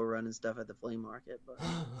youngest people running stuff at the flea market. But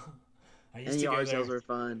I used and to go yard sales there. were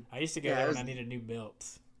fun. I used to go Yeah, there it when I was. needed new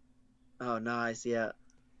belts. Oh, nice. Yeah,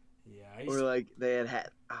 Yeah, or like they had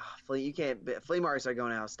flea. You can't. Flea markets are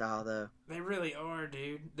going out of style though. they really are,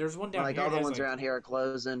 dude. There's one down Like here. all It the has ones like around here are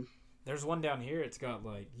closing. there's one down here. It's got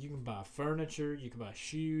like you can buy furniture, you can buy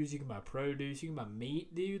shoes, you can buy produce, you can buy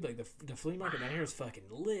meat, dude. Like the flea market down here is fucking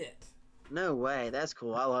lit. No way. That's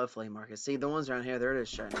cool. I love flea markets. See, the ones around here, they're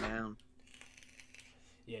just shutting down.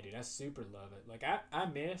 Yeah, dude, I super love it. Like I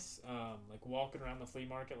miss like walking around the flea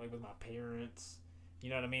market like with my parents. You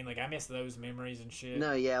know what I mean? Like I miss those memories and shit.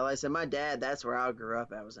 No, yeah, like I said, my dad, that's where I grew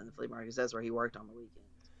up at, was in the flea markets. That's where he worked on the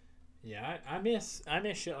weekends. Yeah, I miss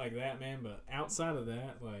shit like that, man. But outside of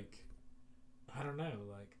that, like I don't know,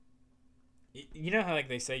 like you know how like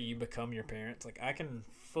they say you become your parents. Like I can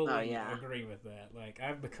Oh, fully yeah. agree with that. Like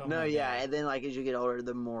I've become No, my yeah, dad. and then, like, as you get older,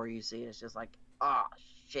 the more you see, it's just like, oh,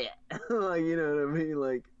 shit. Like, you know what I mean?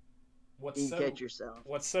 Like, What's you so catch yourself.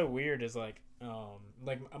 what's so weird is like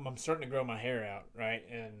I'm starting to grow my hair out, right,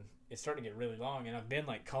 and it's starting to get really long, and I've been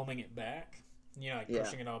like combing it back, you know, like Yeah.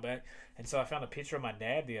 pushing it all back, and so I found a picture of my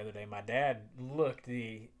dad the other day. My dad looked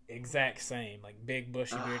the exact same, like big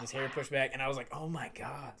bushy beard, Oh, his hair wow. pushed back, and I was like, oh my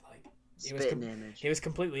god, like it was Spitting image. it was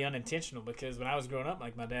completely unintentional because when I was growing up,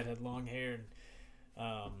 like my dad had long hair and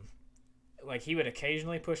um like he would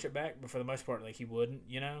occasionally push it back, but for the most part, like he wouldn't,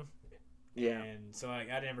 you know. Yeah. And so like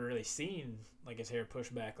I never really seen like his hair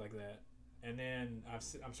pushed back like that. And then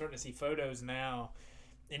I'm starting to see photos now,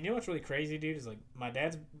 and you know what's really crazy, dude, is like my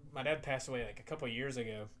dad passed away like a couple of years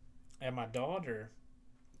ago, and my daughter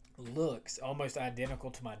looks almost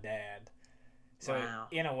identical to my dad. So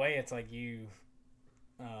Wow. in a way, it's like you,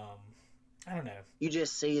 um, I don't know. You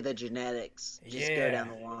just see the genetics just go Yeah, down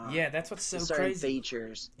the line. yeah, that's what's The so certain crazy.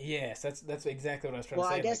 features. Yes, that's exactly what I was trying Well, to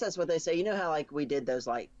I say. guess Like, that's what they say. You know how, like, we did those,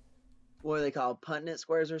 like, what are they called? Punnett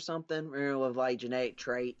squares or something? Remember, with, like, genetic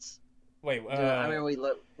traits? wait, I remember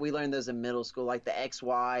we learned those in middle school, like the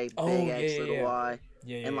XY, big oh yeah, X, little yeah, Y.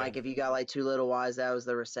 yeah, yeah, And, yeah, like, if you got, like, two little Ys, that was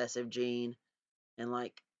the recessive gene. And,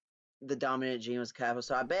 like, the dominant gene was capital.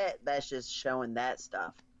 So I bet that's just showing that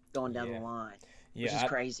stuff going down the yeah, line, which is yeah.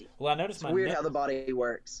 crazy. Well, I noticed It's weird how the body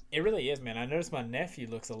works. it really is, man. I noticed my nephew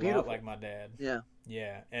looks a It's lot like beautiful. my dad. Yeah.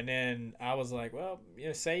 Yeah, and then I was like, well, you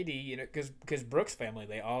know, Sadie, you know, because Brooks' family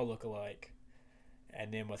they all look alike,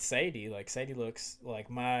 and then with Sadie, like Sadie looks like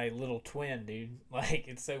my little twin, dude. Like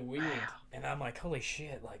it's so weird, Wow. and I'm like, holy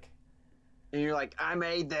shit, like And you're like, I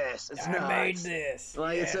made this. It's I made nuts. this.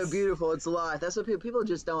 Like, it's so Yes. beautiful. It's life. That's what people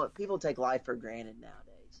just don't. People take life for granted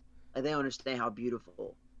nowadays. Like, they don't understand how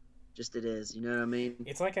beautiful just it is. You know what I mean?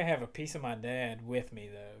 It's like I have a piece of my dad with me,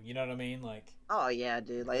 though. You know what I mean? Like, Oh yeah,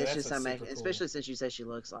 dude. Like, it's that's just what's something. super cool. Especially since you say she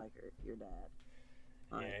looks like your dad.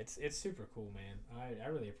 Yeah, Like, it's super cool, man. I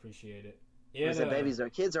really appreciate it. like I It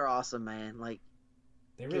said, kids are awesome, man. Like,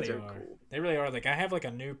 they kids really are are. cool. They really are. Like I have like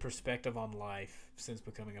a new perspective on life since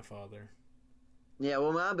becoming a father. Yeah.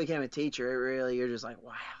 Well, when I became a teacher, it really you're just like,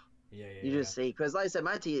 wow. Yeah, You yeah, yeah. just see, because like I said,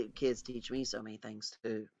 my kids teach me so many things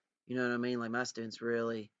too. You know what I mean? Like, my students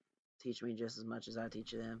really teach me just as much as I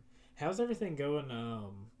teach them. How's everything going?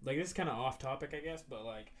 Like this is kind of off topic, I guess, but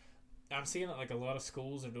like I'm seeing that like a lot of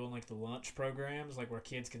schools are doing like the lunch programs, like where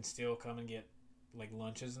kids can still come and get like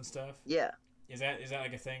lunches and stuff. Yeah. Is that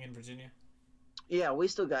like a thing in Virginia? Yeah, we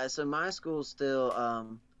still got it. So my school still,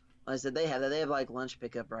 like I said, they have that. They have like lunch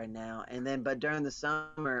pickup right now, and then but during the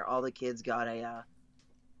summer, all the kids got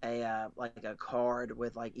like a card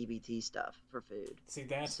with like EBT stuff for food. See,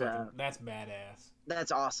 that's So that's badass.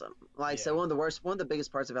 that's awesome. Like, so Yeah, one of the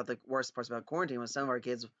biggest parts about the worst parts about quarantine was some of our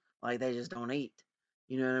kids, like, they just don't eat.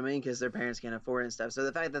 You know what I mean? Because their parents can't afford it and stuff. So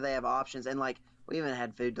the fact that they have options, and like, we even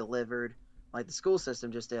had food delivered. Like, the school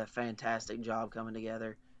system just did a fantastic job coming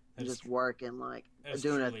together and that's just working, like, that's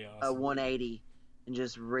doing truly a awesome. 180 and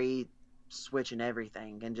just switching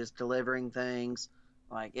everything and just delivering things.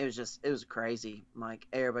 Like, it was crazy. Like,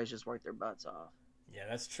 everybody's just worked their butts off. Yeah,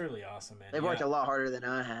 that's truly awesome, man. They've worked a lot harder than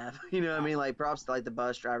I have. You know what I mean? Like props to like the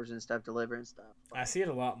bus drivers and stuff delivering stuff. I see it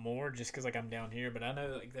a lot more just because like I'm down here, but I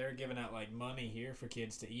know like they're giving out like money here for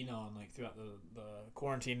kids to eat on like throughout the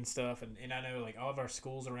quarantine and stuff, and I know like all of our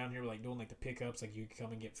schools around here were like doing like the pickups, like you could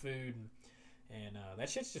come and get food, and that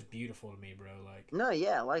shit's just beautiful to me, bro. Like No,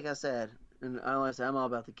 yeah, like I said, and honestly, I'm all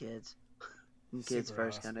about the kids. I'm kids super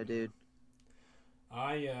first awesome, kind of man. dude.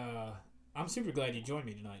 I'm super glad you joined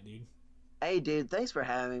me tonight, dude. Hey, dude, thanks for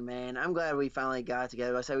having me, man. I'm glad we finally got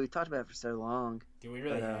together. Like I said, we've talked about it for so long. Dude, we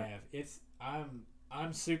really But have.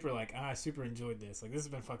 I'm super like I super enjoyed this. Like this has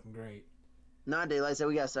been fucking great. no, dude, like I said,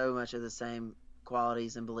 we got so much of the same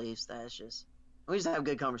qualities and beliefs that it's just we just have a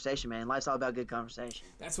good conversation, man. Life's all about good conversation.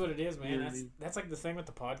 That's what it is, man. You know what I That's mean? that's like the thing with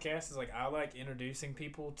the podcast is like I like introducing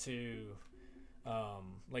people to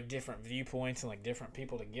like different viewpoints and like different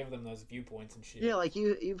people to give them those viewpoints and shit. Yeah, like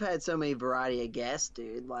you've had so many variety of guests,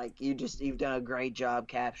 dude. Like you've done a great job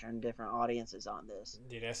capturing different audiences on this.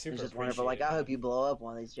 Dude, that's super It's just wonderful. Like I hope you blow up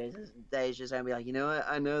one of these days. Just gonna be like, you know what?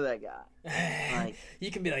 I know that guy. Like you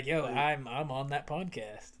can be like, yo, I'm on that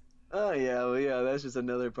podcast. oh yeah, well yeah, that's just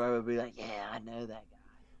another part would be like, yeah, I know that guy.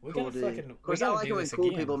 We Cool gotta dude. fucking. Of course, we I gotta like do it when this cool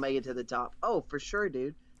again. people make it to the top. Oh, for sure,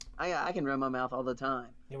 dude. I can run my mouth all the time.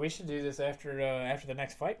 Yeah, we should do this after the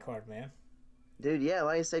next fight card, man. Dude, yeah,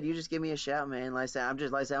 like I said, you just give me a shout, man. Like I said,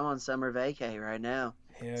 I'm on summer vacay right now.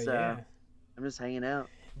 Hell So- yeah. I'm just hanging out.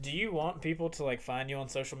 Do you want people to like find you on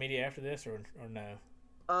social media after this, or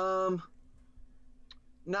no?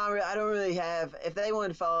 Not really. I don't really have. If they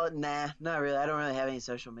want to follow, nah, not really. I don't really have any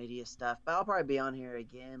social media stuff. But I'll probably be on here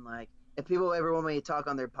again. Like if people ever want me to talk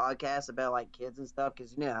on their podcast about like kids and stuff,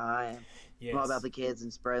 because you know how I am. Yes. I'm all about the kids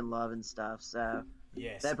and spreading love and stuff. So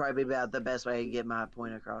Yes. that'd probably be about the best way to get my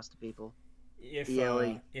point across to people. If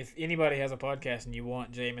if anybody has a podcast and you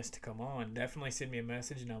want Jameis to come on, definitely send me a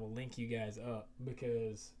message and I will link you guys up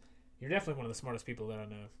because you're definitely one of the smartest people that I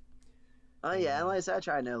know. Oh yeah, and like I said, I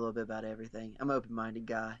try to know a little bit about everything. I'm an open-minded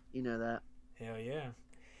guy. You know that. Hell yeah.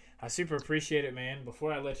 I super appreciate it, man.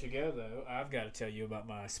 Before I let you go, though, I've got to tell you about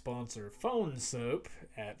my sponsor, Phone Soap,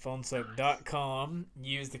 at phonesoap.com.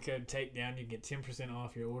 Use the code TAKEDOWN. You get 10%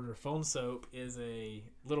 off your order. Phone Soap is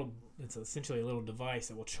it's essentially a little device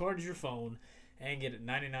that will charge your phone and get it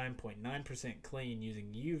 99.9% clean using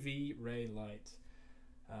UV ray light.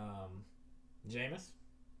 Jameis?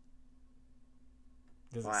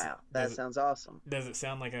 Wow, that sounds awesome. Does it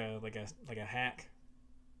sound like a hack?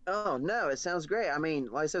 Oh no, it sounds great. I mean,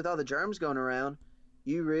 like I said, with all the germs going around,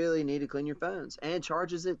 you really need to clean your phones, and it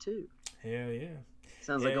charges it too. Hell yeah.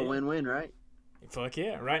 Sounds like a win-win, right? Fuck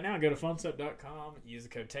yeah. Right now, go to phonesoap.com, use the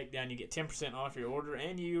code TAKEDOWN, you get 10% off your order,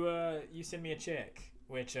 and you send me a check,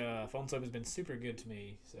 which Phone Soap has been super good to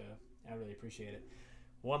me, so I really appreciate it.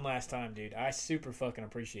 One last time, dude, I super fucking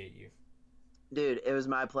appreciate you. Dude, it was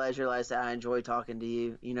my pleasure. Like I said, I enjoy talking to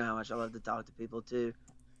you. You know how much I love to talk to people too.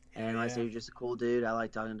 And like I said, you're just a cool dude. I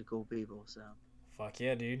like talking to cool people, so. Fuck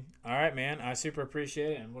yeah, dude. All right, man. I super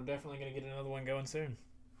appreciate it, and we're definitely going to get another one going soon.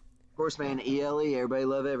 Of course, man, ELE, everybody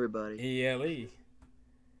love everybody. ELE.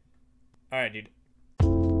 All right, dude.